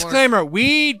to say. Disclaimer: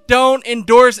 we don't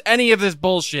endorse any of this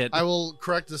bullshit. I will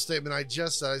correct the statement I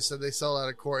just said. I said they settled out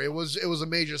of court. It was a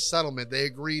major settlement. They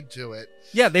agreed to it.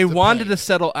 Yeah, they to wanted pay. to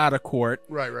settle out of court.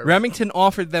 Right. Remington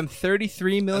offered them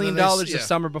 $33 million And then they- the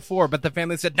summer before, but the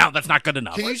family said, no, that's not good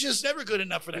enough. Can you It's just never good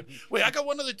enough for them. Wait, I got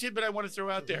one other tidbit I want to throw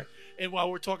out there. And while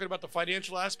we're talking about the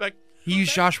financial aspect, He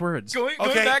used Josh words. Going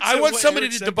okay, back to I want what somebody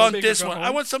Eric to said, debunk go big or this go one. home. I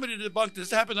want somebody to debunk this.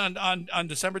 This happened on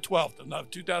December 12th of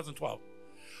 2012.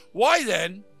 Why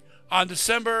then, on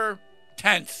December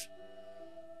 10th,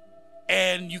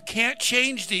 and you can't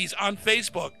change these on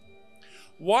Facebook,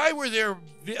 why were there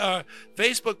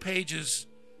Facebook pages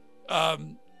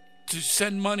to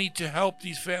send money to help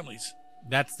these families?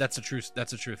 That's a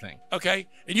true thing. Okay,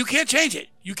 and you can't change it.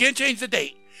 You can't change the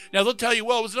date. Now they'll tell you,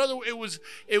 well,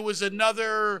 it was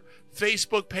another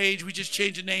Facebook page. We just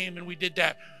changed the name and we did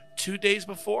that 2 days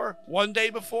before, 1 day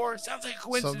before. Sounds like a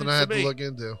coincidence. Something I have to to me. look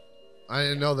into. I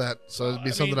didn't know that, so it'd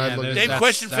be something I'd look into. They've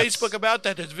questioned Facebook about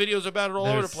that. There's videos about it all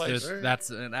over the place. That's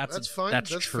fine. That's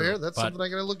true, fair. That's but- something I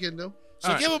gotta look into.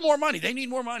 So give them more money. They need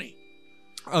more money.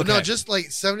 Okay. No, just like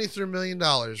 $73 million,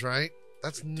 right?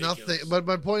 That's Ridiculous. nothing. But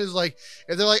my point is, like,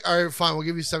 if they're like, all right, fine, we'll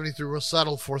give you 73, we'll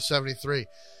settle for 73.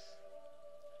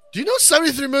 Do you know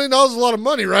 $73 million is a lot of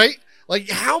money, right? Like,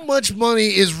 how much money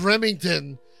is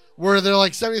Remington where they're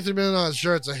like $73 million?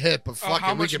 Sure, it's a hit, but fuck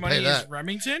how it, we much can money pay that. is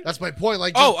Remington? That's my point.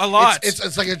 Like, Oh, a lot.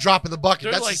 It's like a drop in the bucket.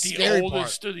 They're That's like the the scary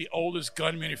oldest. part. They're the oldest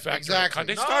gun manufacturer. Exactly.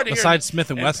 They started here Besides in- Smith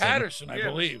and in Wesson. Patterson, I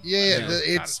believe. Yeah,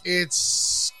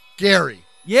 it's scary.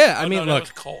 Yeah, I Oh, mean, no, that look,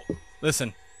 was Colt.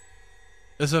 listen.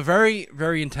 This is a very,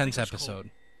 very intense episode.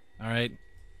 All right,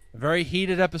 a very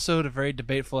heated episode, a very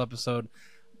debateful episode.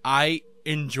 I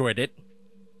enjoyed it.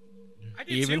 I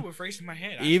did too with raising my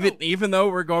hand. Even though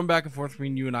we're going back and forth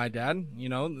between you and I, Dad, you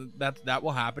know that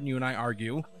will happen. You and I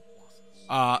argue.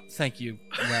 Thank you,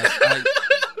 Wes.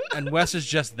 And Wes is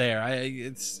just there.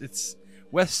 It's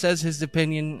Wes says his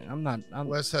opinion.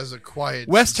 Wes has a quiet.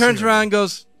 Wes turns sincere- around and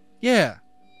goes, "Yeah,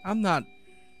 I'm not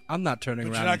turning But around."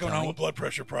 you're not and going telling home with blood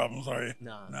pressure problems, are you?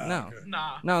 No. No. Okay.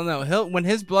 No. When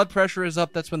his blood pressure is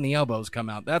up, that's when the elbows come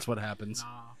out. That's what happens.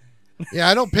 Yeah,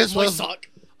 I don't piss Wes.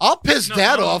 I'll piss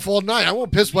Dad off all night. I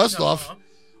won't piss Wes off.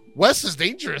 Wes is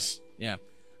dangerous. Yeah.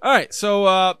 All right.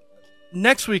 So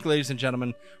next week, ladies and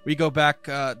gentlemen, we go back.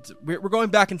 We're going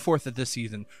back and forth at this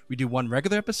season. We do one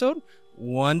regular episode,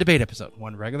 one debate episode,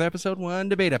 one regular episode, one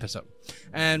debate episode,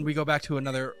 and we go back to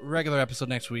another regular episode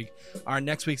next week. Our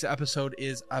next week's episode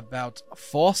is about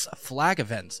false flag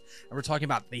events, and we're talking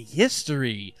about the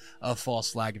history of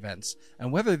false flag events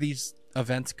and whether these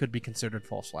events could be considered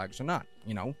false flags or not,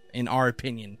 you know, in our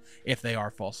opinion, if they are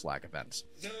false flag events.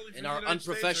 In our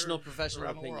unprofessional professional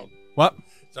around the opinion. world? What?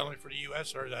 Is that only for the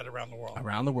U.S. or is that around the world?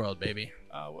 Around the world, baby.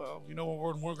 Well, you know what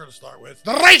we're going to start with?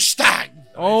 The Reichstag!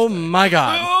 Oh my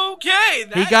God. Okay,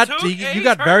 You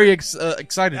got very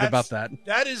excited about that.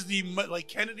 That is like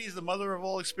Kennedy's the mother of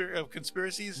all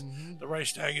conspiracies. The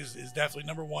Reichstag is definitely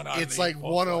number one. It's like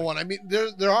 101. I mean,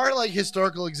 there are like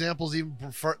historical examples even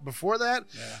before that,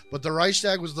 but the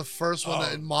Reichstag was the first one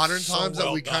that in modern times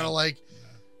that we kind of like.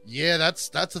 Yeah, that's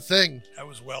a thing. That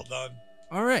was well done.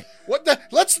 All right. What the?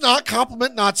 Let's not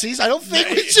compliment Nazis. I don't think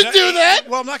we should do that.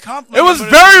 Well, I'm not complimenting. It was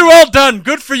very well done.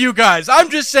 Good for you guys. I'm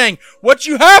just saying, what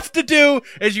you have to do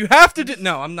is you have to do.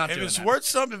 No, I'm not If doing it's that. worth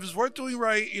something, if it's worth doing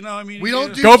right, you know, I mean, We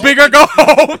don't do Go big or go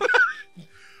home.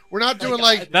 We're not doing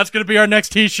like That's going to be our next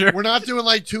T-shirt. we're not doing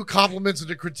like 2 compliments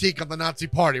and a critique on the Nazi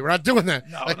Party. We're not doing that.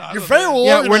 No, Like, no, you're no, very no. well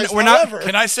Yeah, organized. we're not- however.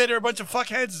 Can I say they're a bunch of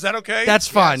fuckheads? Is that okay? That's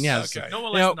fine. Yes. Okay. No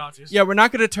one You likes know, Nazis. yeah, we're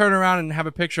not going to turn around and have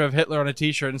a picture of Hitler on a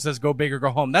T-shirt and says "Go big or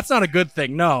go home." That's not a good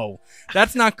thing. No,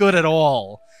 that's not good at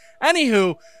all.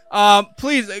 Anywho,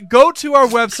 please go to our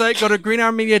website. Go to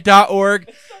greenhourmedia.org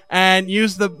and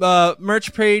use the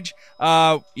merch page.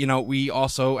 You know, we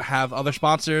also have other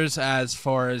sponsors as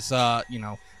far as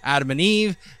Adam and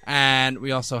Eve, and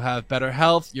we also have Better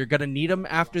Health. You're gonna need them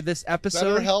after this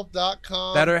episode.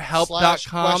 BetterHelp.com.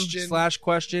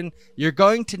 BetterHelp.com/question. You're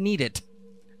going to need it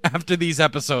after these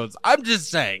episodes. I'm just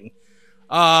saying.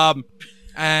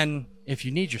 And if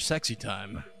you need your sexy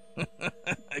time,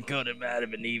 go to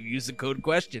Adam and Eve. Use the code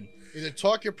question. Either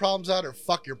talk your problems out or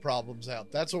fuck your problems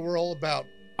out. That's what we're all about.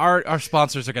 Our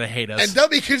sponsors are gonna hate us. And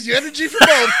W gives you energy for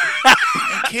both.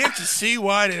 And can't you see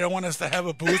why they don't want us to have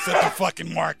a booth at the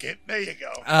fucking market? There you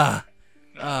go.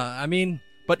 I mean,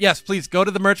 but yes, please go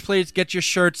to the merch page, get your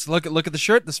shirts. Look at the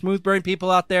shirt. The smooth brain people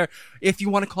out there. If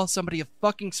you want to call somebody a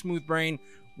fucking smooth brain,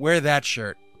 wear that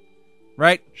shirt.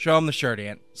 Right? Show them the shirt,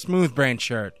 Ant. Smooth brain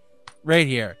shirt. Right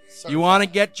here. You want to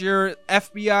get your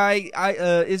FBI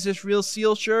Is This Real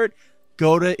Seal shirt?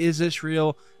 Go to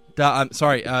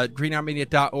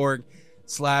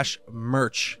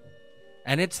greenhourmedia.org/merch.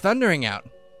 And it's thundering out.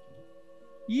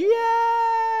 Yay!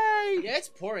 Yeah, it's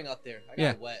pouring out there. I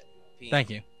got wet. Peeing. Thank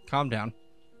you. Calm down.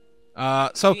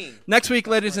 So next week,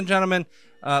 ladies and gentlemen,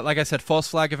 like I said, false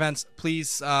flag events.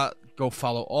 Please go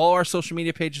follow all our social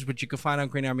media pages, which you can find on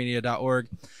greenhourmedia.org,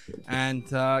 and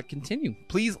continue.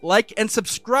 Please like and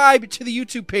subscribe to the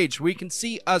YouTube page where you can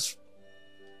see us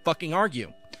fucking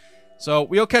argue. So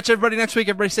we'll catch everybody next week.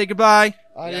 Everybody say goodbye.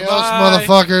 Adios,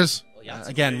 motherfuckers.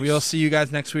 Again, we'll see you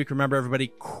guys next week. Remember, everybody,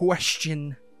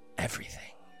 question everything.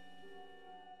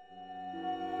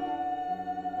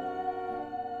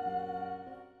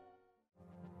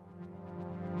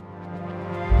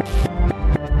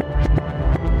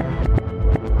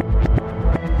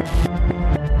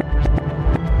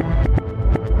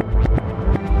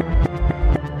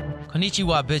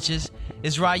 Konnichiwa, bitches.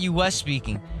 It's Ryu West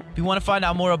speaking. If you want to find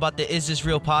out more about the Is This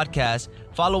Real podcast,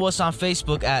 follow us on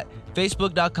Facebook at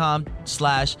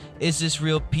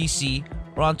facebook.com/isthisrealpc,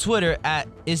 or on Twitter at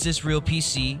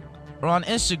isthisrealpc, or on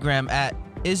Instagram at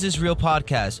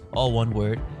isthisrealpodcast, all one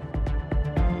word.